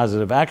 take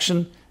positive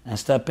action. And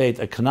step 8,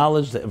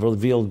 acknowledge the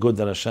revealed good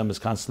that Hashem is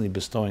constantly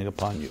bestowing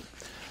upon you.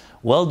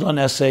 Well done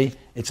essay.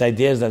 It's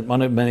ideas that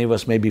many of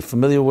us may be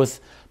familiar with,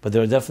 but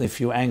there are definitely a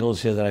few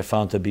angles here that I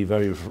found to be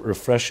very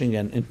refreshing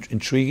and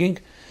intriguing,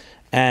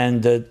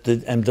 and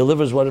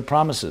delivers what it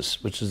promises,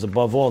 which is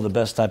above all the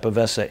best type of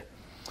essay.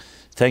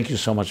 Thank you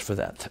so much for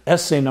that.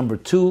 Essay number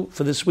 2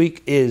 for this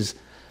week is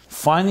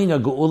Finding a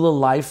Geula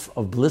Life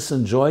of Bliss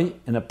and Joy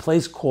in a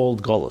Place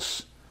Called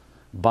Golus,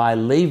 by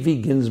Levi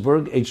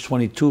Ginsburg, age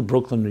 22,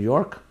 Brooklyn, New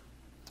York.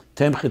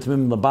 Tem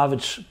Chitmim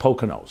Lubavitch,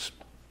 Poconos.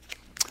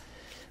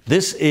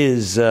 This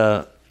is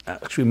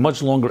actually a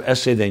much longer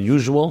essay than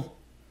usual.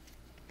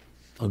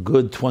 a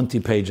good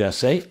 20-page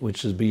essay,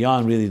 which is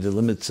beyond really the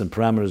limits and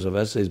parameters of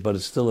essays, but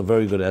it's still a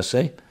very good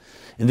essay.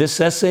 In this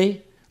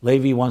essay,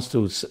 Levi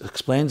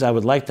explains, I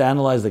would like to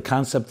analyze the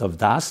concept of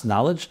das,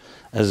 knowledge,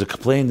 as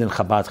explained in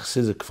Chabad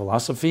Chassidic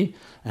philosophy,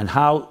 and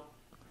how,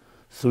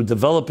 through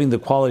developing the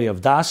quality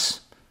of das,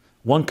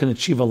 one can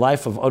achieve a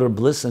life of utter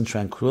bliss and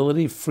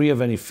tranquility, free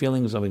of any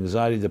feelings of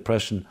anxiety,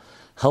 depression,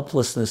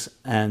 helplessness,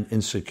 and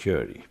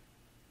insecurity.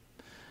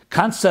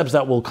 Concepts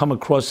that will come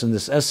across in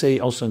this essay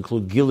also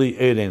include Gili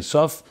Eid Ein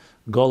Sof,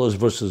 Golos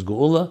versus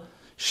Geula,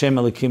 Shem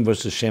Elikim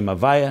versus Shem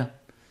Havaya,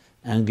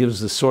 and gives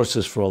the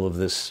sources for all of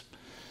this.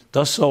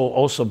 Thus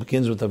also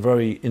begins with a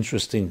very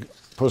interesting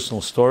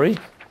personal story,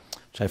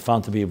 which I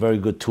found to be a very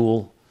good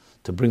tool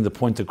to bring the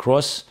point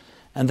across,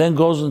 and then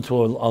goes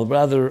into a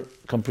rather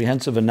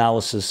comprehensive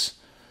analysis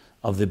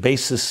of the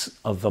basis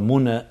of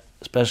Amunah,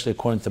 especially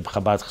according to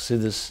Chabad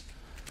Chassidus,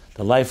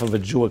 the life of a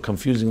Jew, a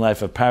confusing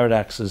life of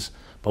paradoxes,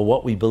 but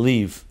what we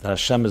believe, that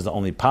Hashem is the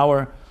only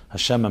power,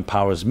 Hashem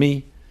empowers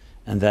me,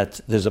 and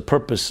that there's a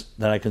purpose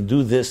that I can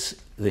do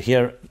this, the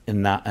here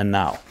and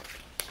now.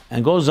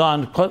 And goes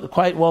on,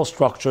 quite well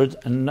structured,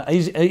 and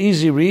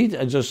easy read.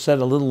 I just said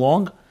a little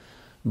long,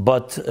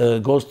 but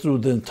goes through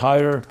the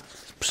entire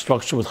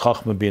structure with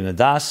Chachma being a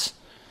das,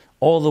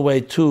 all the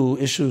way to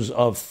issues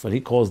of what he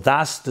calls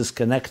das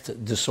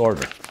disconnect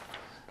disorder,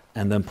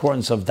 and the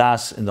importance of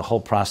das in the whole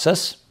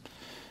process,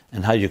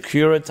 and how you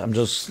cure it. I'm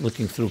just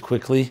looking through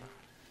quickly.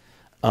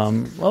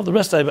 The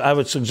rest I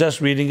would suggest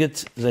reading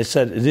it. As I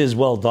said, it is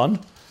well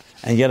done,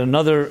 and yet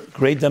another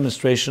great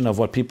demonstration of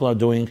what people are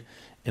doing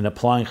in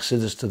applying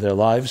Chassidus to their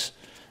lives.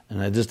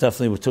 And this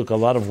definitely took a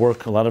lot of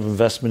work, a lot of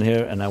investment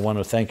here, and I want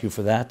to thank you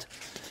for that,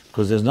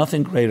 because there's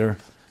nothing greater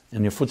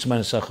in your Futz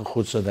Meinesecha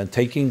Chutza than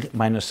taking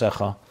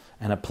Meinesecha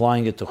and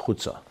applying it to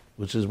Chutza,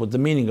 which is what the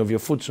meaning of your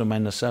Futz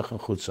Meinesecha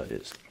Chutza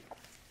is.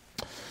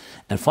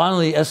 And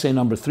finally, essay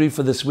number 3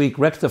 for this week,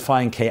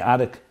 Rectifying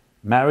Chaotic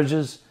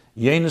Marriages.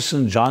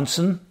 Yenison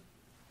Johnson,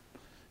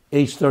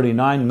 age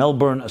 39,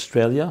 Melbourne,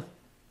 Australia.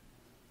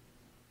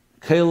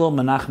 Kaylo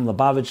Menachem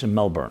Lubavitch in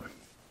Melbourne.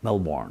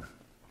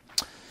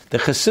 The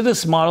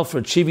Chassidus model for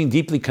achieving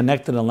deeply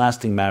connected and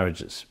lasting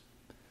marriages.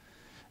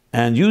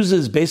 And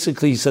uses,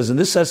 basically, he says, in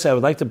this essay I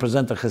would like to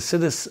present a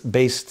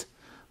Chassidus-based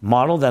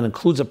model that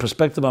includes a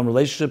perspective on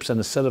relationships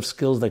and a set of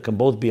skills that can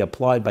both be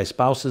applied by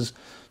spouses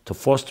to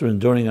foster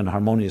enduring and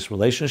harmonious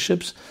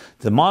relationships.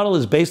 The model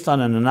is based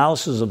on an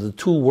analysis of the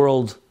two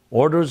world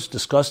orders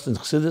discussed in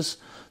Chassidus,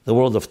 the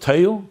world of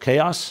Tohu,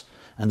 chaos,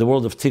 and the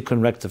world of Tikkun,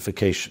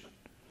 rectification.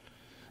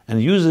 And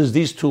uses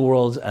these two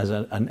worlds as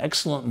an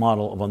excellent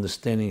model of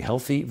understanding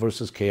healthy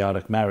versus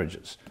chaotic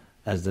marriages,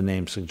 as the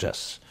name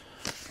suggests.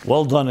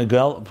 Well done,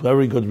 Agal,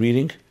 very good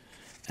reading,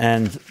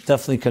 and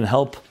definitely can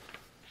help,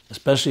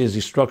 especially as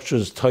he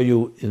structures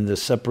Tohu in the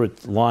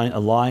separate line,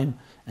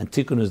 and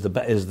Tikkun is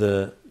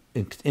the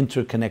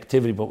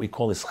interconnectivity, what we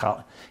call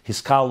Hiskalus,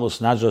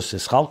 Najos,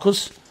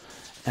 Hischalkus.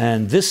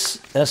 And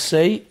this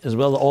essay, as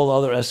well as all the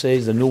other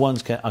essays, the new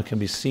ones can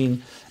be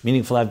seen,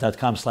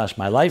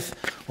 meaningfullife.com/mylife,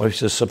 or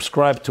if you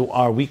subscribe to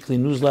our weekly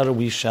newsletter,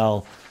 we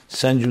shall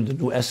send you the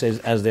new essays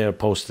as they are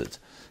posted.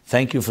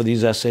 Thank you for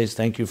these essays.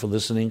 Thank you for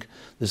listening.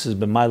 This has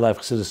been My Life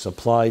Chassidus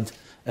Applied,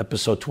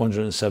 episode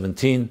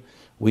 217.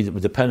 We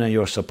depend on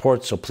your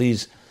support, so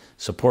please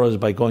support us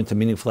by going to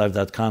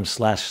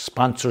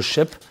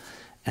meaningfullife.com/sponsorship.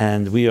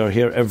 And we are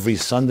here every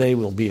Sunday.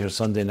 We'll be here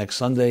next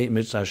Sunday,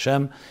 Mitzvah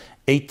Hashem,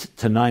 8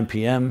 to 9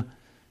 p.m.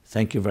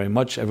 Thank you very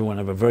much. Everyone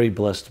have a very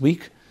blessed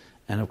week.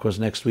 And of course,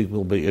 next week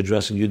we'll be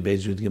addressing Yud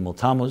Beis Yud Gimel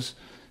Tammuz.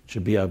 It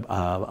should be a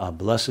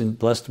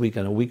blessed week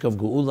and a week of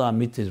Geula,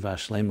 Amitis,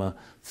 Vashlema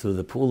through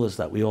the pulas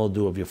that we all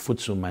do of your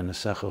Futzu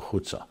Meinesecha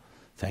Chutza.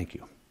 Thank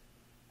you.